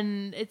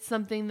it's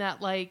something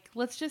that like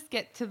let's just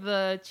get to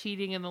the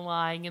cheating and the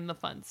lying and the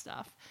fun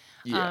stuff.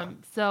 Yeah.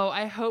 So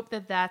I hope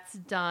that that's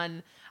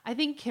done. I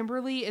think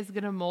Kimberly is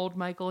going to mold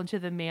Michael into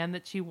the man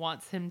that she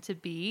wants him to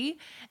be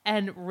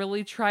and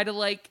really try to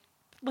like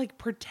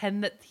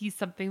pretend that he's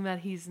something that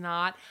he's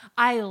not.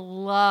 I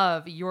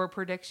love your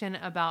prediction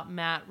about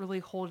Matt really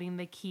holding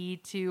the key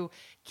to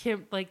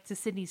to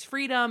Sydney's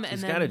freedom.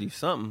 He's and got to then do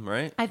something,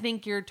 right? I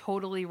think you're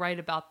totally right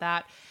about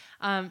that.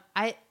 I'm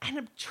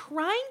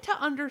trying to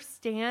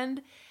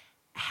understand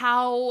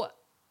how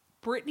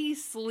Brittany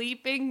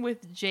sleeping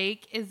with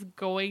Jake is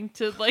going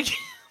to like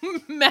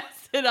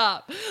mess it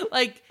up,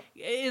 like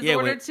in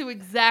order to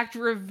exact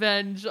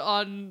revenge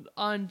on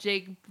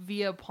Jake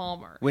via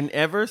Palmer.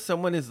 Whenever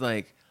someone is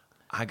like,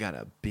 I got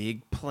a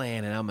big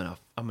plan and I'm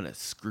gonna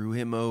screw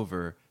him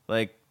over,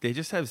 like they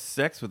just have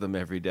sex with him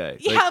every day.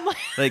 Yeah, like, I'm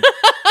like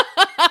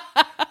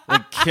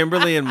like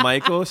Kimberly and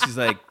Michael, she's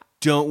like,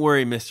 don't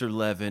worry, Mr.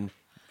 Levin,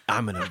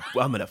 I'm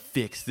gonna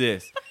fix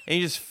this, and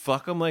you just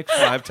fuck them like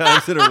 5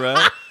 times in a row.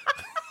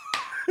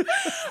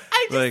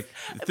 Like,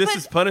 if this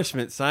is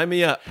punishment, sign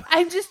me up.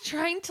 I'm just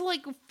trying to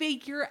like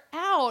figure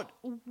out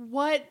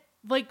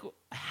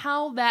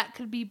how that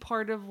could be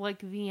part of like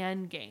the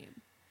end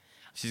game.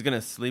 She's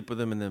gonna sleep with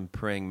him and then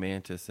praying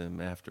mantis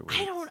him afterwards.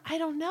 I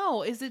don't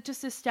know. Is it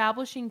just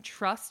establishing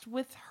trust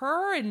with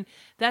her, and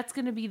that's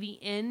going to be the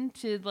end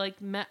to like?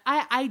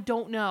 I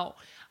don't know.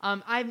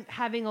 I'm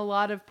having a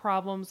lot of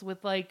problems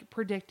with like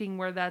predicting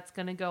where that's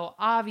going to go.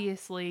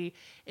 Obviously,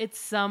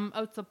 it's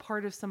a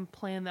part of some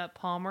plan that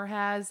Palmer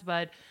has,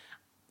 but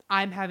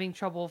I'm having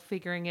trouble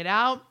figuring it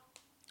out.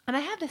 And I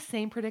have the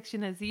same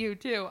prediction as you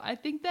too. I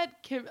think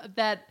that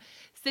that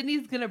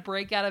Sydney's going to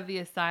break out of the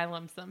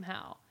asylum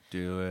somehow.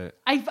 Do it.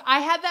 I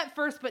had that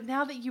first, but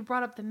now that you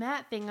brought up the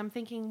Matt thing, I'm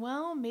thinking,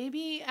 well,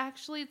 maybe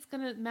actually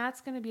Matt's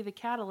gonna be the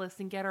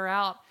catalyst and get her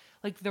out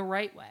like the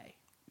right way.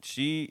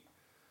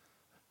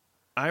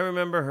 I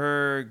remember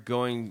her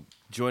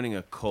joining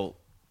a cult.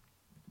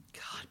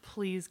 God,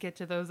 please get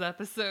to those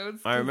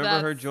episodes. I remember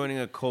her joining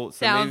a cult.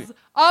 So Sounds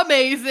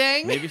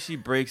amazing. Maybe she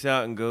breaks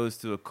out and goes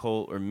to a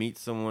cult or meets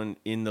someone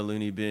in the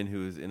loony bin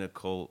who is in a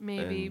cult.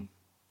 Maybe.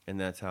 And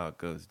that's how it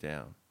goes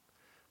down.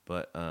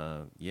 But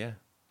yeah.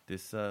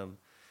 This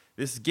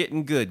is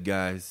getting good,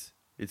 guys.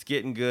 It's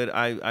getting good.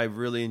 I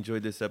really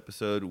enjoyed this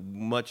episode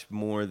much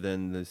more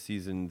than the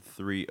season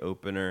 3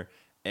 opener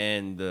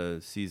and the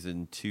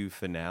season 2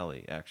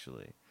 finale,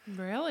 actually.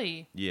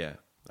 Really? Yeah,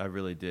 I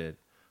really did.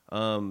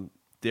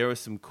 There was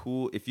some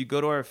cool. If you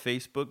go to our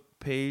Facebook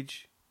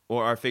page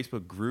or our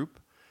Facebook group,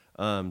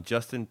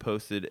 Justin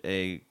posted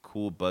a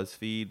cool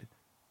BuzzFeed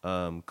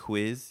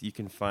quiz. You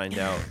can find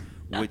out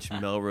which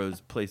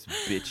Melrose Place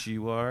bitch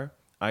you are.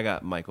 I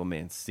got Michael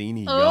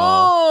Mancini, y'all.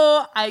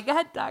 Oh, I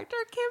got Dr.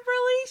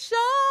 Kimberly Shaw.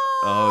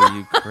 Oh,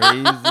 you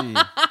crazy.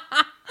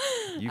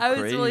 I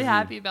was really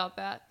happy about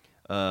that.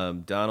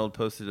 Donald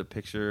posted a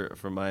picture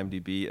from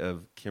IMDb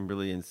of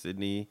Kimberly and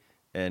Sydney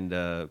and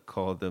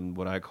called them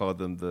what I called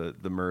them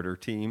the murder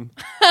team.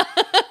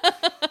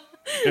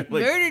 Like,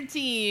 Murder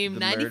Team,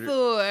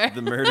 94.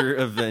 The Murder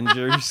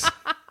Avengers.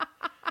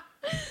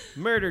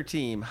 Murder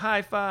Team,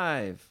 high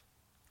five.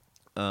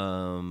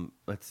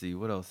 Let's see,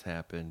 what else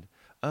happened?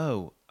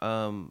 Oh,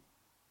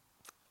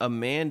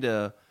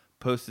 Amanda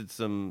posted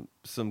some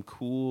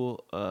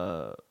cool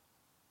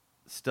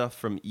stuff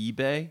from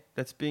eBay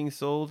that's being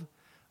sold.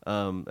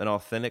 An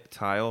authentic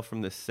tile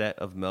from the set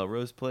of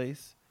Melrose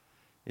Place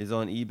is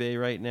on eBay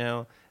right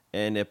now,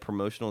 and a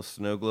promotional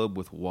snow globe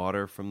with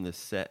water from the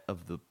set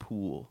of the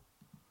pool,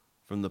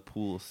 from the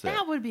pool set.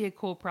 That would be a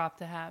cool prop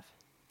to have.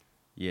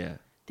 Yeah,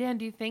 Dan,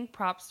 do you think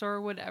Prop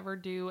Store would ever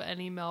do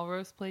any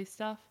Melrose Place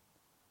stuff?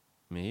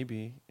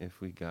 maybe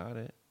if we got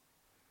it.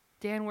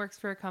 Dan works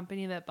for a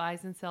company that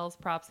buys and sells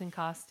props and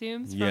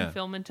costumes Yeah. from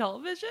film and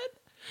television.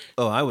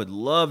 Oh, I would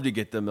love to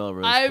get the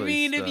Melrose I Place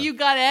mean, stuff. if you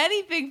got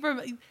anything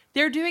from...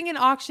 They're doing an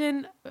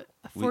auction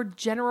for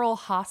General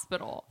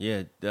Hospital.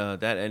 Yeah,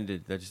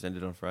 that just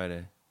ended on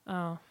Friday.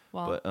 Oh,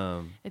 well,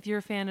 But if you're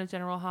a fan of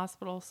General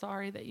Hospital,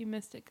 sorry that you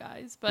missed it,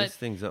 guys. But this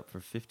thing's up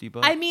for $50.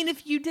 I mean,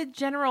 if you did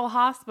General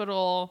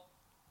Hospital,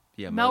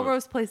 yeah,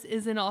 Melrose Place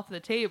isn't off the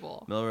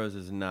table. Melrose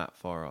is not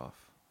far off.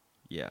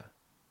 Yeah,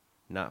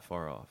 not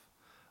far off.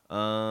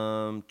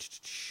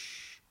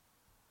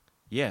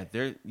 Yeah,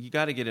 you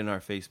got to get in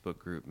our Facebook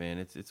group, man.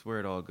 It's where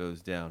it all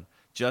goes down.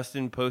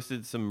 Justin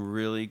posted some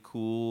really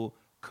cool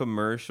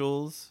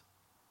commercials,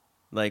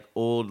 like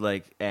old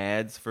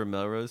ads for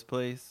Melrose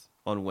Place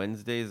on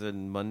Wednesdays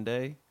and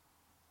Monday.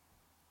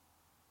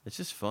 It's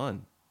just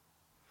fun.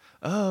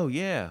 Oh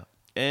yeah,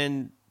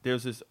 and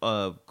there's this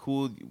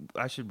cool.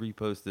 I should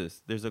repost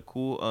this. There's a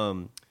cool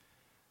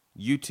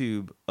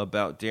YouTube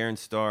about Darren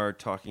Star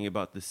talking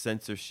about the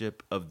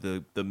censorship of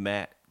the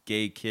Matt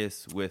gay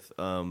kiss with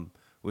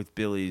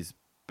Billy's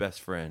best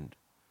friend,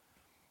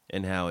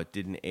 and how it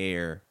didn't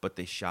air, but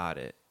they shot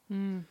it.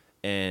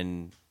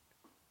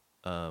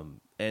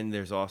 And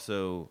there's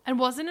also... And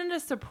wasn't it a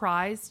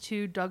surprise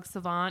to Doug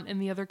Savant and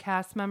the other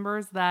cast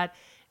members that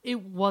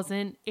it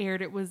wasn't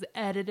aired, it was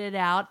edited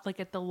out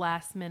at the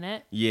last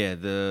minute? Yeah,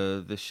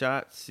 the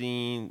shot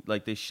scene,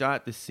 they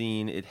shot the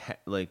scene,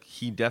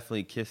 he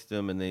definitely kissed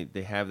him, and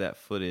they have that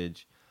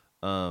footage.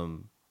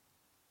 And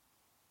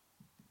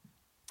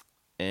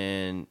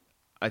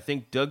I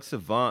think Doug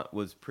Savant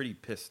was pretty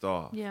pissed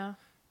off. Yeah.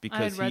 Because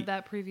I had read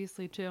that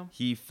previously too.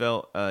 He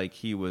felt like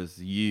he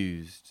was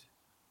used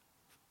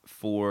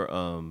for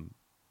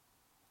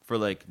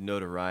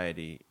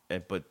notoriety,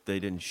 but they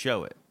didn't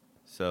show it.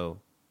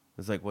 So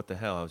it's like, what the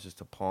hell? I was just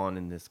a pawn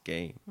in this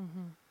game.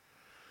 Mm-hmm.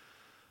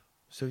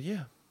 So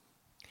yeah.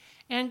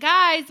 And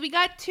guys, we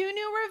got 2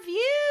 new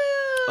reviews.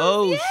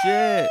 Oh, Yay!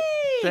 shit.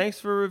 Thanks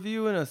for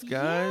reviewing us,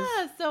 guys.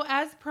 Yeah, so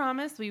as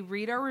promised, we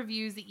read our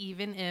reviews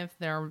even if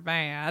they're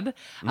bad.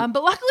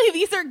 But luckily,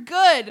 these are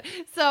good.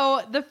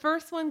 So the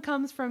first one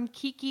comes from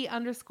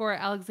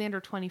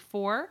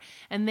Kiki_Alexander24,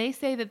 and they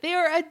say that they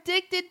are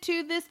addicted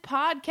to this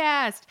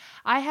podcast.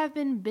 I have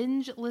been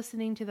binge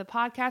listening to the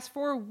podcast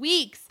for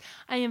weeks.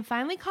 I am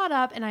finally caught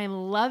up, and I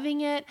am loving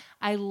it.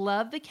 I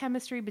love the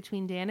chemistry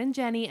between Dan and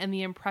Jenny, and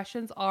the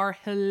impressions are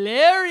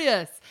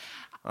hilarious.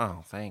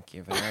 Oh, thank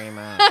you very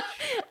much.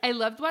 I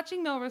loved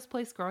watching Melrose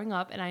Place growing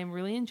up, and I am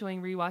really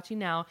enjoying rewatching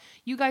now.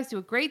 You guys do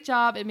a great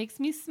job. It makes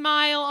me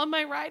smile on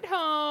my ride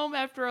home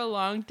after a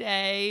long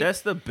day.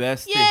 That's the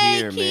best Yay, to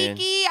hear,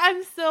 Kiki. man.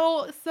 I'm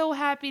so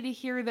happy to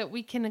hear that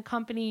we can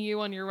accompany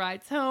you on your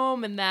rides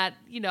home, and that,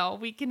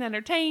 we can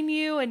entertain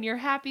you, and you're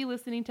happy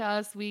listening to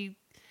us.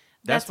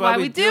 That's why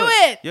we do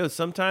it. Yo,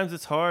 sometimes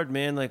it's hard,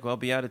 man. I'll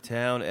be out of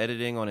town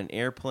editing on an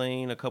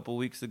airplane a couple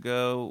weeks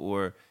ago,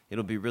 or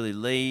it'll be really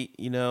late,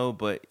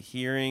 but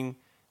hearing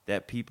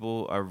that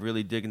people are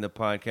really digging the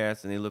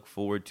podcast and they look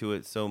forward to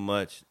it so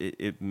much,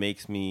 it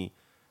makes me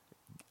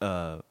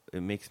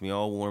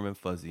all warm and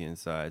fuzzy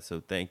inside. So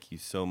thank you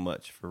so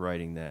much for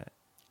writing that.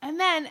 And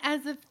then,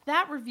 as if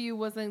that review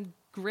wasn't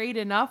great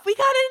enough, we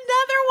got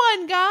another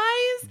one,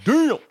 guys.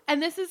 Damn.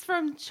 And this is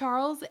from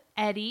Charles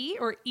Eddy,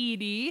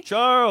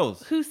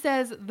 Charles, who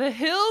says, "The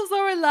hills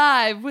are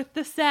alive with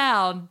the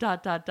sound, ...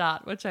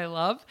 which I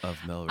love. Of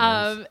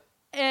Melrose.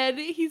 And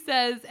he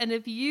says, and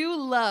if you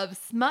love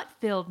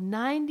smut-filled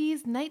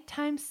 90s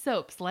nighttime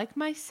soaps like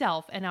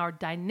myself and our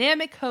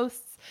dynamic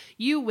hosts,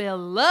 you will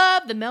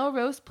love the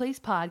Melrose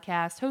Place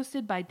podcast,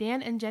 hosted by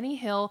Dan and Jenny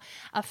Hill,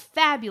 a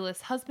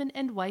fabulous husband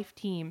and wife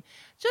team.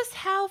 Just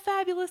how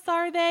fabulous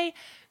are they?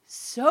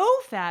 So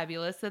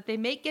fabulous that they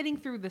make getting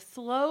through the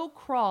slow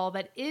crawl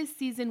that is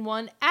season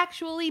 1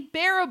 actually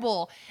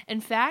bearable. In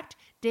fact,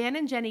 Dan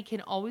and Jenny can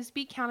always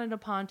be counted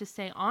upon to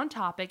stay on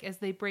topic as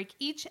they break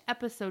each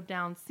episode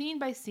down scene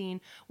by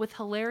scene with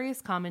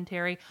hilarious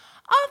commentary,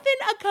 often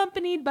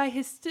accompanied by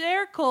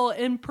hysterical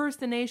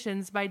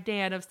impersonations by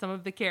Dan of some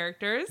of the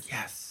characters."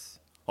 Yes.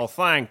 Oh,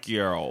 thank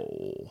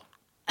you.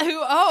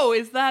 Oh,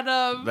 is that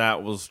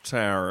That was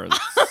Terrence.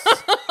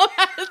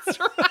 That's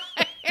right.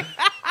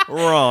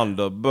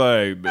 Rhonda,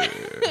 baby.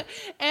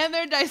 And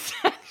their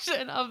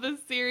dissection of the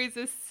series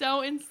is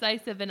so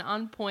incisive and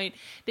on point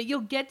that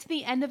you'll get to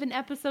the end of an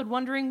episode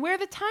wondering where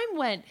the time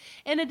went.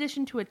 In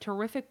addition to a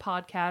terrific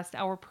podcast,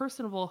 our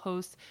personable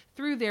hosts,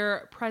 through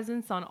their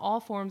presence on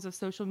all forms of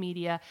social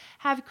media,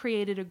 have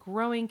created a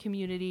growing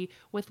community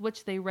with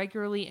which they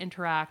regularly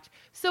interact.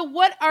 So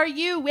what are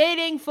you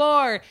waiting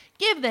for?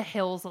 Give the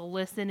Hills a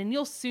listen, and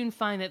you'll soon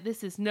find that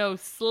this is no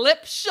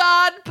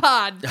slipshod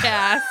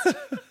podcast.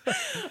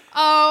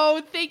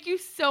 Oh, thank you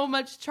so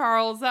much,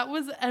 Charles. That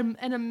was an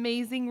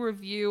amazing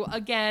review.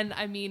 Again,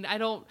 I mean,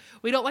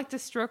 we don't like to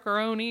stroke our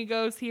own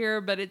egos here,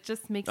 but it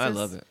just makes us... I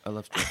love it. I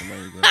love stroking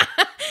my ego.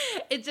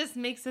 It just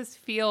makes us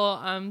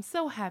feel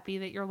so happy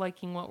that you're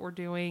liking what we're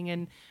doing,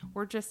 and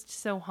we're just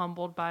so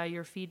humbled by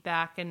your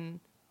feedback. And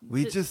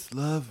we just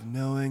love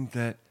knowing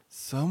that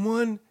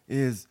someone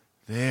is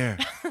there.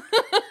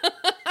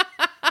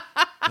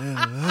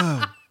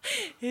 Hello.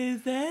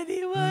 Is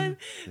anyone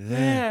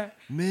there?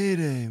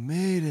 Mayday,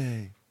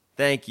 mayday.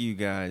 Thank you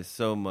guys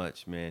so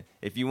much, man.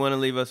 If you want to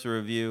leave us a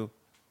review,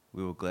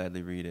 we will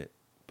gladly read it,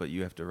 but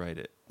you have to write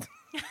it.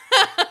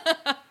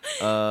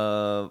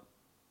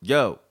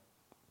 Yo,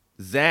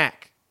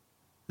 Zach.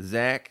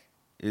 Zach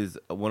is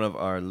one of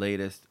our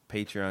latest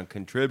Patreon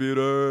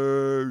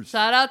contributors.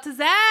 Shout out to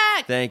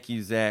Zach. Thank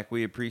you, Zach.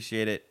 We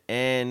appreciate it.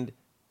 And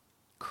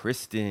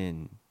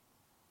Kristen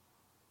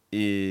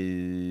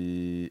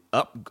is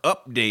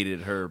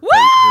updated her. Woo!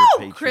 Her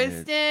patronage.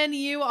 Kristen,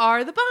 you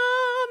are the bomb.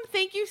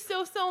 Thank you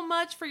so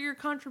much for your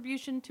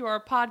contribution to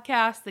our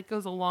podcast. That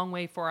goes a long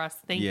way for us.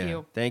 Thank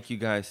you. Thank you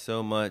guys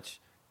so much,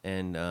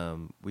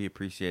 and we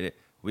appreciate it.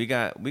 We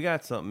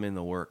got something in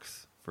the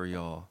works for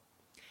y'all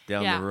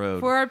down the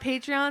road. For our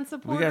Patreon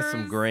supporters. We got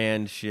some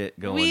grand shit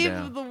going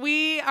down.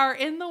 We are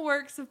in the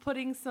works of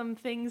putting some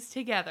things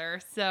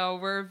together. So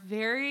we're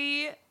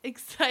very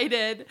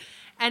excited,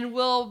 and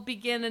we'll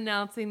begin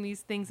announcing these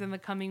things in the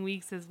coming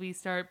weeks as we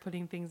start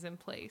putting things in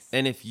place.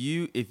 And if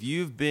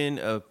you've been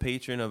a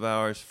patron of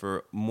ours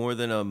for more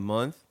than a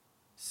month,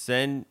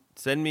 send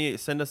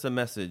us a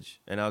message,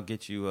 and I'll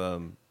get you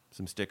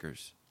some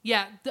stickers.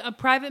 Yeah, a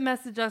private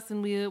message us,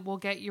 and we will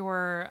get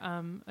your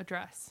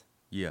address.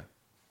 Yeah.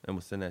 And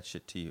we'll send that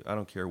shit to you. I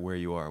don't care where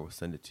you are. We'll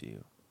send it to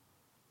you.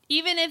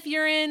 Even if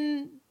you're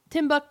in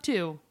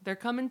Timbuktu, they're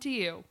coming to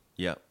you.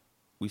 Yep.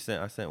 I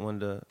sent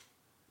one to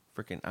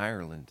freaking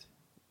Ireland.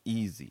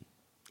 Easy.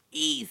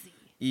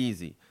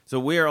 So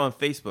we are on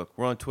Facebook.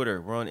 We're on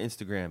Twitter. We're on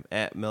Instagram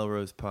at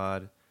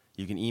MelrosePod.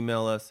 You can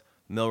email us,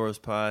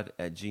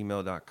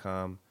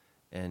 melrosepod@gmail.com.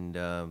 And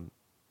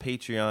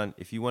Patreon,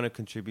 if you want to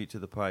contribute to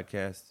the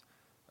podcast,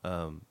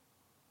 go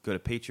to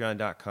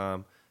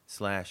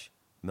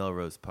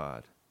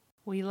patreon.com/MelrosePod.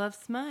 We love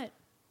smut.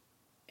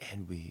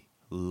 And we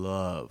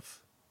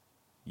love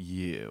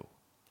you.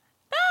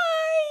 Bye.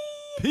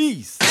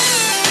 Peace.